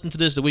 If you're listening to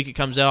this the week it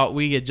comes out,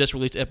 we had just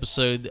released an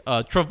episode,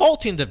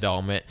 Travolta in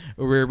Development,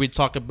 where we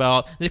talk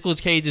about Nicolas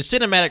Cage's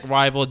cinematic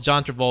rival,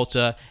 John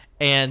Travolta,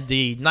 and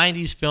the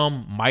 90s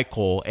film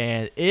Michael,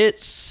 and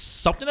it's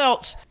something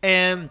else.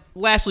 And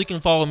lastly, you can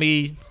follow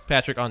me,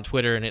 Patrick, on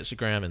Twitter and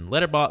Instagram and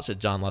Letterboxd at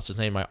John Lost His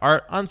Name My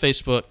Art, on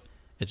Facebook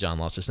at John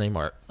Lost His Name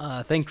Art.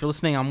 Thanks for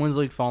listening. I'm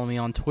Winsley. Follow me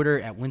on Twitter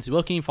at Winsley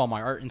Wilking. Follow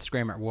my art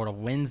Instagram at World of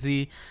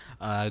Winsy.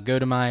 Go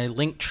to my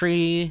link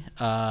tree.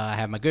 I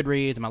have my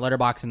Goodreads and my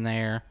Letterboxd in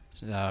there.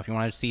 So, if you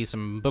want to see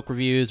some book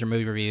reviews or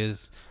movie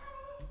reviews,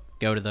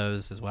 go to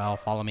those as well.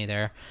 Follow me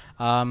there.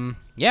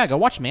 Yeah, go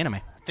watch some anime.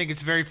 I think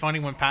it's very funny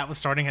when Pat was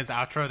starting his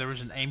outro, there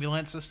was an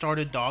ambulance that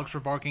started, dogs were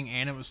barking,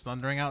 and it was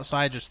thundering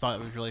outside. Just thought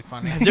it was really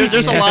funny.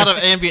 There's a lot of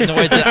ambient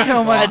noise that,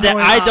 So much that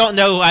noise. I don't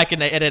know I can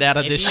edit out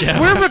of this show.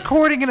 We're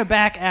recording in a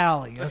back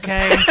alley,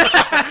 okay?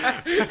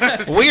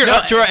 We are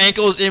up to our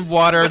ankles in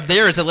water.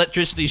 There is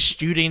electricity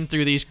shooting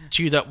through these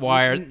chewed up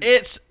wires.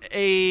 It's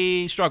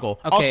a struggle.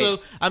 Okay.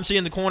 Also, I'm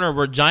seeing the corner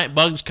where giant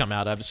bugs come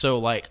out of. So,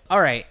 like,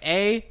 All right.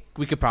 A,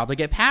 we could probably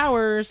get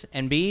powers,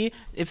 and B,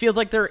 it feels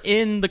like they're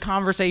in the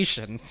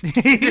conversation.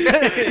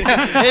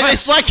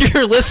 it's like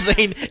you're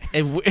listening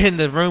in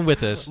the room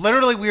with us.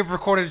 Literally, we have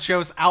recorded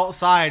shows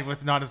outside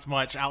with not as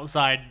much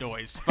outside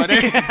noise. But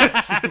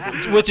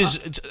Which is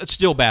it's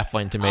still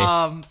baffling to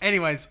me.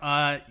 anyways,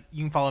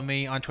 you can follow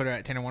me on Twitter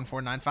at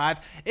Tanner1495.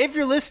 If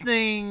you're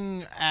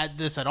listening at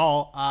this at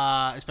all,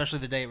 especially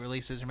the day it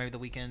releases or maybe the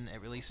weekend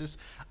it releases,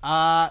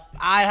 I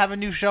have a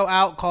new show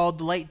out called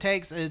The Late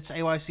Takes. It's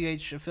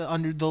AYCH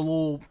under the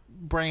little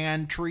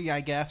brand tree,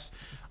 I guess.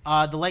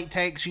 The Late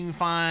Takes, you can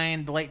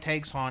find The Late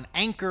Takes on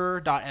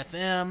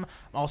Anchor.fm.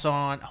 Also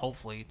on,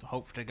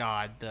 hope to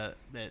God that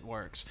it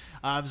works.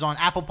 It's on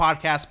Apple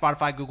Podcasts,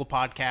 Spotify, Google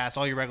Podcasts,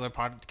 all your regular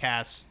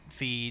podcast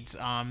feeds.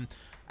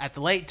 At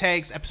The Late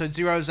Takes, episode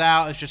 0's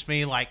out. It's just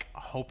me, like,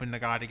 hoping to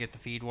God to get the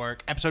feed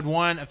work. Episode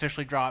 1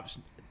 officially drops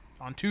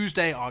on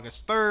Tuesday,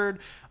 August 3rd.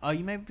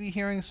 You may be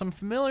hearing some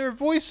familiar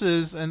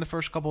voices in the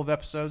first couple of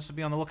episodes, so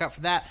be on the lookout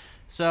for that.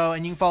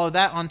 And you can follow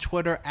that on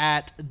Twitter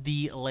at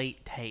The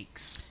Late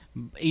Takes.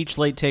 Each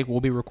late take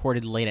will be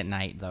recorded late at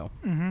night, though.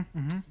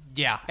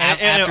 Yeah. and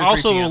it after 3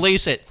 also p.m.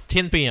 release at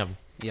 10 p.m.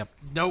 Yep.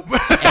 Nope.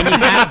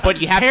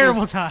 And you have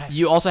Terrible to, time.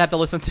 You also have to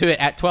listen to it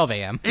at 12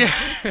 a.m.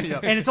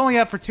 And it's only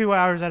up for 2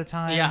 hours at a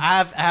time. Yeah,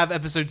 I have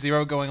episode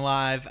 0 going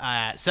live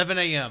at 7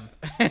 a.m.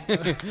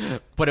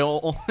 But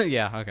it'll,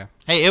 yeah, okay.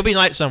 Hey, it'll be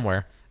night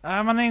somewhere.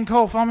 My name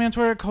Colt. Follow me on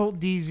Twitter,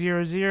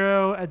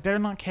 ColtD00. I better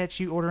not catch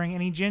you ordering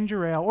any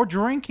ginger ale or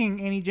drinking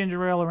any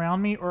ginger ale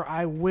around me, or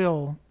I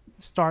will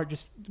start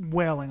just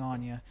wailing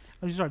on you.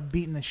 I'll just start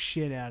beating the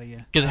shit out of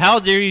you. Because how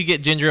dare you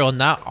get ginger ale and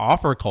not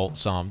offer Colt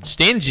some?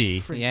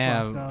 Stingy. Pretty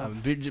Yeah, fucked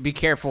up. be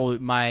careful,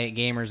 my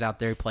gamers out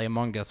there who play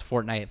Among Us,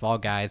 Fortnite, Fall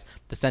Guys.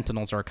 The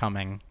Sentinels are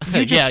coming.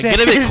 You just Yeah, said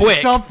get a bit quick.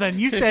 something.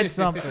 You said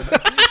something.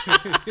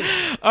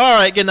 All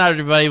right, good night,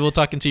 everybody. We'll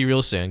talking to you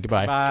real soon.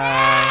 Goodbye.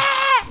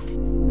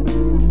 Bye.